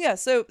 But yeah,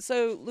 so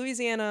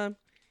Louisiana,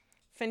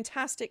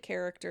 fantastic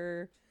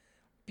character,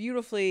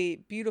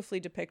 beautifully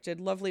depicted,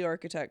 lovely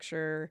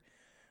architecture.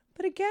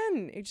 But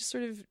again, it just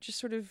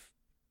sort of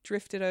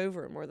drifted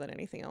over more than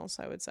anything else,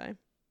 I would say.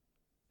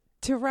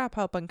 To wrap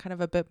up on kind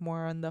of a bit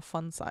more on the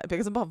fun side,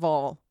 because above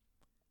all,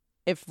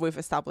 if we've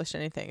established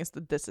anything, is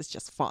that this is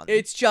just fun.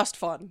 It's just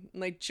fun.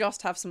 Like,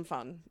 just have some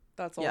fun.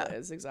 That's all it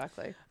is,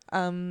 exactly.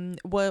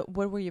 What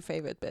were your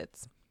favorite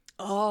bits?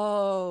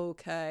 Oh,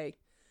 okay.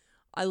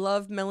 I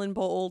love melon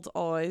balled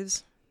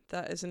eyes.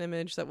 That is an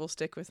image that will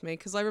stick with me,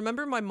 because I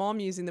remember my mom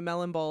using the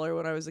melon baller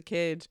when I was a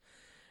kid,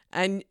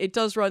 and it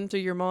does run through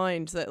your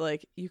mind that,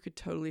 like, you could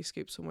totally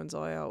scoop someone's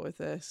eye out with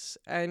this.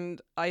 And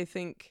I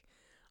think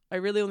I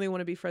really only want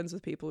to be friends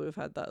with people who have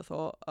had that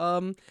thought.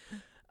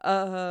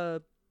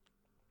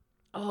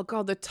 Oh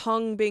god, the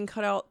tongue being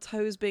cut out,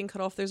 toes being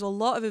cut off. There's a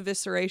lot of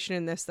evisceration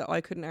in this that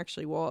I couldn't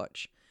actually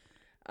watch.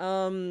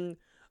 Oh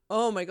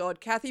my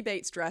god, Kathy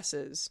Bates'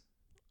 dresses.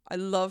 I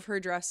love her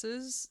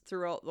dresses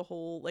throughout the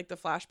whole, like, the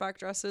flashback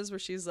dresses where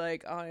she's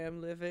like, I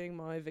am living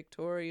my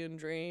Victorian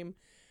dream.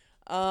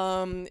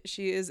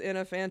 She is in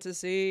a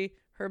fantasy.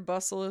 Her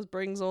bustle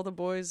brings all the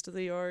boys to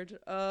the yard.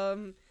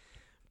 But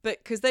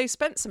because they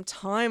spent some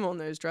time on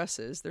those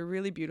dresses, they're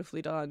really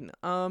beautifully done.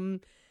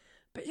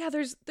 But yeah,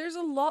 there's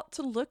a lot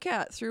to look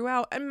at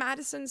throughout, and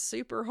Madison's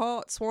super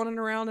hot, swanning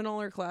around in all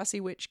her classy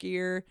witch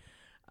gear.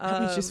 I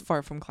mean, she's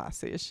far from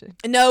classy, is she?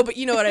 No, but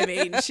you know what I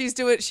mean. She's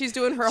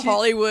doing her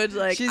Hollywood,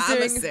 like,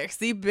 I'm a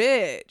sexy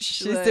bitch.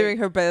 She's like, doing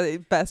her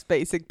best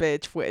basic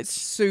bitch witch.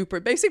 Super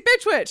basic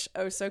bitch witch.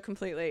 Oh, so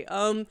completely.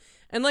 And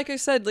like I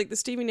said, like, the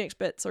Stevie Nicks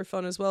bits are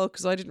fun as well,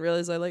 because I didn't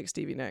realize I like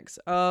Stevie Nicks.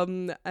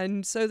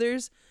 And so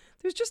there's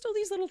just all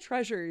these little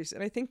treasures,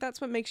 and I think that's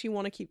what makes you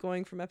want to keep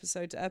going from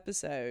episode to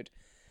episode.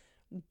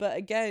 But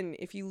again,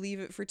 if you leave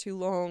it for too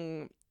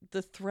long,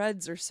 the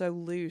threads are so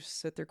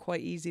loose that they're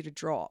quite easy to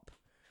drop.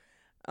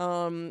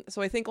 So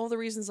I think all the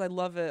reasons I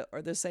love it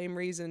are the same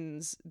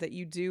reasons that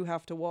you do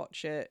have to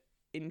watch it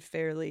in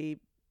fairly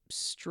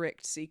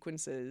strict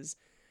sequences,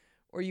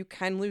 or you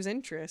can lose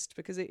interest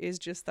because it is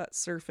just that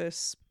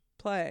surface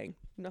playing.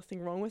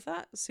 Nothing wrong with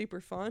that. Super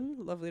fun,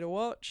 lovely to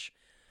watch.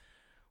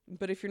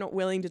 But if you're not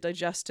willing to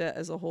digest it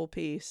as a whole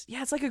piece,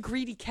 yeah, it's like a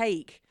greedy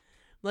cake.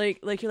 Like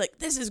you're like,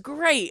 this is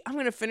great, I'm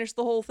gonna finish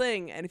the whole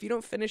thing, and if you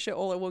don't finish it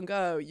all at one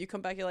go, you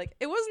come back, you're like,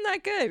 it wasn't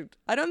that good,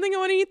 I don't think I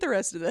want to eat the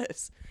rest of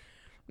this.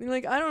 And you're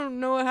like, I don't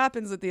know what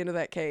happens at the end of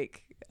that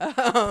cake.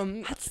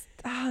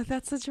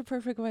 That's such a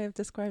perfect way of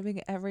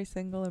describing every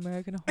single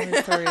American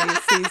Horror Story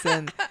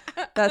season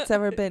that's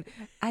ever been,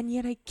 and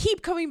yet I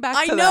keep coming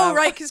back to I know, them.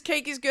 right? Because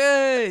cake is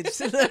good.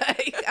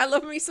 Like, I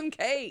love me some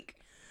cake.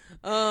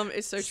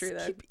 It's so true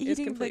though.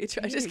 It's completely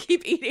true. I just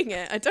keep eating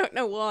it. I don't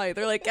know why.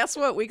 They're like, guess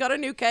what? We got a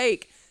new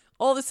cake.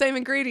 All the same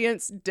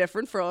ingredients,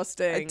 different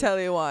frosting. I tell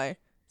you why.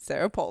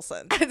 Sarah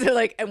Paulson. They're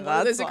like, and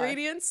one of those That's why.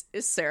 ingredients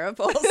is Sarah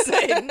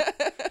Paulson.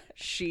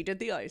 She did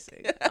the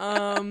icing.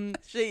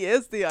 She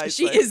is the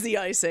icing. She is the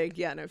icing.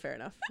 Yeah, no, fair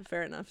enough.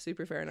 Fair enough.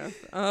 Super fair enough.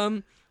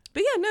 But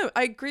yeah, no,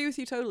 I agree with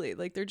you totally.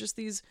 Like, they're just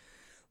these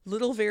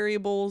little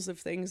variables of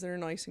things that are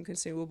nice and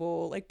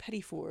consumable, like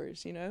petit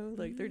fours, you know?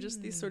 Like, they're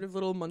just these sort of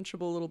little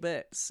munchable little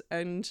bits.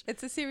 And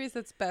it's a series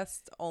that's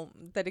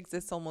that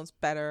exists almost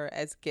better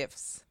as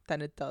gifts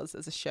than it does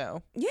as a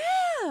show.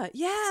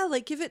 Yeah,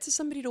 like, give it to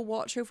somebody to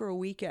watch over a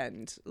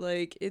weekend.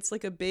 Like, it's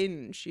like a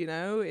binge, you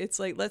know? It's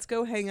like, let's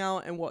go hang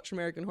out and watch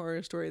American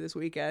Horror Story this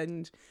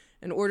weekend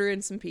and order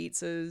in some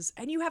pizzas,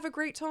 and you have a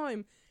great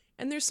time.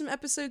 And there's some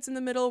episodes in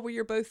the middle where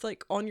you're both,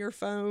 like, on your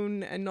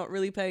phone and not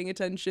really paying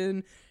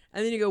attention,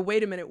 and then you go,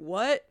 wait a minute,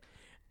 what?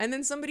 And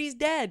then somebody's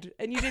dead,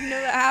 and you didn't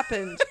know that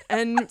happened.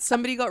 And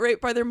somebody got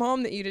raped by their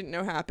mom that you didn't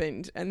know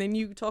happened. And then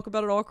you talk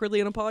about it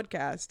awkwardly on a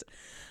podcast.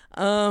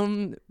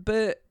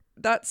 But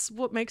that's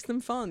what makes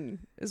them fun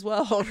as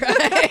well,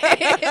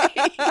 right?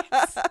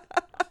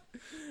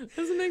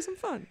 Doesn't make them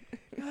fun.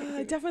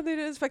 I definitely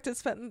didn't expect to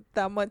spend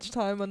that much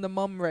time on the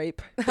mom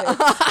rape.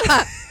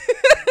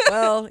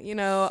 Well, you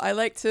know, I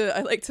like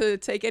to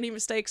take any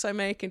mistakes I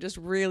make and just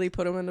really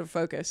put them into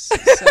focus.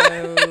 So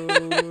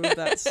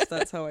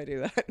that's how I do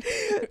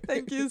that.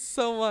 Thank you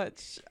so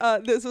much.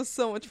 This was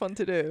so much fun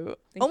to do.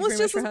 Thank you very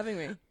much for having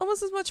me.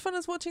 Almost as much fun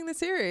as watching the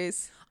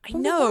series. I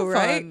know,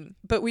 right?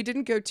 But we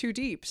didn't go too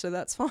deep, so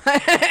that's fine.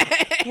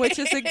 Which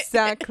is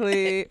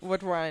exactly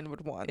what Ryan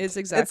would want. It's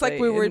exactly. It's like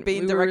we were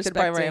being directed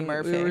by Ryan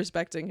Murphy. We were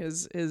respecting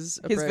his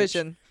approach.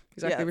 vision.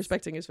 Exactly, Yes.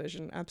 respecting his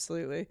vision.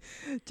 Absolutely.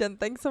 Jen,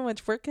 thanks so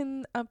much. Where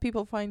can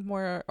people find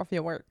more of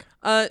your work?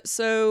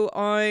 So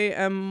I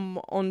am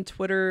on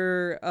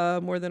Twitter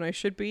more than I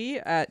should be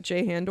at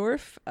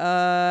Handorf,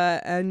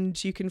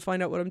 and you can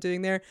find out what I'm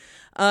doing there.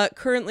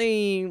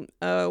 Currently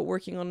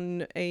working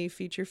on a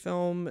feature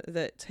film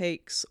that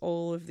takes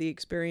all of the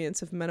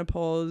experience of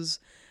menopause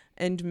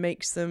and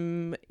makes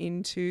them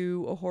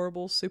into a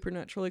horrible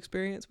supernatural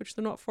experience, which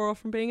they're not far off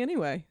from being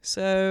anyway.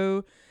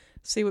 So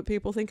see what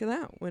people think of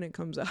that when it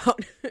comes out.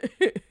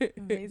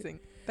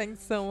 Amazing.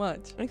 Thanks so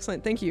much.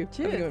 Excellent. Thank you.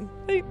 Cheers. Have a good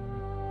one. Bye.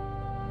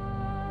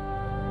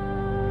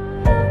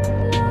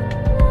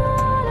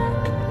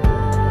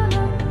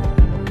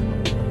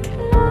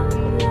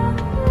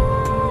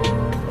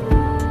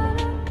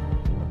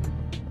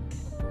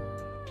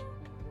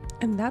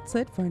 And that's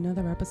it for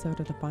another episode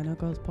of the Final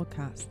Girls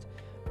podcast.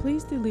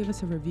 Please do leave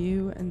us a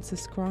review and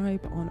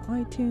subscribe on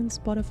iTunes,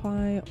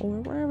 Spotify,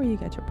 or wherever you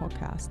get your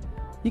podcast.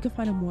 You can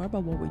find out more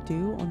about what we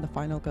do on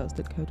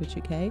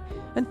thefinalgirls.co.uk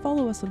and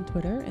follow us on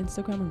Twitter,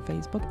 Instagram, and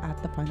Facebook at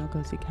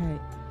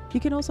thefinalgirlsuk. You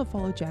can also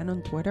follow Jen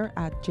on Twitter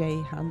at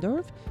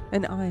Handorf,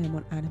 and I am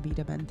on Anna B.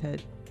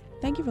 Demented.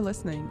 Thank you for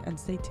listening, and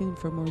stay tuned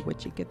for more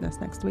witchy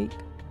goodness next week.